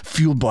home,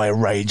 fueled by a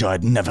rage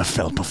I'd never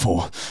felt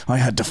before. I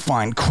had to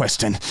find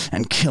Queston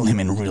and kill him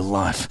in real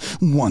life,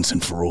 once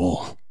and for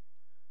all.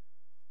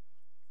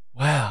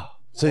 Wow.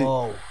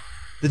 So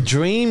the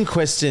dream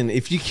Queston,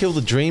 if you kill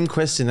the dream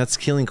Queston, that's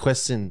killing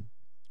Queston.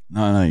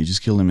 No, you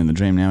just killed him in the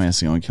dream. Now he has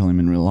to go and kill him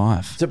in real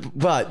life. So,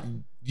 but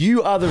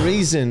you are the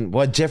reason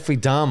why Jeffrey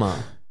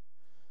Dahmer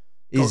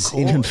is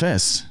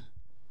confessed.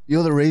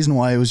 You're the reason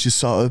why he was just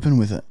so open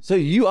with it. So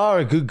you are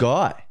a good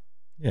guy.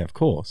 Yeah, of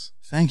course.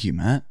 Thank you,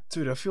 Matt.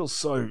 Dude, I feel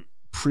so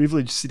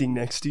privileged sitting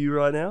next to you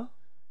right now.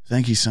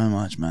 Thank you so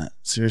much, Matt.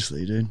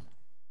 Seriously, dude.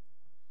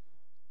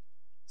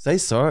 Say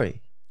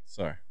sorry.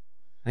 Sorry.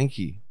 Thank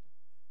you.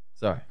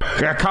 Sorry.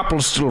 The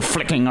couple's still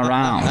flicking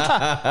around.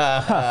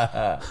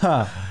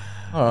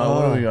 All right,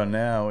 what do we got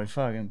now? We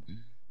fucking.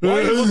 Why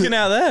are you looking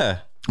out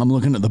there? I'm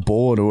looking at the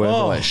board or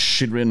whatever, like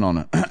shit written on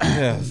it.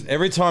 Yeah.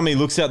 Every time he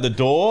looks out the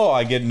door,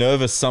 I get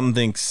nervous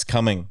something's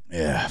coming.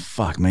 Yeah,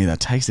 fuck me. That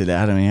takes it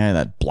out of me, hey,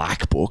 that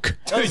black book.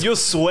 Dude, you're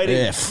sweating.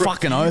 Yeah,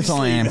 fucking oath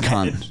I am,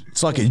 cunt.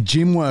 It's like a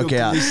gym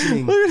workout.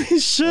 Listening. Look at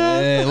his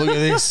shirt. Yeah, look at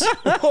this.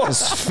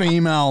 This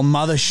female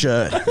mother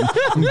shirt.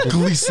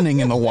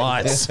 Glistening in the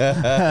lights. All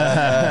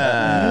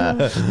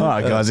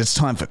right, guys, it's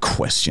time for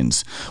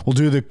questions. We'll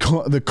do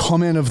the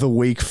comment of the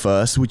week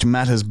first, which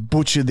Matt has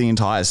butchered the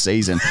entire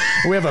season.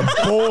 We have a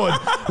board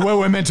where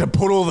we're meant to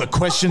put all the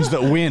questions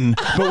that win,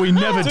 but we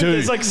never do.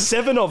 There's like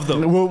 7 of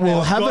them.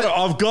 We'll have it.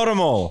 I've got them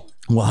all.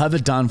 We'll have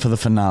it done for the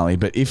finale.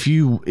 But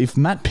if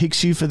Matt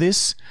picks you for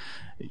this,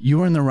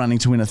 you're in the running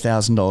to win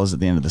 $1,000 at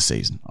the end of the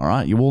season. All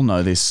right, you all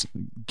know this.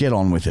 Get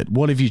on with it.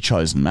 What have you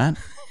chosen, Matt?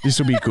 This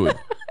will be good.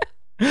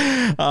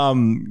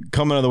 Comment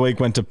of the week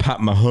went to Pat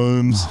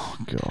Mahomes. Oh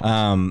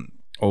God.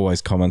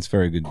 Always comments.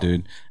 Very good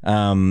dude.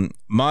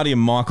 Marty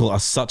and Michael are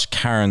such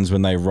Karens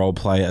when they role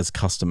play as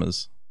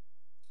customers.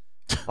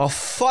 Oh,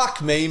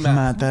 fuck me, man.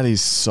 Matt, that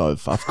is so.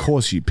 Of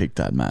course, you picked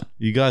that, Matt.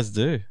 You guys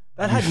do.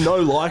 That had no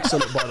likes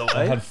on it, by the I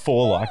way. had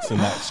 4 likes in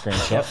that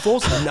screenshot. That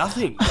falls to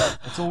nothing.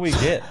 That's all we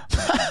get.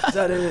 Is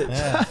that it?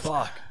 Yeah.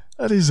 Fuck.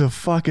 That is a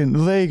fucking.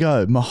 Well, there you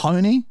go,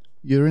 Mahoney.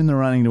 You're in the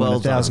running to win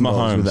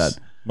 $1,000 with that.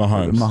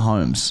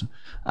 Mahomes.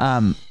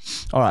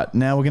 All right,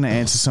 now we're going to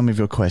answer some of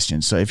your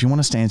questions. So if you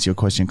want us to answer your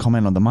question,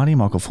 comment on the Marty and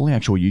Michael Fully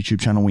Actual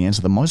YouTube channel. We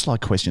answer the most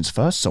liked questions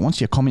first. So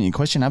once you comment your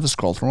question, have a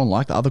scroll through and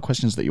like the other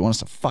questions that you want us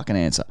to fucking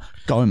answer.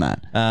 Go,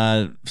 Matt.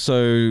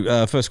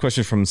 First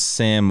question from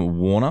Sam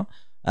Warner.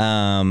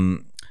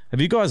 Have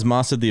you guys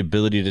mastered the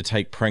ability to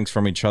take pranks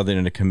from each other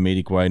in a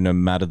comedic way, no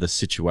matter the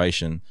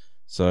situation?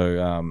 So,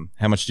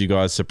 how much do you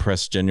guys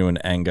suppress genuine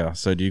anger?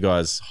 So, do you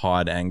guys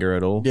hide anger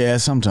at all? Yeah,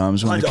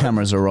 sometimes when the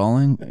cameras are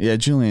rolling. Yeah,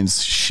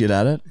 Julian's shit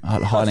at it,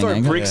 hiding throw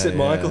anger. bricks at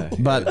Michael.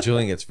 But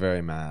Julian gets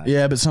very mad.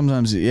 Yeah, but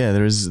sometimes,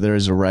 there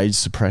is a rage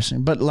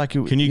suppression. But like,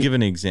 can you give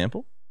an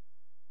example?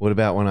 What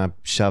about when I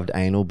shoved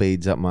anal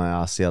beads up my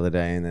ass the other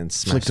day and then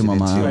smashed Flicked them it on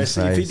my into your ass?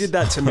 If he face? did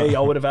that to me, I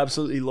would have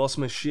absolutely lost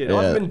my shit. Yeah.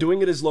 I've been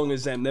doing it as long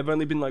as them. They've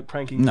only been like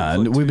pranking. No,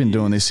 me for, like, we've 2 been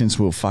doing years. this since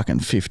we were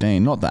fucking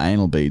 15. Not the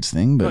anal beads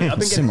thing, but I've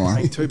been similar. getting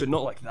pranked too, but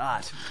not like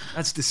that.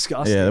 That's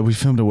disgusting. Yeah, we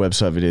filmed a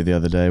website video the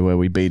other day where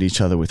we beat each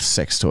other with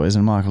sex toys,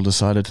 and Michael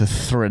decided to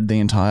thread the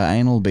entire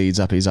anal beads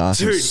up his ass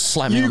and Dude,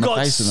 slap me you on the got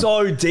face.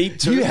 so deep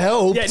too. You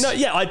helped.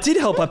 Yeah, I did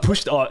help. I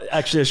pushed. Oh,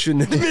 actually, I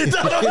shouldn't admit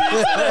that. I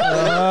left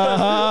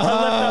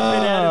that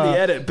bit out of the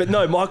edit. But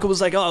no, Michael was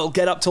like, "Oh, I'll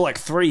get up to like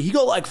 3." He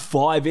got like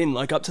 5 in,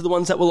 like up to the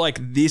ones that were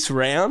like this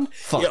round.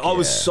 I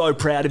was so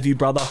proud of you,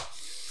 brother.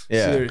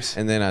 Yeah, Serious.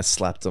 and then I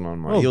slapped it on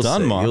my. Well You'll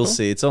done, see. Michael. You'll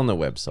see. It's on the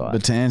website.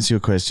 But to answer your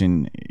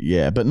question,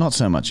 yeah, but not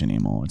so much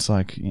anymore. It's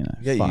like,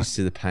 Get fuck. used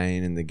to the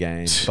pain in the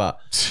game.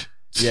 But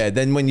yeah,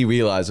 then when you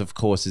realize, of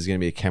course, there's going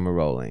to be a camera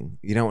rolling,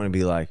 you don't want to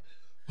be like,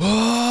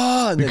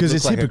 oh, and then Because look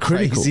it's like a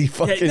hypocritical. crazy Yeah,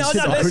 fucking no,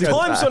 there's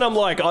psychopath. times when I'm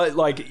like,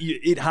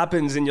 it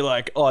happens, and you're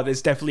like, oh,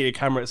 there's definitely a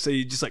camera, so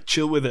you just like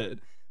chill with it.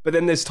 But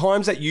then there's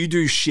times that you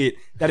do shit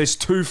that is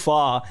too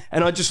far,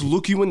 and I just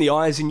look you in the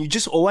eyes, and you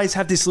just always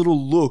have this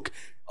little look.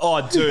 Oh,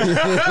 dude. Even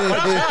now,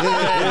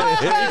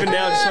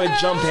 I just want to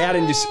jump out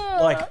and just,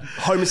 like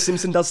Homer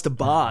Simpson does to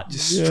Bart,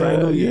 just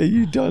strangle you. Yeah,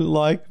 you don't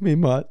like me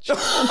much.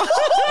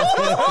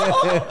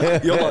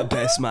 You're my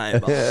best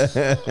mate.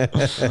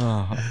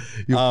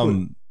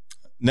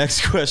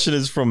 Next question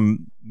is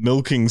from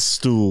Milking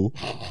Stool.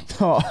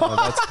 Oh,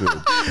 that's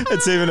good.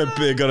 It's even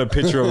got a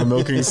picture of a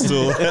milking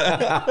stool.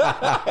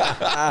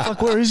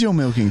 Fuck, where is your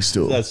milking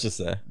stool? That's just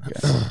there.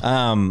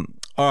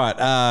 All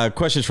right.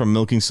 Questions from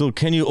Milking Stool.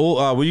 Can you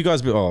all? Will you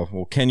guys be? Oh,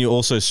 well, can you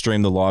also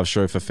stream the live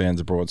show for fans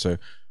abroad? So,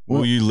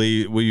 will you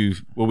leave?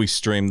 Will we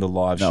stream the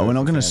live show? No, we're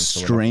not going to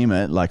stream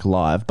it like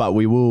live, but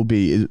we will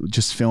be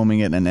just filming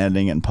it and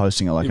editing it and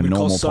posting it like It a would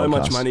normal cost so podcast.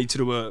 much money to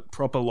do a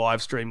proper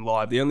live stream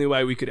live. The only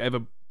way we could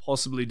ever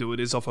possibly do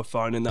it is off a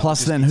phone, and that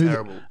Plus, would then just be who?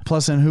 terrible.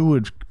 Plus, then who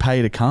would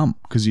pay to come?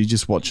 Because you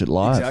just watch it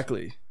live.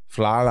 Exactly.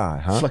 Flala,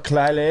 huh?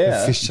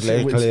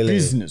 Officially,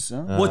 business.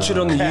 Huh? Watch it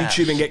on the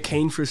YouTube and get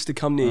keen for us to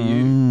come near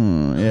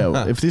you.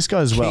 Yeah, if this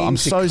goes well, Keen I'm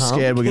to so come.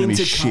 scared we're going to Keen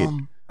be to shit.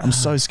 come. I'm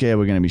so scared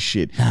we're going to be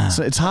shit.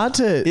 So it's hard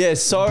to Yeah,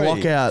 sorry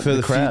block out for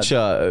the crowd.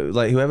 future.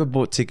 Like whoever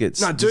bought tickets.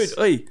 No, dude,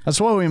 hey,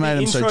 That's why we made the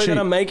them so intro cheap. that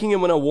I'm making, and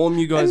when I warm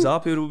you guys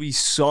up, it'll be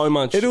so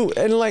much. It'll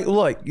and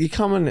like you're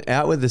coming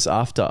out with this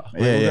after.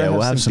 Like, Yeah, go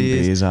we'll have some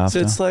beers after.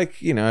 So it's like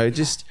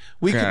just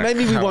we could,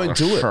 maybe we won't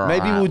do it.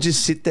 Maybe we'll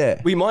just sit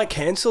there. We might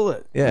cancel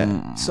it.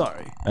 Yeah,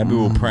 Sorry. Maybe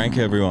we'll prank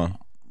everyone.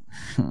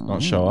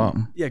 Not show up.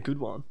 Yeah, good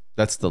one.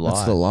 that's the lie.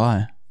 That's the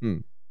lie.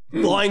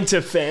 Lying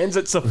to fans.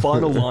 That's the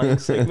final lying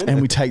segment. And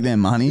we take their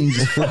money and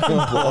just fucking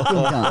block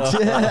them.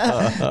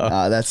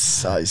 Cunts. That's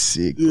so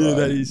sick. Bro. Yeah,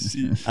 that is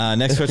sick.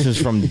 Next question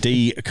is from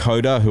D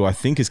Coda, who I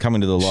think is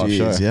coming to the live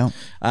Cheers, show.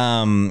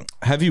 yeah.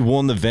 Have you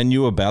warned the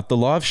venue about the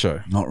live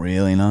show? Not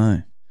really,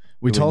 no.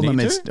 We Do we told them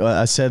need it's.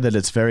 I said that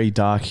it's very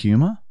dark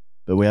humor,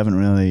 but we haven't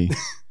really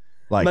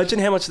like. Imagine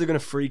how much they're going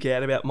to freak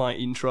out about my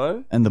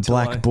intro. And the until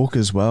black book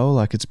as well.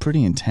 Like it's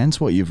pretty intense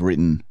what you've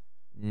written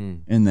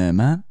in there,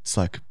 man. It's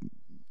like,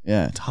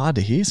 yeah, it's hard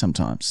to hear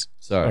sometimes.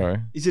 Sorry.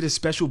 Is it a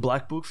special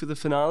black book for the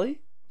finale?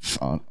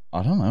 I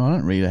don't know. I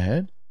don't read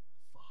ahead.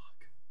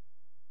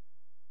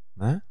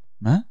 Huh?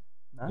 Man?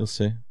 You'll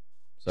see.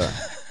 Sorry.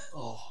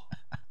 Oh.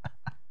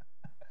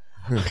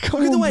 Look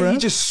at the way he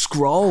just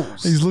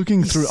scrolls. He's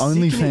looking through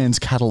sickening. OnlyFans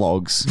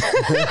catalogs.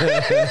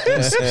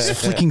 He's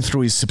flicking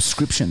through his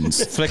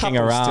subscriptions. Flicking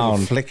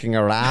around. Flicking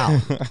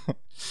around.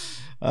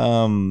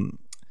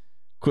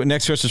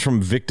 Next question is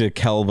from Victor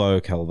Calvo.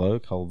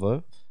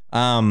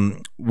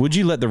 Would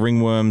you let the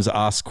ringworms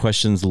ask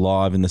questions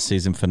live in the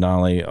season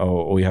finale,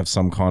 or you have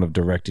some kind of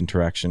direct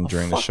interaction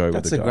during the show with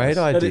That's the a guys? great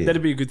idea.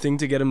 That'd be a good thing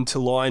to get them to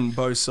line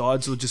both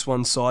sides or just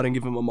one side and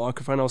give them a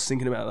microphone. I was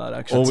thinking about that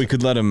actually. Or we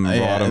could let them write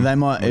Yeah, them. they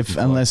might, We could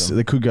write unless them.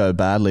 they could go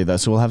badly though.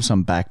 So we'll have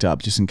some backed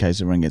up just in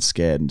case everyone gets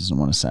scared and doesn't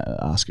want to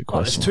ask a Oh,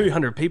 there's question.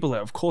 200 people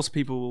there. Of course,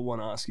 people will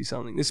want to ask you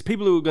something. There's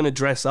people who are going to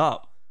dress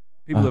up.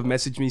 People have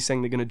messaged me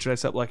saying they're going to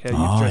dress up like how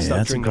you've dressed up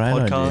that's a during the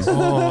great podcast. idea.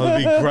 Oh,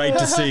 it'd be great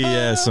to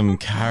see some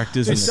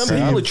characters in the Some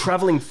crowd. people are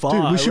traveling far.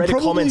 Dude, we I should read a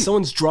probably- comment.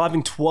 Someone's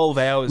driving 12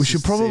 hours. We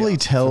should just to see probably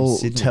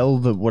us. tell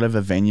the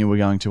whatever venue we're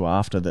going to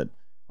after that.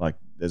 Like,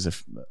 there's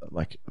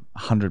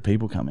 100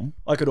 people coming.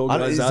 I could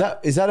organise that.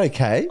 Is that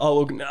okay?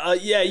 Oh,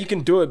 yeah, you can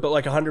do it, but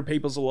like 100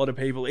 people's a lot of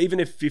people. Even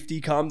if 50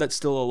 come, that's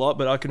still a lot.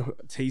 But I can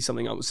tee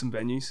something up with some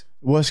venues.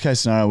 Worst case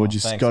scenario, we'll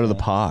just thanks, go to the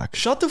man. park.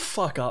 Shut the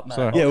fuck up, man.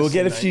 Sorry. Yeah, we'll Honestly,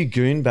 get a mate. few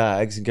goon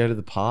bags and go to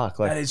the park.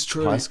 Like That is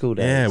true. High school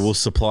days. Yeah, we'll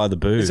supply the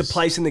booze. There's a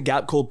place in the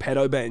Gap called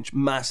Pedo Bench.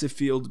 Massive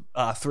field,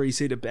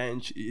 3-seater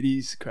bench. It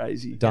is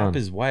crazy. Done. Gap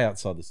is way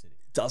outside the city.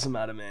 Doesn't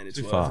matter, man. It's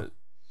Too worth far. it.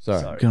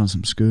 Sorry. Get on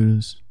some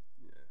scooters.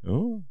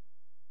 Oh.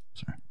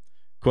 Sorry.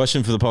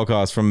 Question for the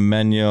podcast from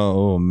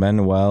Manuel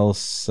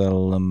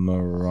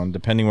Salamaron,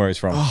 depending where he's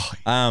from.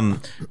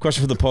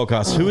 Question for the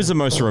podcast: who is the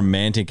most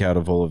romantic out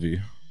of all of you?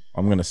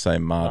 I'm going to say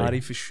Marty. Marty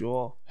for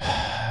sure.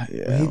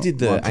 Yeah, He did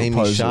the my Amy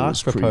proposal Shark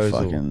was pretty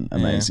proposal. fucking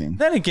amazing.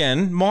 Then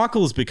again,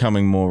 Michael's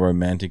becoming more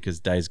romantic as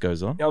days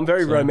goes on. Yeah, I'm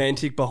very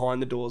romantic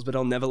behind the doors, but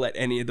I'll never let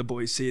any of the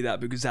boys see that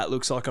because that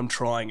looks like I'm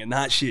trying, and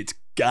that shit's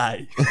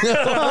gay.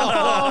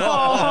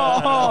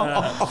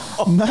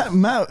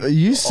 Matt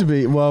used to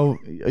be. Well,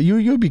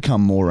 you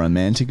become more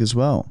romantic as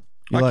well.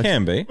 You're I like-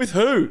 can be. With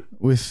who?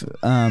 with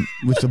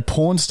the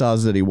porn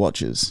stars that he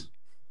watches.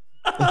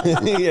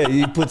 Yeah,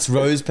 he puts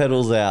rose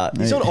petals out.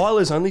 He's on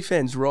Isla's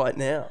OnlyFans right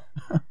now.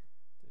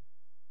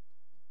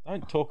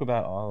 Don't talk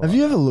about Isla. Have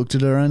you ever looked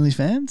at her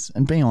OnlyFans?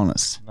 And be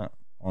honest. No,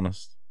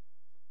 honest.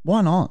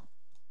 Why not?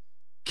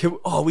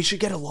 We should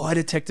get a lie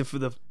detector for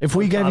the. If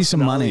we gave you podcast some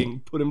finale money,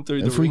 and put him through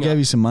If the we ringer. gave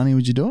you some money,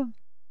 would you do it?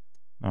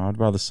 No, I'd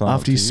rather sign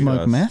After up you to smoke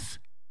guys. meth?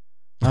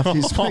 After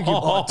you smoke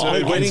your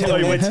Dude,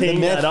 we're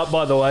teeing that up,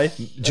 by the way.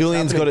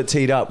 Julian's got it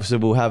teed up, so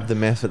we'll have the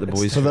meth at the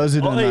boys. For those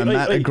who don't know,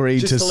 Matt agreed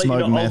just to let you smoke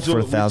know, I'll meth do for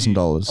it with you.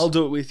 $1,000. I'll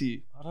do it with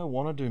you. I don't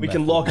want to do We meth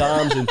can with lock you.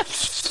 arms and.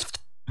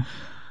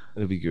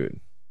 It'll be good.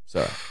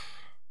 So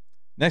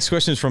Next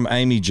question is from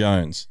Amy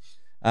Jones.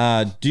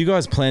 Do you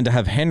guys plan to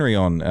have Henry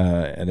on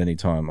at any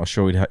time? I'm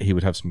sure he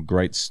would have some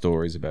great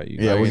stories about you.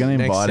 Yeah, we're going to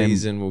next invite him.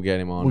 season we'll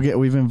get him on.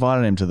 We've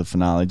invited him to the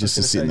finale just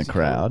to gonna sit in say, the is he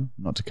crowd,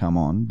 not to come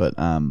on. But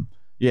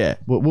yeah,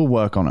 we'll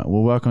work on it.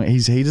 We'll work on it.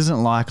 He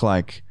doesn't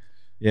like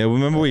Yeah,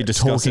 remember we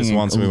discussed talking this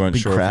once and we in weren't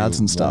big sure crowds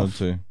if and he stuff. wanted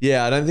to.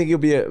 Yeah, I don't think he'll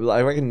be.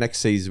 I reckon next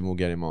season we'll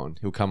get him on.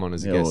 He'll come on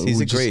as a Yeah, guest. well, He's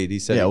we'll just- agreed. He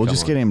said. yeah, he'll we'll come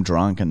just on. get him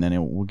drunk and then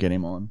we'll get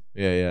him on.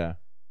 Yeah, yeah.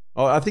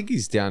 Oh, I think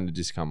he's down to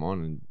just come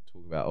on and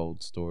talk about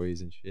old stories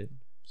and shit.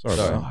 Sorry.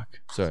 Sorry. about that.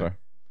 Sorry.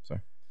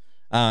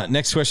 Sorry.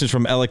 Next question is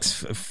from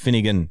Alex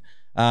Finnegan.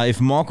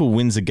 If Michael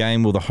wins a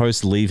game, will the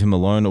host leave him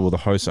alone or will the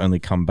host only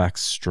come back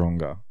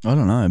stronger? I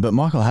don't know, but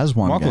Michael has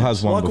won. Michael games.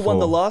 has won Michael before. won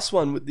the last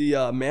one with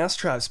the mouse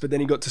traps, but then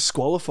he got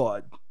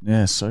disqualified.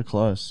 Yeah, so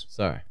close.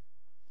 Sorry.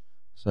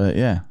 So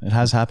yeah, it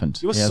has happened.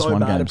 You're He has so won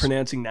bad at games.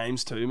 pronouncing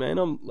names too, man.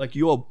 I'm like,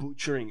 you are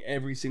butchering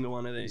every single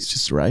one of It's these.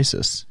 just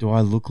racist. Do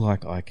I look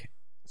like I can?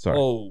 Sorry.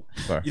 Oh,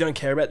 Sorry. you don't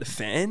care about the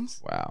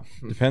fans? Wow.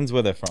 Depends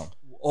where they're from.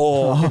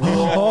 Oh,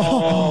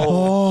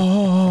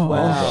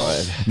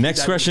 wow.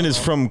 Next question is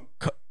from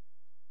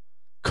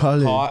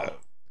Colin.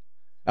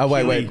 Oh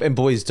wait, Killy. wait, and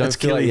boys, don't That's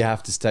feel like Killy. you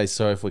have to stay.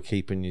 Sorry if we're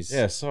keeping you.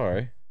 Yeah,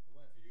 sorry.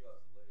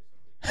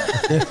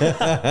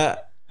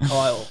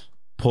 Kyle.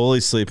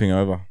 Paulie's sleeping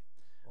over.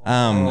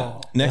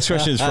 Next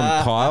question is from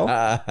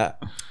Kyle,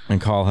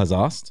 and Kyle has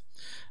asked,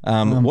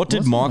 what did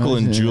what's Michael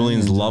and the-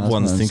 Julian's loved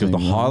ones think of the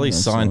saying, highly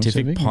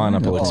scientific scientific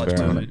pineapple mind?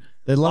 experiment?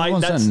 Their loved Like,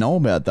 ones that's- don't know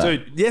about that.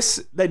 Dude, yes,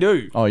 they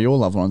do. Oh, your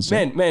loved ones do.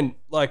 Man,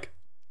 like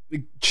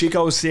the chick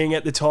I was seeing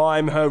at the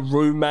time, her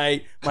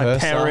roommate, my Cursor.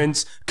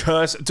 parents,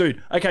 curse.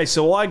 Dude, okay,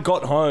 so I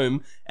got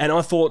home and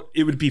I thought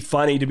it would be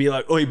funny to be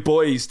like, oi,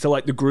 boys, to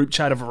like the group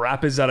chat of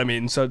rappers that I'm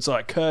in. So it's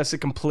like Cursor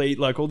Complete,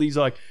 like all these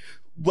like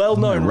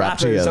well-known Rap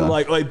rappers. together. I'm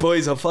like, oi,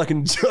 boys,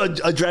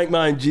 I drank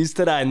my own juice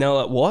today. And they're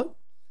like, what?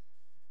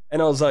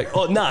 And I was like,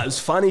 oh, no, it was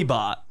funny,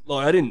 but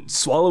like I didn't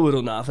swallow it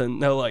or nothing.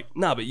 They were like,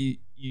 no, but you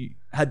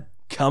had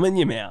cum in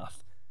your mouth.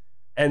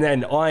 And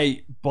then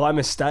I, by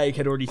mistake,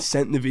 had already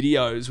sent the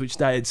videos, which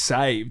they had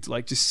saved,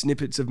 like just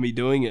snippets of me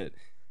doing it.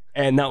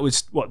 And that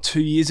was, 2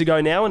 years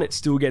ago now, and it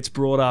still gets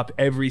brought up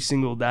every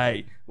single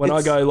day. When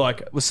I go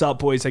like, what's up,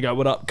 boys? They go,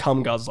 what up,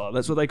 cum guzzler?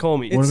 That's what they call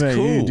me. What It's about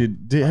you?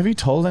 cool. Have you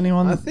told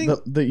anyone I think-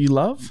 that you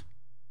love?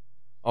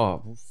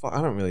 Oh, well, fuck,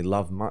 I don't really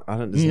love much.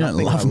 There's You don't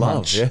nothing love I love.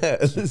 much. Yeah.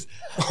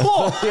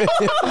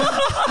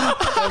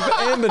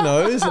 Amber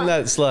knows, and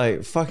that's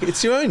like, fuck,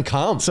 it's your own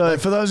cum. So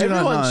for those who don't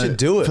Everyone know, should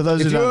do it. For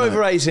those if who you're don't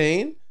over know,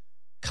 18,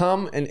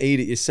 come and eat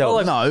it yourself.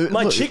 Like, No,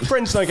 my look- chick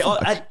friends don't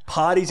get at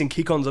parties and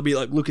kick-ons. I'll be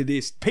like, look at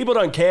this. People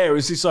don't care.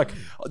 It's just like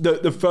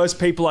the first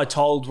people I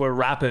told were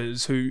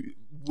rappers who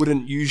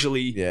wouldn't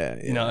usually,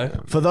 you know.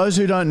 For those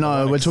who don't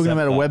know, we're talking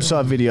about a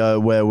website video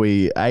where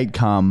we ate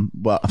cum.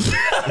 Well,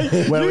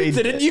 where You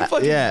didn't. You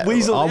fucking yeah.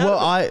 weaseled out Well,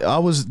 of it. I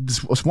was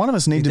one of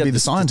us needed to got be the the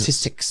scientist.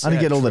 statistics. I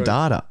didn't Yeah, get all the true.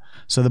 data.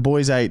 So the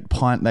boys ate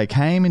They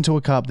came into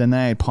a cup, then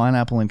they ate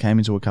pineapple and came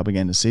into a cup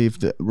again to see if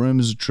the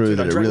rumors are true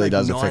Dude, I that it drank really like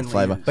does 9 affect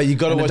flavor. liters. But you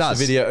got to And it watch does.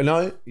 the video.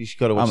 No, you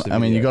got to watch the video. I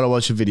mean, you got to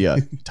watch the video.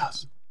 It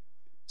does.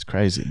 It's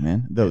crazy,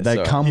 man. That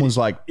sorry. cum was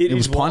like it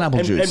was is wild.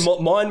 pineapple juice.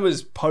 And mine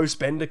was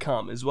post-bender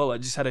cum as well. I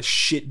just had a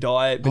shit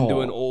diet, been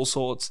doing all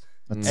sorts.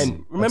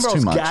 And remember, I too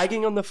was much.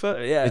 gagging on the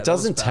first. Yeah, It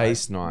doesn't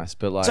taste nice,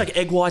 but It's like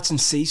egg whites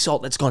and sea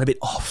salt that's gone a bit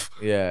off.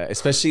 yeah,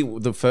 especially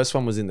the first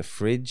one was in the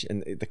fridge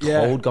and the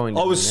cold going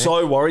down I was there.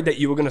 so worried that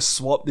you were going to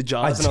swap the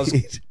jars, and I was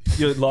did.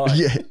 you're lying.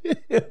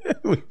 yeah,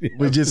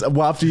 we just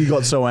after you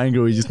got so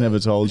angry, we just never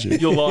told you.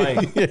 You're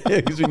lying. Yeah,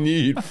 because we knew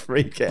you'd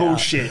freak out.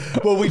 Bullshit.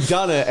 Well, we'd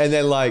done it, and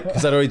then like,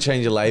 because I'd already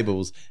changed the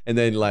labels, and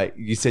then like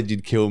you said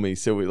you'd kill me,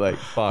 so we like,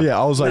 fuck. Yeah,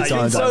 I was like, No, don't,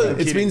 you're don't, so-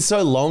 don't. It's been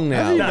so long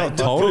now. No, not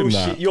told him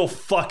bullshit. that. You're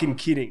fucking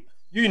kidding.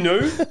 You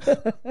knew?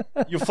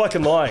 You're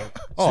fucking lying.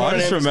 Oh, I Swear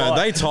just on Amber's remember life.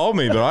 they told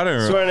me, but I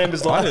don't Swear on remember.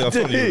 Amber's I life.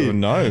 thought you would have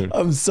known.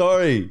 I'm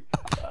sorry.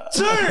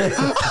 Dude,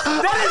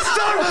 that is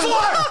so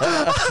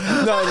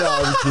far. No,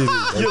 I'm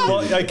kidding. You're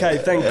like, okay,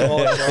 thank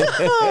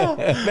God.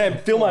 Man,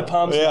 feel my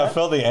palms. Yeah, I man.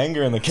 felt the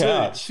anger in the Dude,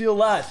 couch. feel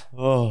that.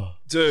 Oh.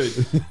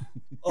 Dude.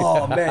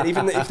 Oh, man,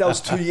 even if that was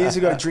 2 years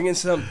ago, drinking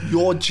some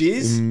your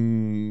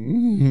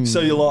jizz, so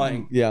you're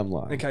lying. Yeah, I'm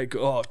lying. Okay,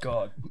 oh,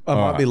 God. I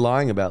might be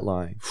lying about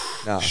lying.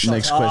 No.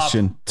 Next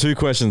question. 2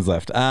 questions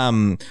left.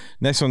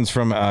 Next one's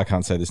from I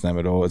can't say this name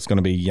at all. It's going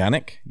to be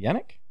Yannick.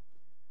 Yannick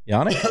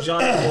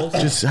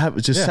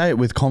Just say it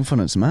with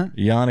confidence, Matt.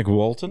 Yannick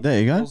Walton. There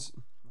you go.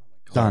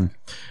 Done.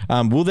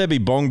 Will there be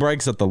bong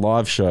breaks at the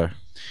live show?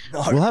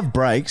 We'll have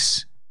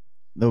breaks.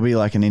 There'll be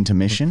like an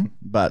intermission,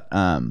 but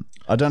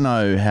I don't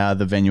know how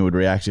the venue would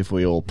react if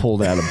we all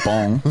pulled out a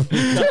bong.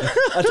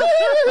 I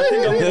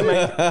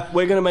think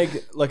we're gonna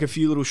make like a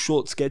few little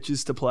short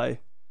sketches to play,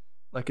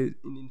 like in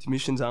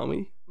intermissions, aren't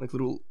we?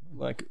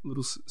 Like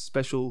little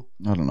special.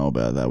 I don't know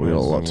about that. We got a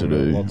lot to We've got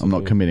a do. lot to I'm not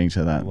do. committing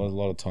to that. A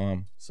lot of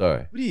time. Sorry.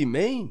 What do you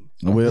mean?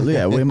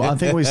 I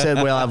think we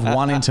said we'll have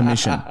one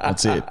intermission.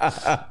 That's it.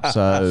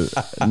 So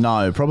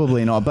no,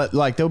 probably not. But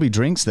like there'll be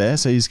drinks there,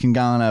 so you can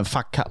go and have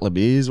a couple of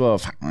beers while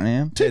fucking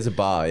around. There's a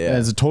bar, yeah.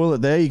 There's a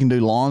toilet there. You can do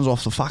lines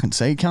off the fucking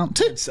seat. Can't.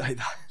 Say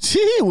that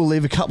We'll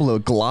leave a couple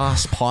of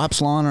glass pipes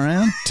lying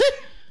around.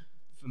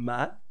 for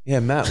Matt. Yeah,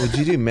 Matt, would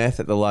you do meth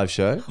at the live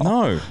show?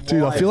 No.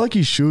 Dude, I feel like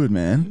you should,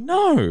 man.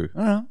 No.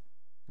 All right,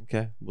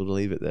 Okay, we'll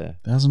leave it there.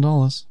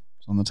 $1,000 it's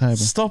on the table.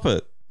 Stop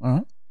it. All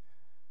right.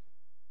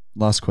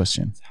 Last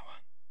question.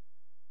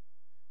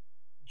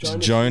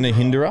 Jonah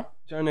Hinderer.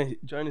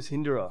 Jonas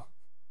Hinderer.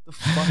 The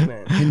fuck,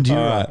 man. All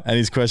right. And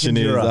his question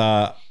is,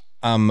 Hinderer.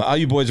 are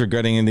you boys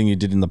regretting anything you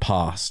did in the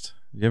past?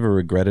 You ever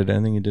regretted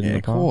anything you did in Yeah, the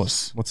of past?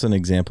 course. What's an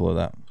example of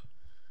that?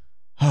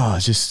 Oh,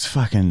 just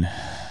fucking.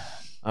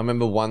 I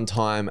remember one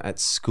time at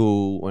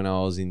school when I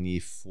was in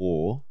year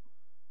 4,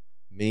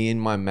 me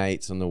and my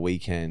mates on the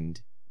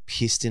weekend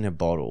pissed in a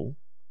bottle,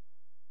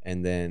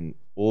 and then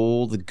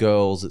all the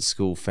girls at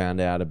school found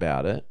out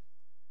about it,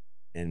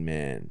 and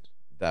man,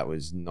 that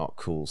was not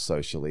cool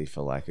socially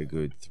for like a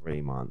good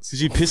 3 months.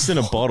 Because you pissed in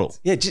a bottle.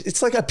 Yeah,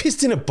 it's like I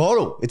pissed in a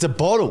bottle. It's a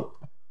bottle.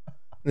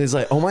 And it's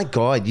like, oh my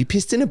God, you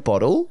pissed in a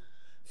bottle?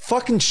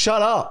 Fucking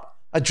shut up.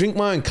 I drink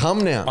my own cum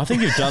now. I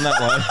think you've done that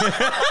one.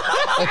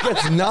 Like,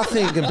 that's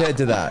nothing compared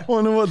to that.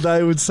 Wonder what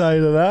they would say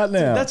to that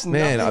now. That's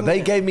Man, nothing, they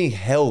man. gave me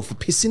hell for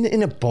pissing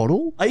in a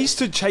bottle. I used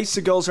to chase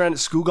the girls around at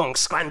school going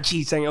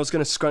scrunchy, saying I was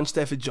going to scrunch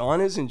their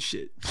vaginas and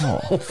shit.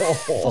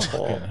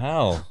 Fucking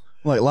hell.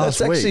 like last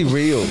That's week. actually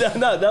real.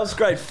 No, that was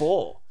grade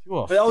 4.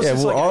 But that was Yeah,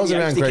 just well, like, I was yeah,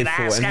 around thinking, grade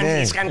 4, and scrunchy,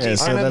 man, scrunchy. Yeah,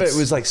 so I remember that's- it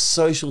was like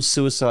social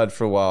suicide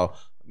for a while.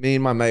 Me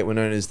and my mate were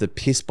known as the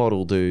piss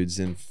bottle dudes,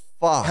 and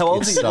fuck. How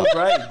old it are you? sucked.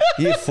 What grade?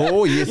 Year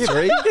 4, year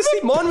 3? Yeah, see,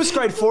 mine was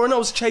grade 4 and I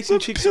was chasing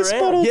chicks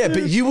around. Yeah,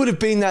 but you would have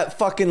been that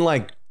fucking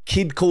like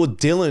kid called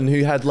Dylan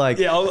who had like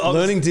Yeah, I was-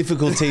 learning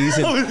difficulties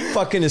and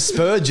fucking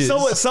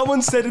Asperger's.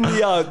 Someone said in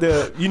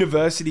the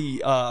university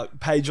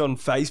page on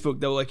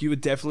Facebook, they were like, you were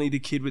definitely the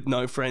kid with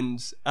no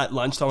friends at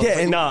lunchtime. I was Yeah,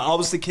 like, and- nah, I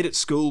was the kid at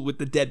school with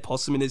the dead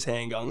possum in his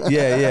handgun.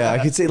 Yeah,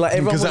 I could see like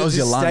everyone Because that would was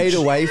have your just stayed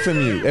lunch. away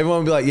from you. Everyone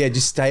would be like, yeah,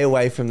 just stay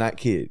away from that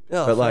kid.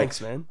 Oh, but like,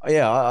 thanks, man.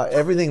 yeah,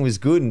 everything was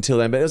good until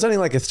then. But it was only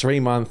like a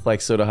 3-month like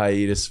sort of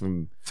hiatus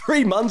from.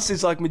 3 months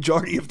is like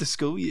majority of the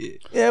school year.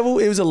 Yeah, well,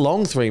 it was a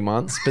long 3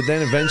 months, but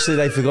then eventually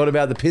they forgot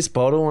about the piss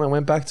bottle and it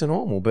went back to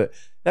normal. But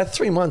that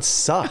 3 months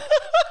sucked,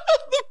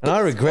 and I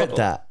regret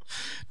that.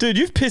 Dude,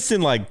 you've pissed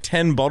in like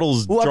 10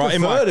 bottles Well, I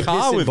in prefer my to car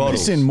piss in with bottles. me.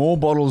 Piss in more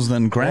bottles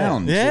than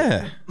ground.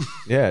 Yeah.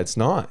 Yeah, it's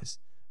nice.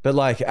 But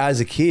like as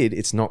a kid,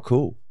 it's not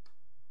cool.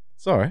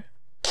 Sorry.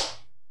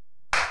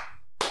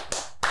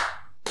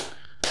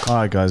 All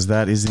right, guys,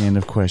 that is the end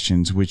of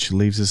questions, which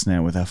leaves us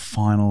now with our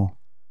final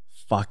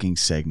fucking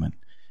segment.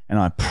 And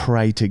I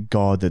pray to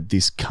God that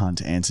this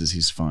cunt answers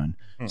his phone.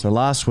 So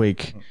last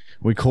week,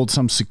 we called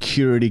some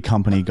security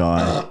company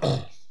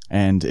guy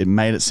and it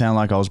made it sound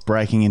like I was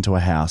breaking into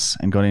a house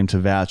and got him to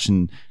vouch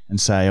and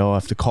say, oh,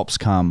 if the cops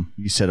come,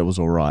 you said it was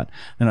all right.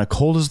 Then I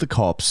called as the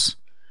cops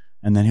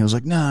and then he was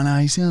like, no,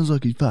 he sounds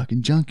like he's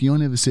fucking junkie. I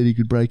never said he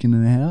could break into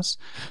the house.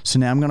 So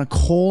now I'm going to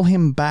call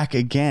him back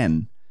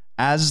again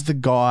as the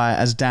guy,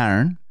 as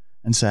Darren,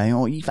 and say,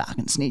 oh, you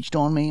fucking snitched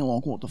on me.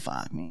 Like, what the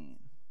fuck, man?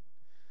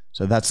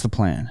 So that's the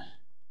plan.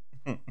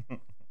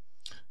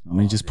 Let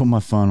me just put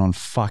my phone on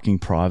fucking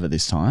private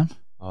this time.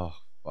 Oh,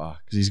 fuck.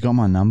 Because he's got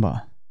my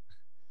number.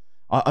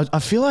 I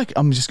feel like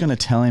I'm just going to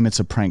tell him it's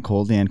a prank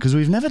call at the end because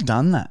we've never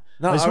done that.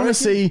 No, I just want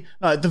to reckon- see,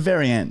 no, at the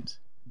very end.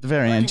 The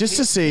very end. Just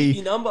to see.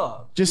 Keep your number.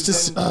 Just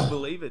to Then he'll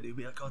believe it. He'll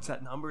be like, oh, it's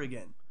that number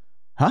again.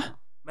 Huh?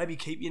 Maybe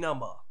keep your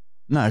number.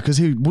 No, because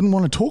he wouldn't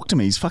want to talk to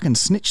me. He's fucking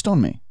snitched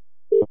on me.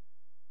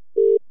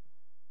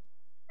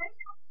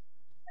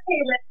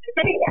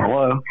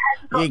 Hello.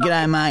 Yeah,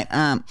 g'day, mate.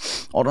 I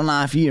don't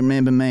know if you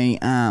remember me.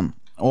 I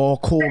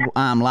called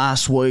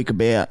last week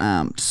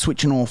about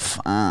switching off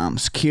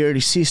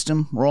security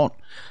system, right?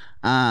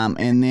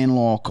 And then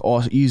like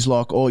I use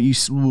like, oh, you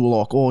were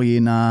like, oh yeah,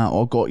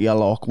 nah, I got you.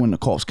 Like when the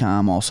cops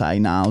came, I'll say,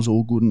 nah, it was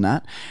all good and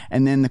that.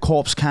 And then the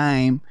cops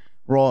came,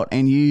 right?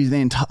 And you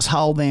then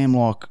told them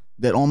like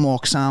that I'm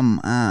like some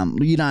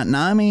you don't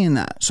know me and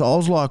that. So I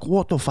was like,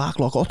 what the fuck?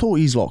 Like I thought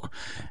he's like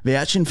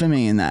vouching for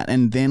me and that.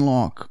 And then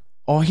like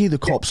I hear the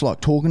cops like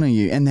talking to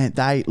you and that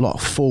they like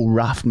full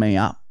roughed me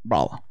up,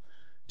 brother.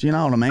 Do you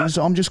know what I mean?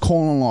 So I'm just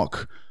calling like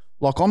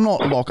I'm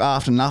not like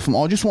after nothing.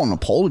 I just want an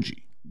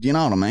apology. Do you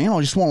know what I mean?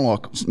 I just want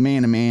like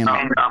man to man. No,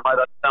 mate,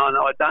 I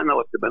don't know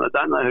what you've been. I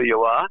don't know who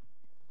you are.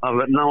 I've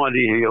got no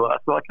idea who you are,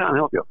 so I can't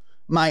help you.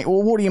 Mate,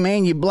 well, what do you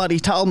mean? You bloody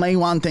told me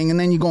one thing and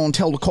then you go and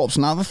tell the cops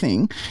another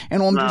thing.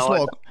 And I'm just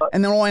like,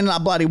 and then I ended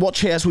up bloody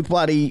watch house with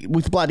bloody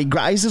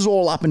grazers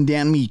all up and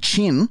down me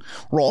chin,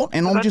 right?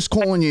 And I'm just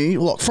calling you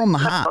like from the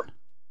heart.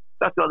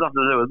 That's got nothing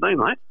to do with me,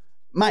 mate.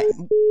 Mate,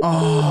 Yeah.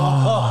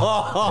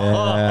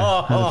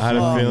 I had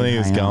a feeling he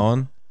was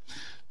going.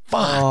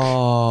 fuck.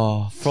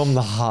 Oh, from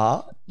the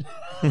heart.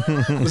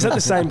 Was that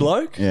the same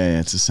bloke? Yeah,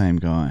 it's the same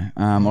guy.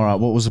 All right,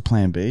 what was the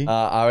plan B?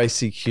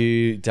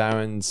 RACQ,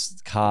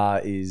 Darren's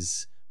car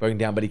is broken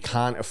down, but he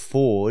can't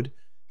afford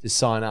to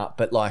sign up.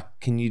 But like,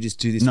 can you just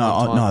do this? No,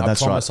 one time? no, I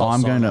that's right. promise I'll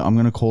I'm sign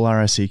going to call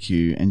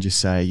RACQ and just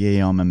say,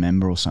 yeah, I'm a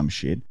member or some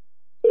shit.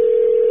 Fuck,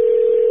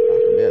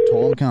 about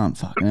time, can't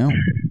fucking hell.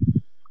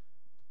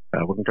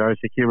 Welcome to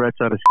RACQ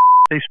Roadside.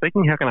 Steve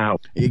speaking. How can I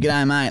help? Yeah,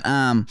 g'day, mate.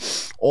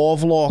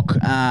 I've like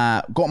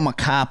got my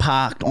car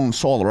parked on the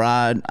side of the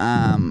road,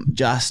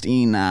 just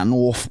in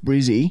North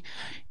Brizzy,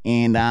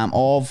 and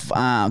I've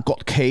got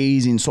the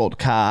keys inside the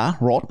car,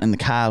 right? And the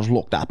car's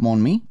locked up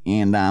on me,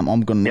 and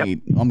I'm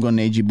gonna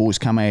need you boys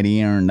to come out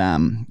here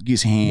and give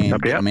us a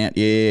hand, get them out.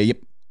 Yeah, yep.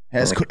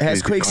 How's quick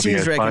as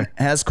you reckon?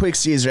 How's quick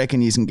as you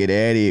reckon you can get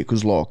out of here?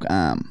 Because like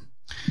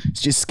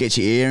it's just a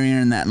sketchy area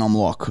and that, and I'm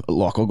like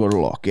I got to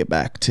like get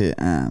back to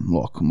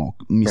like my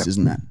missus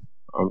and that.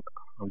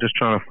 I'm just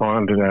trying to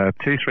find it.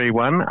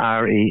 231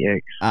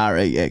 REX.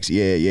 REX,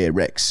 yeah,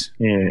 Rex.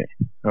 Yeah.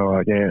 All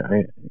right. Yeah.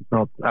 It's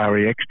not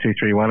REX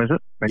 231, is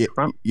it? Back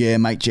front. Yeah,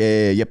 mate.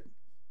 Yeah, yep.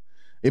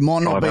 It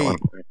might not be.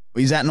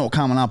 Is that not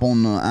coming up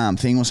on the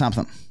thing or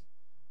something?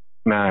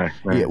 No.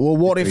 Yeah. Well,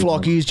 what if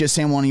like you just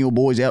send one of your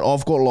boys out?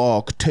 I've got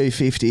like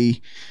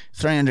 250,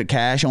 300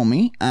 cash on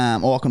me.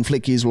 I can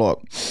flick his like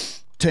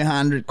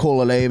 200,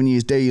 call it even. You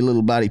do your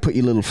little bloody, put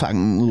your little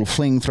fucking little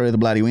fling through the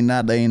bloody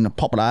window there and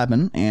pop it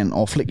open, and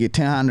I'll flick you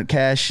 200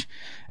 cash,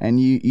 and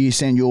you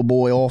send your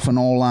boy off, and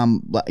I'll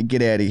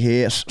get out of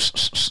here.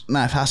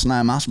 No fuss,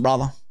 no muss,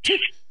 brother.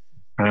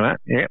 All right.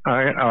 Yeah.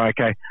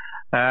 Okay.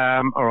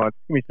 All right.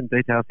 Give me some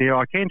details here.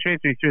 I can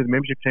transfer you through the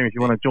membership team if you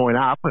want to join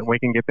up, and we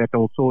can get that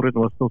all sorted,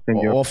 and we'll still send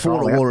you. I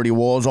thought it already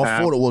was. I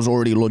thought it was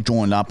already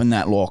joined up in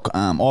that lock.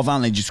 I've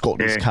only just got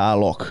this car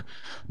lock.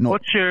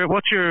 What's your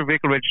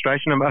vehicle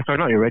registration number? Sorry,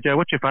 not your reg.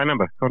 What's your phone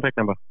number? Contact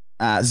number?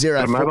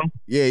 04.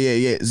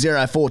 Yeah.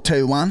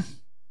 0421.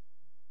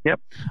 Yep.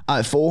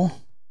 04.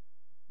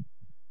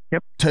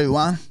 Yep.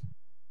 21.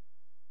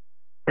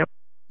 Yep.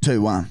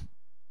 21.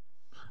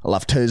 I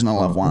love twos and I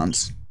love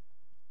ones.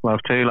 Love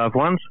two, love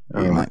ones.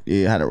 Yeah, mate.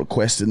 You had it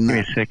requested. And Give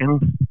me a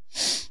second.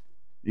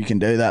 You can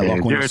do that,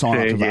 like when you sign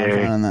up to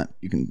Vodafone and that.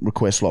 You can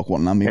request like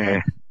what number you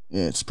want.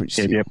 Yeah, it's pretty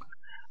sick. Yep.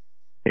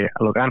 Yeah,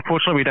 look,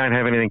 unfortunately, we don't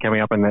have anything coming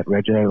up in that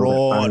rego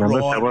phone number.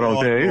 So what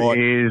I'll do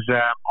is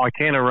I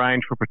can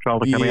arrange for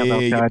patrol to come out.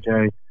 They'll charge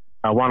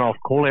a one-off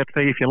call-out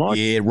fee if you like.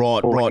 Yeah,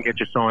 right. Or we can get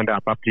you signed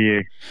up to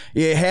you.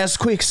 Yeah, how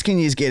quick can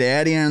you get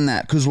out here and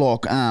that? Because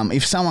like,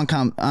 if someone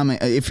come,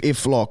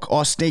 if like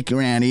I sneak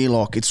around here,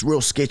 like it's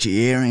real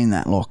sketchy area in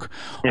that. Like,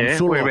 yeah,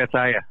 whereabouts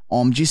are you?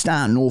 I'm just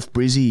North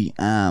Brizzy,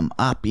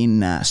 up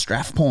in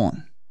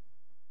Strathpine.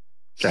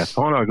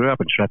 Strathpine. I grew up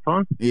in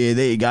Strathpine. Yeah,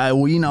 there you go.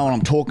 Well, you know what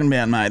I'm talking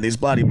about, mate. There's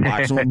bloody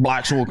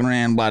blokes walking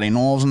around, bloody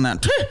knives and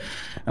that.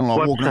 And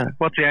like walking around.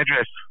 What's the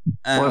address?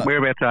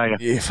 Whereabouts are you?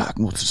 Yeah,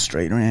 fucking what's the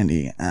street around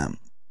here?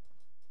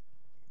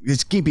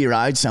 It's Gimpy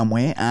Road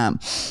somewhere.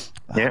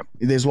 Yep.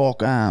 There's like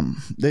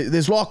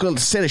there's like a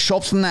set of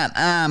shops and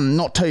that.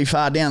 Not too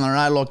far down the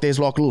road. Like there's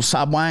like a little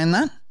Subway and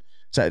that.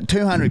 So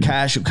 200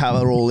 cash will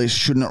cover all this,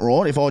 shouldn't it?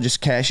 Right? If I just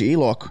cash here,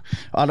 like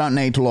I don't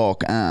need to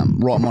like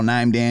write my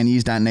name down.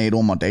 You don't need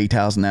all my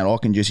details and that. I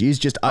can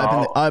just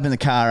open the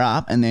car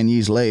up and then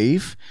you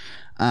leave,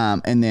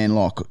 and then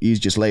like you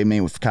just leave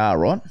me with the car,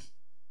 right?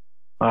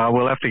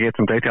 We'll have to get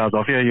some details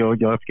off you.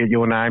 You'll have to get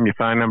your name, your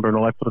phone number, and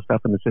all that sort of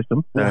stuff in the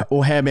system. So.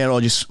 Or how about I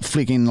just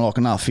flick in like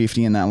another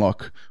 50 and that?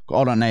 Like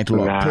I don't need to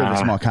like prove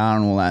it's my car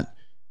and all that.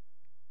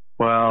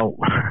 Well,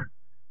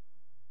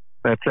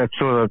 that's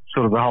sort of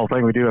the whole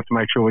thing. We do have to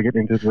make sure we get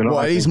into it.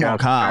 Well, it is my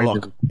car.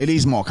 Like it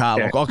is my car.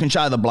 Yeah. Like I can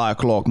show the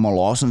bloke like my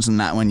license and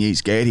that when you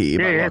get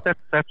here. Yeah, like,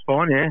 that's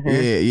fine. Yeah.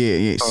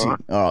 Yeah. All sick. right.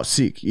 All right,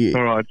 sick. Yeah.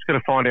 All right, just got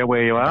to find out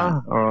where you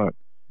are. All right.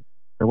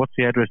 So what's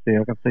the address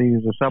there? I can see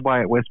there's a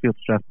Subway at Westfield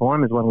Strathpine.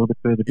 There's one a little bit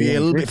further down. Yeah,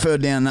 a little bit further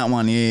down that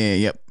one. Yeah,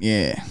 yep,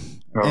 yeah.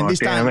 All and right,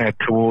 down there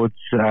towards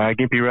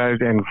Gimpy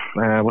Road and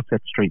what's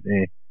that street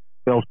there?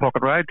 Bell's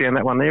Pocket Road, down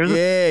that one there, is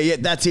it? Yeah,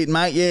 that's it,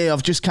 mate. Yeah,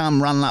 I've just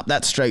come running up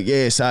that street.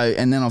 Yeah, so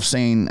and then I've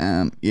seen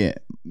my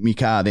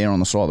car there on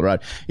the side of the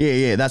road.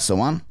 Yeah, that's the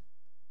one.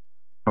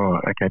 All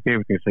right, okay. Bear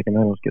with me a second.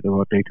 Let's get the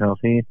right details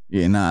here.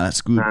 Yeah, no,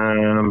 that's good.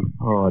 All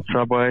right,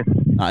 Subway.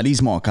 No, it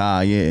is my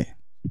car. Yeah.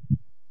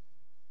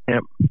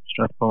 Yep,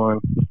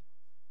 Strathpine.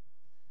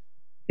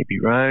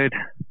 Hippie Road.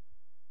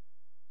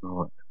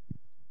 Right,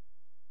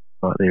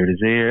 there it is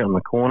there on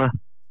the corner.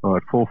 All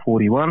right,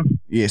 441.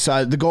 Yeah,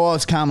 so the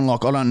guy's coming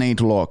like I don't need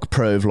to like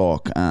prove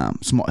like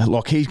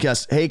like he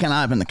can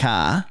open the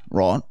car,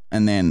 right,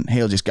 and then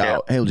he'll just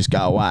go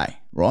away,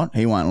 right?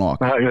 He won't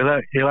like.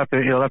 No, he'll have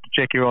to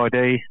check your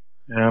ID,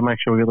 make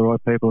sure we got the right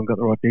people and got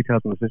the right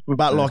details in the system.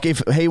 But like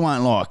if he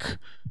won't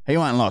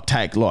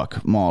take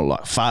like my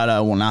like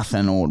photo or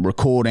nothing or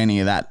record any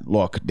of that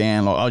like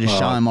down. Like I'll just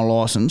show him my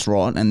license,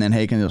 right, and then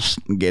he can just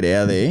get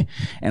out of there,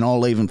 and I'll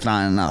leave him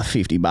throwing another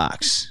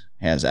 $50.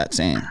 How's that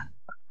sound?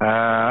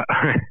 I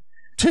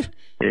don't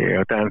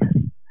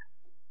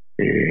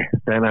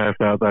know if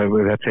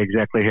that's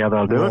exactly how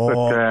they'll do it,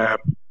 but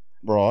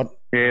right.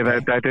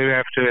 Yeah, they do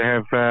have to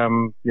have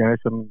some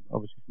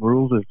obviously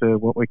rules as to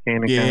what we can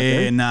and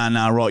can't do.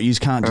 No, right. You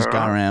just can't just go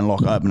around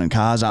like opening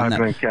cars up.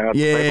 Opening cars.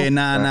 Yeah,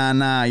 no.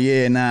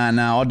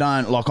 I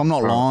don't like. I'm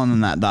not lying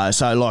on that though.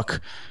 So like,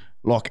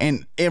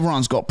 and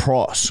everyone's got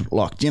price.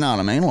 Like, do you know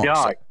what I mean? Like, I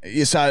know what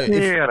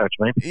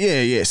you mean.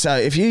 Yeah. So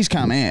if you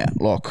come out,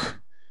 like,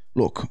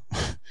 look,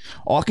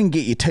 I can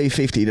get you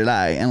 $250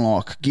 today, and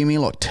like, give me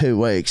like 2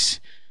 weeks.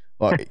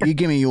 Like, you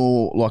give me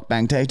your like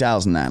bank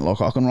details and that. Like,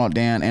 I can write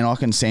down and I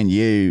can send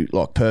you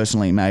like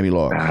personally maybe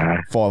like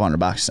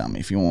 $500 or something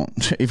if you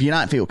want. If you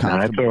don't feel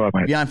comfortable, all right,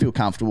 mate. if you don't feel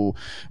comfortable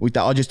with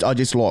that, I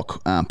just like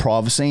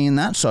privacy in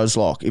that. So it's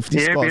like if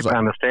this guy's like,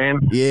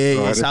 understand.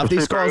 Yeah. Right, So if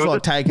this guy's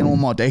like taking all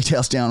my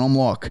details down, I'm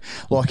like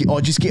I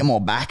just get my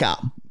back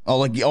up.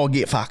 I'll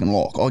get fucking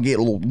like I get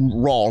all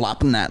rolled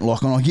up in that,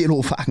 like, and I get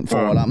all fucking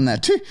fired up in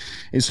that too.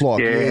 It's like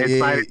it's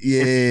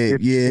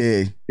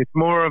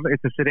more of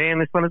it's a sedan.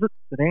 This one, is it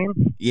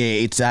sedan? Yeah,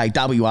 it's a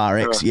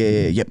WRX. Right.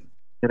 Yeah, yep.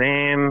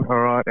 Sedan. All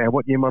right.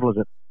 What year model is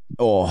it?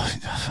 Oh,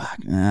 fuck.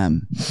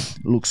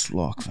 Looks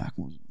like fuck.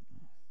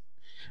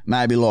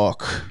 Maybe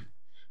like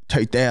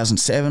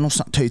 2007 or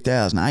something,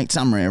 2008,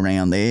 somewhere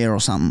around there or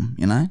something.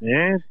 You know?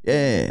 Yeah.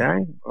 Yeah.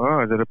 Okay.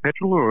 Oh, is it a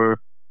petrol or?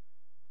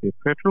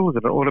 Petrol? Is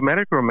it an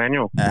automatic or a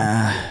manual? So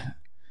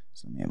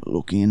let me have a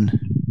look in.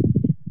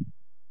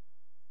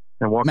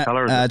 And what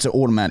colour is it? It's an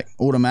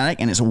automatic,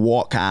 and it's a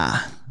white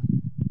car.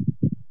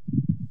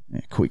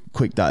 Yeah,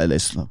 quick though.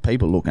 There's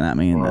people looking at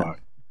me, and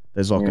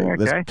there's like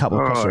there's a couple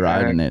across the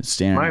road, and they're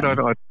staring. Mate, I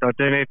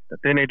do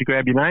need to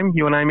grab your name.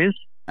 Your name is?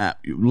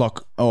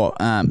 Darren's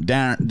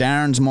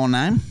my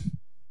name.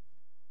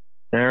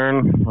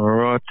 Darren. All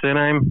right.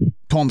 Surname?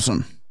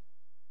 Thompson.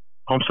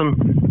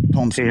 Thompson.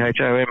 and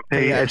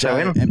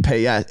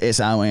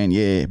P-S-O-N,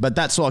 yeah. But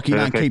that's like you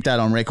don't keep that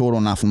on record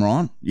or nothing,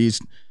 right?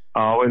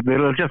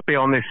 It'll just be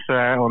on this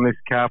car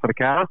for the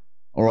car.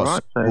 All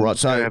right.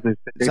 So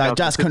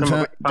just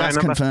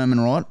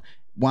confirming, right?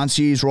 Once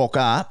you rock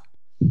up,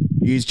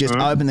 you just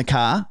open the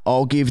car.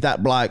 I'll give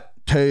that bloke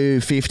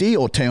 $250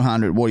 or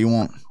 $200. What do you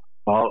want?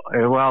 Well,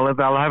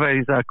 they'll have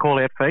a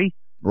call-out fee.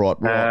 Right.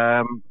 All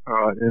right.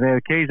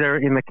 The keys are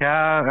in the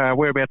car.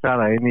 Whereabouts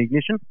are they? In the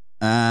ignition?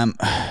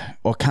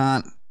 I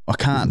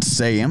can't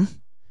see him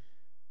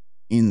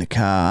in the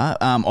car.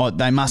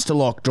 They must have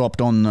like dropped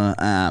on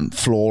the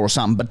floor or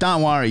something. But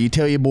don't worry, you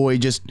tell your boy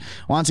just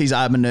once he's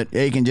opened it,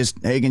 he can just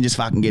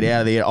fucking get out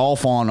of there. I'll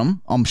find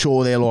them. I'm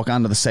sure they're like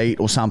under the seat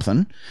or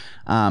something.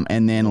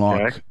 And then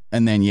I'll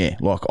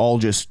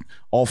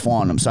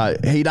find them. So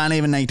he don't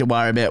even need to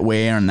worry about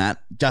where and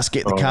that. Just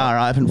get the car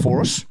open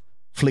for us.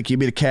 Flick you a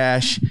bit of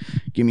cash.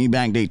 Give me your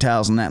bank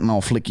details and that, and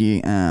I'll flick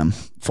you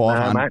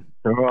 $500. Mate,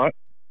 all right.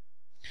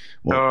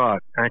 What? All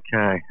right,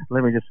 okay.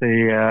 Let me just see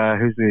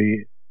who's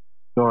the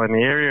guy in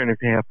the area and if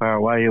how far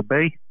away he'll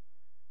be.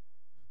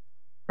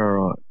 All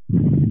right.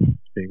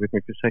 Stay with me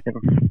for a second.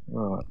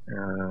 All right.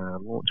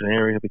 What's an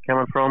area he'll be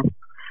coming from?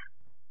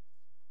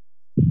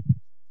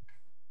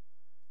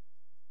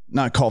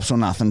 No cops or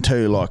nothing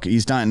too. Like,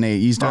 you don't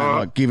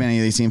like give any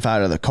of this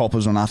info to the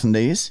coppers or nothing, do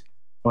you?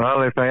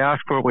 Well, if they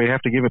ask for it, we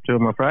have to give it to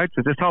them, I'm afraid.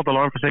 So just hold the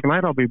line for a second,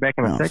 mate. I'll be back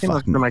in a second. I'm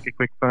just going to make a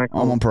quick phone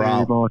call I'm on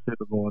parole. to my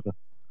supervisor.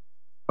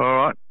 All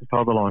right, just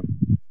hold the line.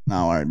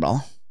 No worries,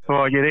 brother. All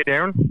right, you there,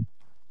 Darren?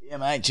 Yeah,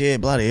 mate. Yeah,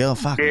 bloody hell.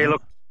 Fuck. Yeah,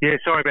 look. Yeah,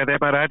 sorry about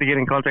that, but I had to get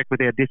in contact with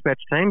our dispatch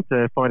team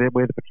to find out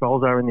where the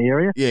patrols are in the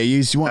area. Yeah,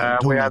 you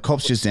weren't talking about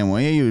cops just then, were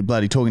you? You were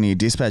bloody talking to your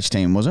dispatch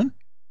team, wasn't it?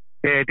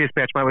 Yeah,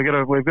 dispatch, mate.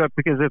 We've got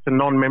because it's a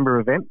non-member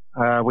event.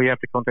 We have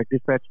to contact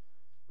dispatch,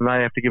 and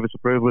they have to give us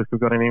approval if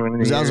we've got anyone in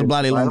the area. That was a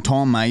bloody long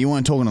time, mate. You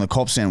weren't talking to the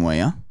cops then, were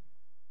you?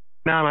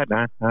 No, mate,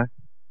 no.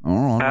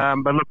 All right.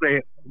 But look,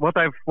 what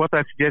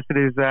they've suggested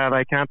is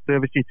they can't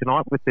service you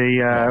tonight with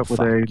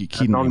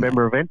the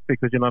non-member event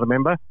because you're not a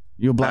member.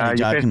 You're bloody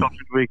joking.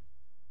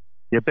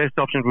 Your best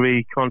option would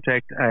be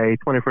contact a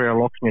 24-hour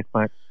locksmith,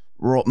 mate.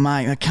 Right,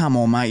 mate, come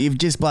on, mate. You've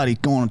just bloody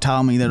gone and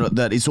told me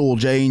that it's all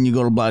G and you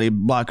got a bloody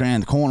bloke around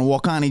the corner. Why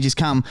can't he just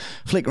come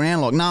flick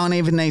around? Like, no one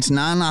even needs to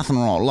know nothing,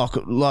 right?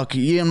 Like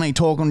you and me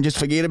talking, just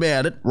forget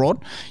about it, right?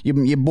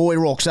 Your boy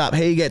rocks up.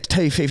 He gets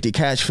 $250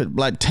 cash for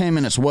like 10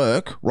 minutes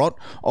work, right?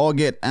 I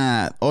get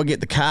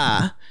the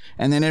car,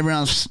 and then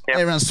everyone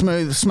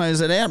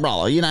smooths it out,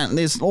 brother. You don't.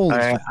 There's all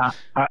this.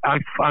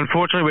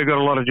 Unfortunately, we've got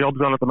a lot of jobs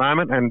on at the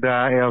moment, and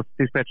our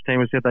dispatch team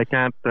has said they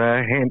can't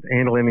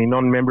handle any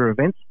non-member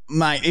events.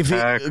 Mate,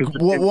 why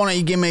don't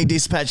you give me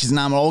dispatch's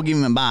number? I'll give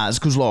him a buzz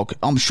because, look,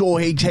 I'm sure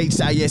he'd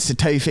say yes to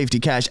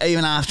 $250 cash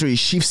even after his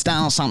shift's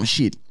done or some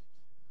shit.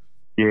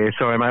 Yeah,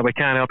 sorry, mate. We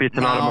can't help you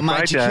tonight. No, I'm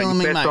afraid. mate, you're killing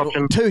me, mate.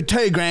 Option.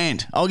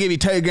 $2,000. I'll give you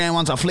 $2,000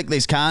 once I flick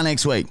this car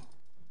next week.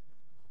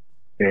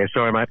 Yeah,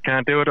 sorry, mate.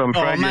 Can't do it. I'm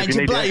afraid. Oh, mate,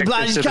 you bloody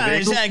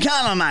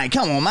come on, mate.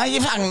 Come on, mate.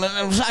 You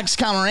fucking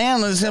come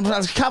around. There's a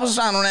couple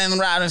starting around the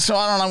road, so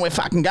I don't know where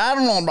fucking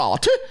going on, brother.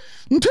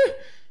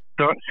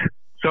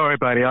 Sorry,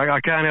 buddy. I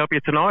can't help you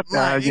tonight.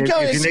 Mate, you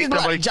you're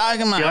bloody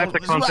joking, mate. You have to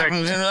contact.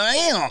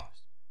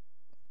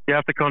 You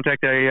have to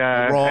contact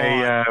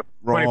a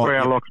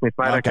 24-hour locksmith,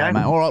 mate. Okay,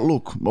 mate. All right,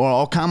 look. All right,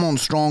 I'll come on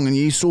strong, and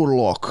you sort of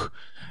like.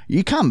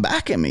 You come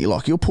back at me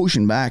like you're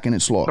pushing back, and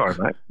it's like, sorry,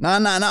 mate. No.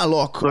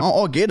 Like,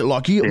 I get it.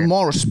 Like,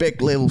 my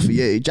respect level for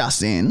you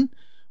just then,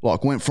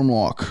 like, went from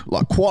like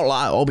quite low.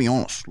 I'll be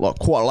honest, like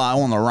quite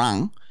low on the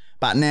rung,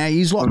 but now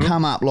you's like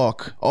come up.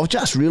 Like, I've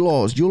just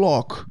realised you're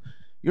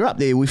up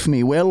there with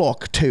me. We're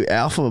like two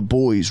alpha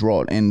boys,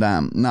 right? And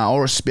no, I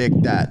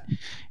respect that.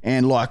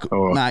 And like,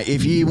 mate,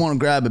 if you want to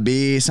grab a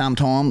beer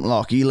sometime,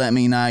 like, you let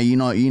me know. You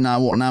know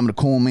what number to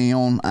call me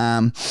on.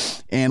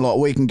 And like,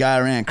 we can go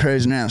around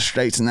cruising around the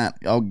streets and that.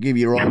 I'll give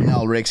you a ride in the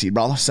old Rexy,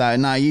 brother. So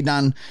no, you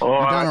done it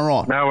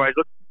right. No worries.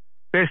 Look,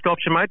 best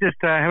option, mate. Just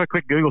have a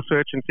quick Google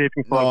search and see if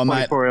you can find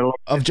 24-hour.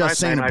 I've just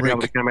seen a brick.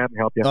 To come out and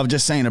help you. I've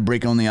just seen a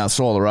brick on the other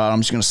side of the road.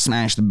 I'm just going to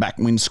smash the back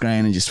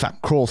windscreen and just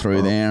crawl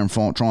through there and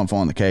try and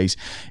find the keys.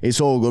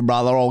 It's all good,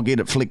 brother. I'll get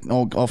it flicked.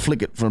 I'll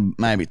flick it for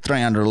maybe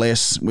 300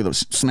 less with a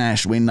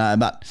smashed window.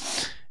 But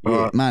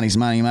yeah, money's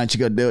money, mate. You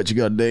got to do what you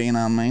got to do. You know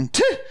what I mean?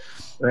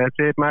 That's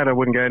it, mate. I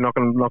wouldn't go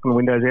knocking the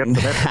windows out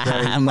for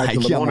that. Mate,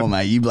 come on,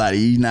 mate. You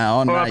bloody, I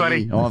know right,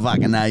 you. I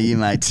fucking know you,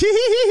 mate.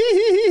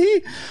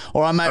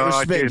 All right, mate.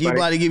 Respect. Cheers, you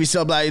bloody give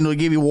yourself, bloody,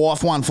 give your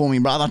wife one for me,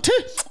 brother.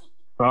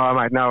 All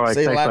right, mate. No worries.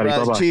 See you later, buddy.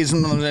 brother. Cheers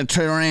and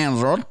 2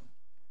 rounds, right?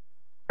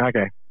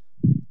 Okay.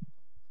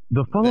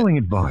 The following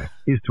advice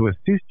is to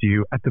assist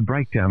you at the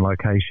breakdown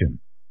location.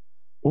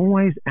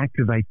 Always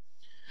activate.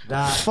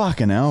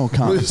 Fucking hell,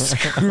 cunt. Was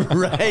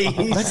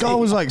crazy. That guy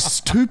was like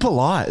too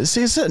polite.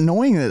 See, it's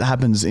annoying that it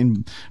happens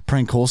in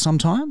prank calls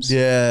sometimes.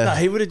 Yeah. No,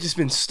 he would have just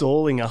been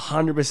stalling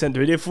 100%,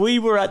 dude. If we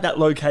were at that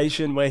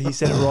location where he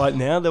said it right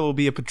now, there will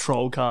be a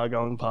patrol car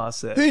going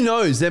past there. Who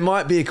knows? There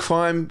might be a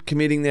crime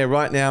committing there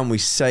right now, and we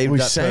saved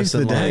that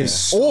person. The day.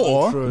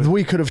 Or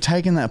we could have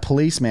taken that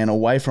policeman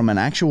away from an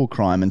actual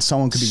crime, and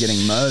someone could be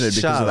getting murdered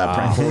because of that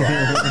prank call.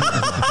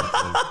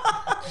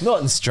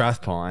 Not in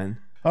Strathpine.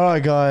 All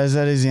right, guys,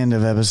 that is the end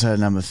of episode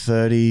number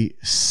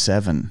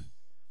 37.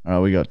 All right,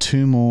 we got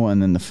 2 more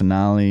and then the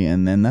finale,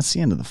 and then that's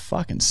the end of the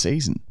fucking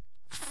season.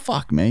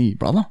 Fuck me,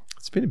 brother.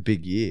 It's been a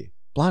big year.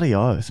 Bloody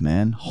oath,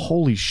 man.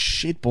 Holy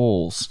shit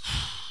balls.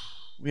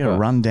 We got to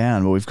run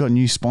down, but we've got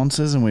new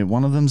sponsors, and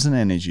one of them's an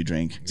energy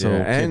drink. So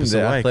and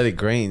the Athletic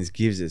Greens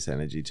gives us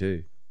energy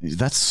too.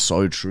 That's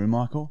so true,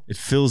 Michael. It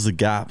fills the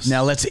gaps.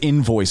 Now let's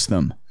invoice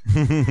them.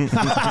 We're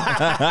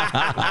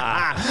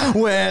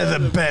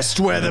the best.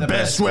 We're the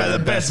best. We're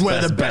the best.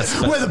 We're the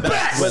best. We're the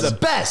best. We're the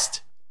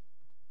best.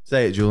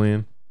 Say it,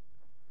 Julian.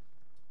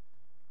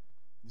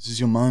 This is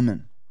your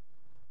moment.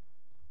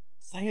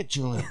 Say it,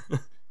 Julian.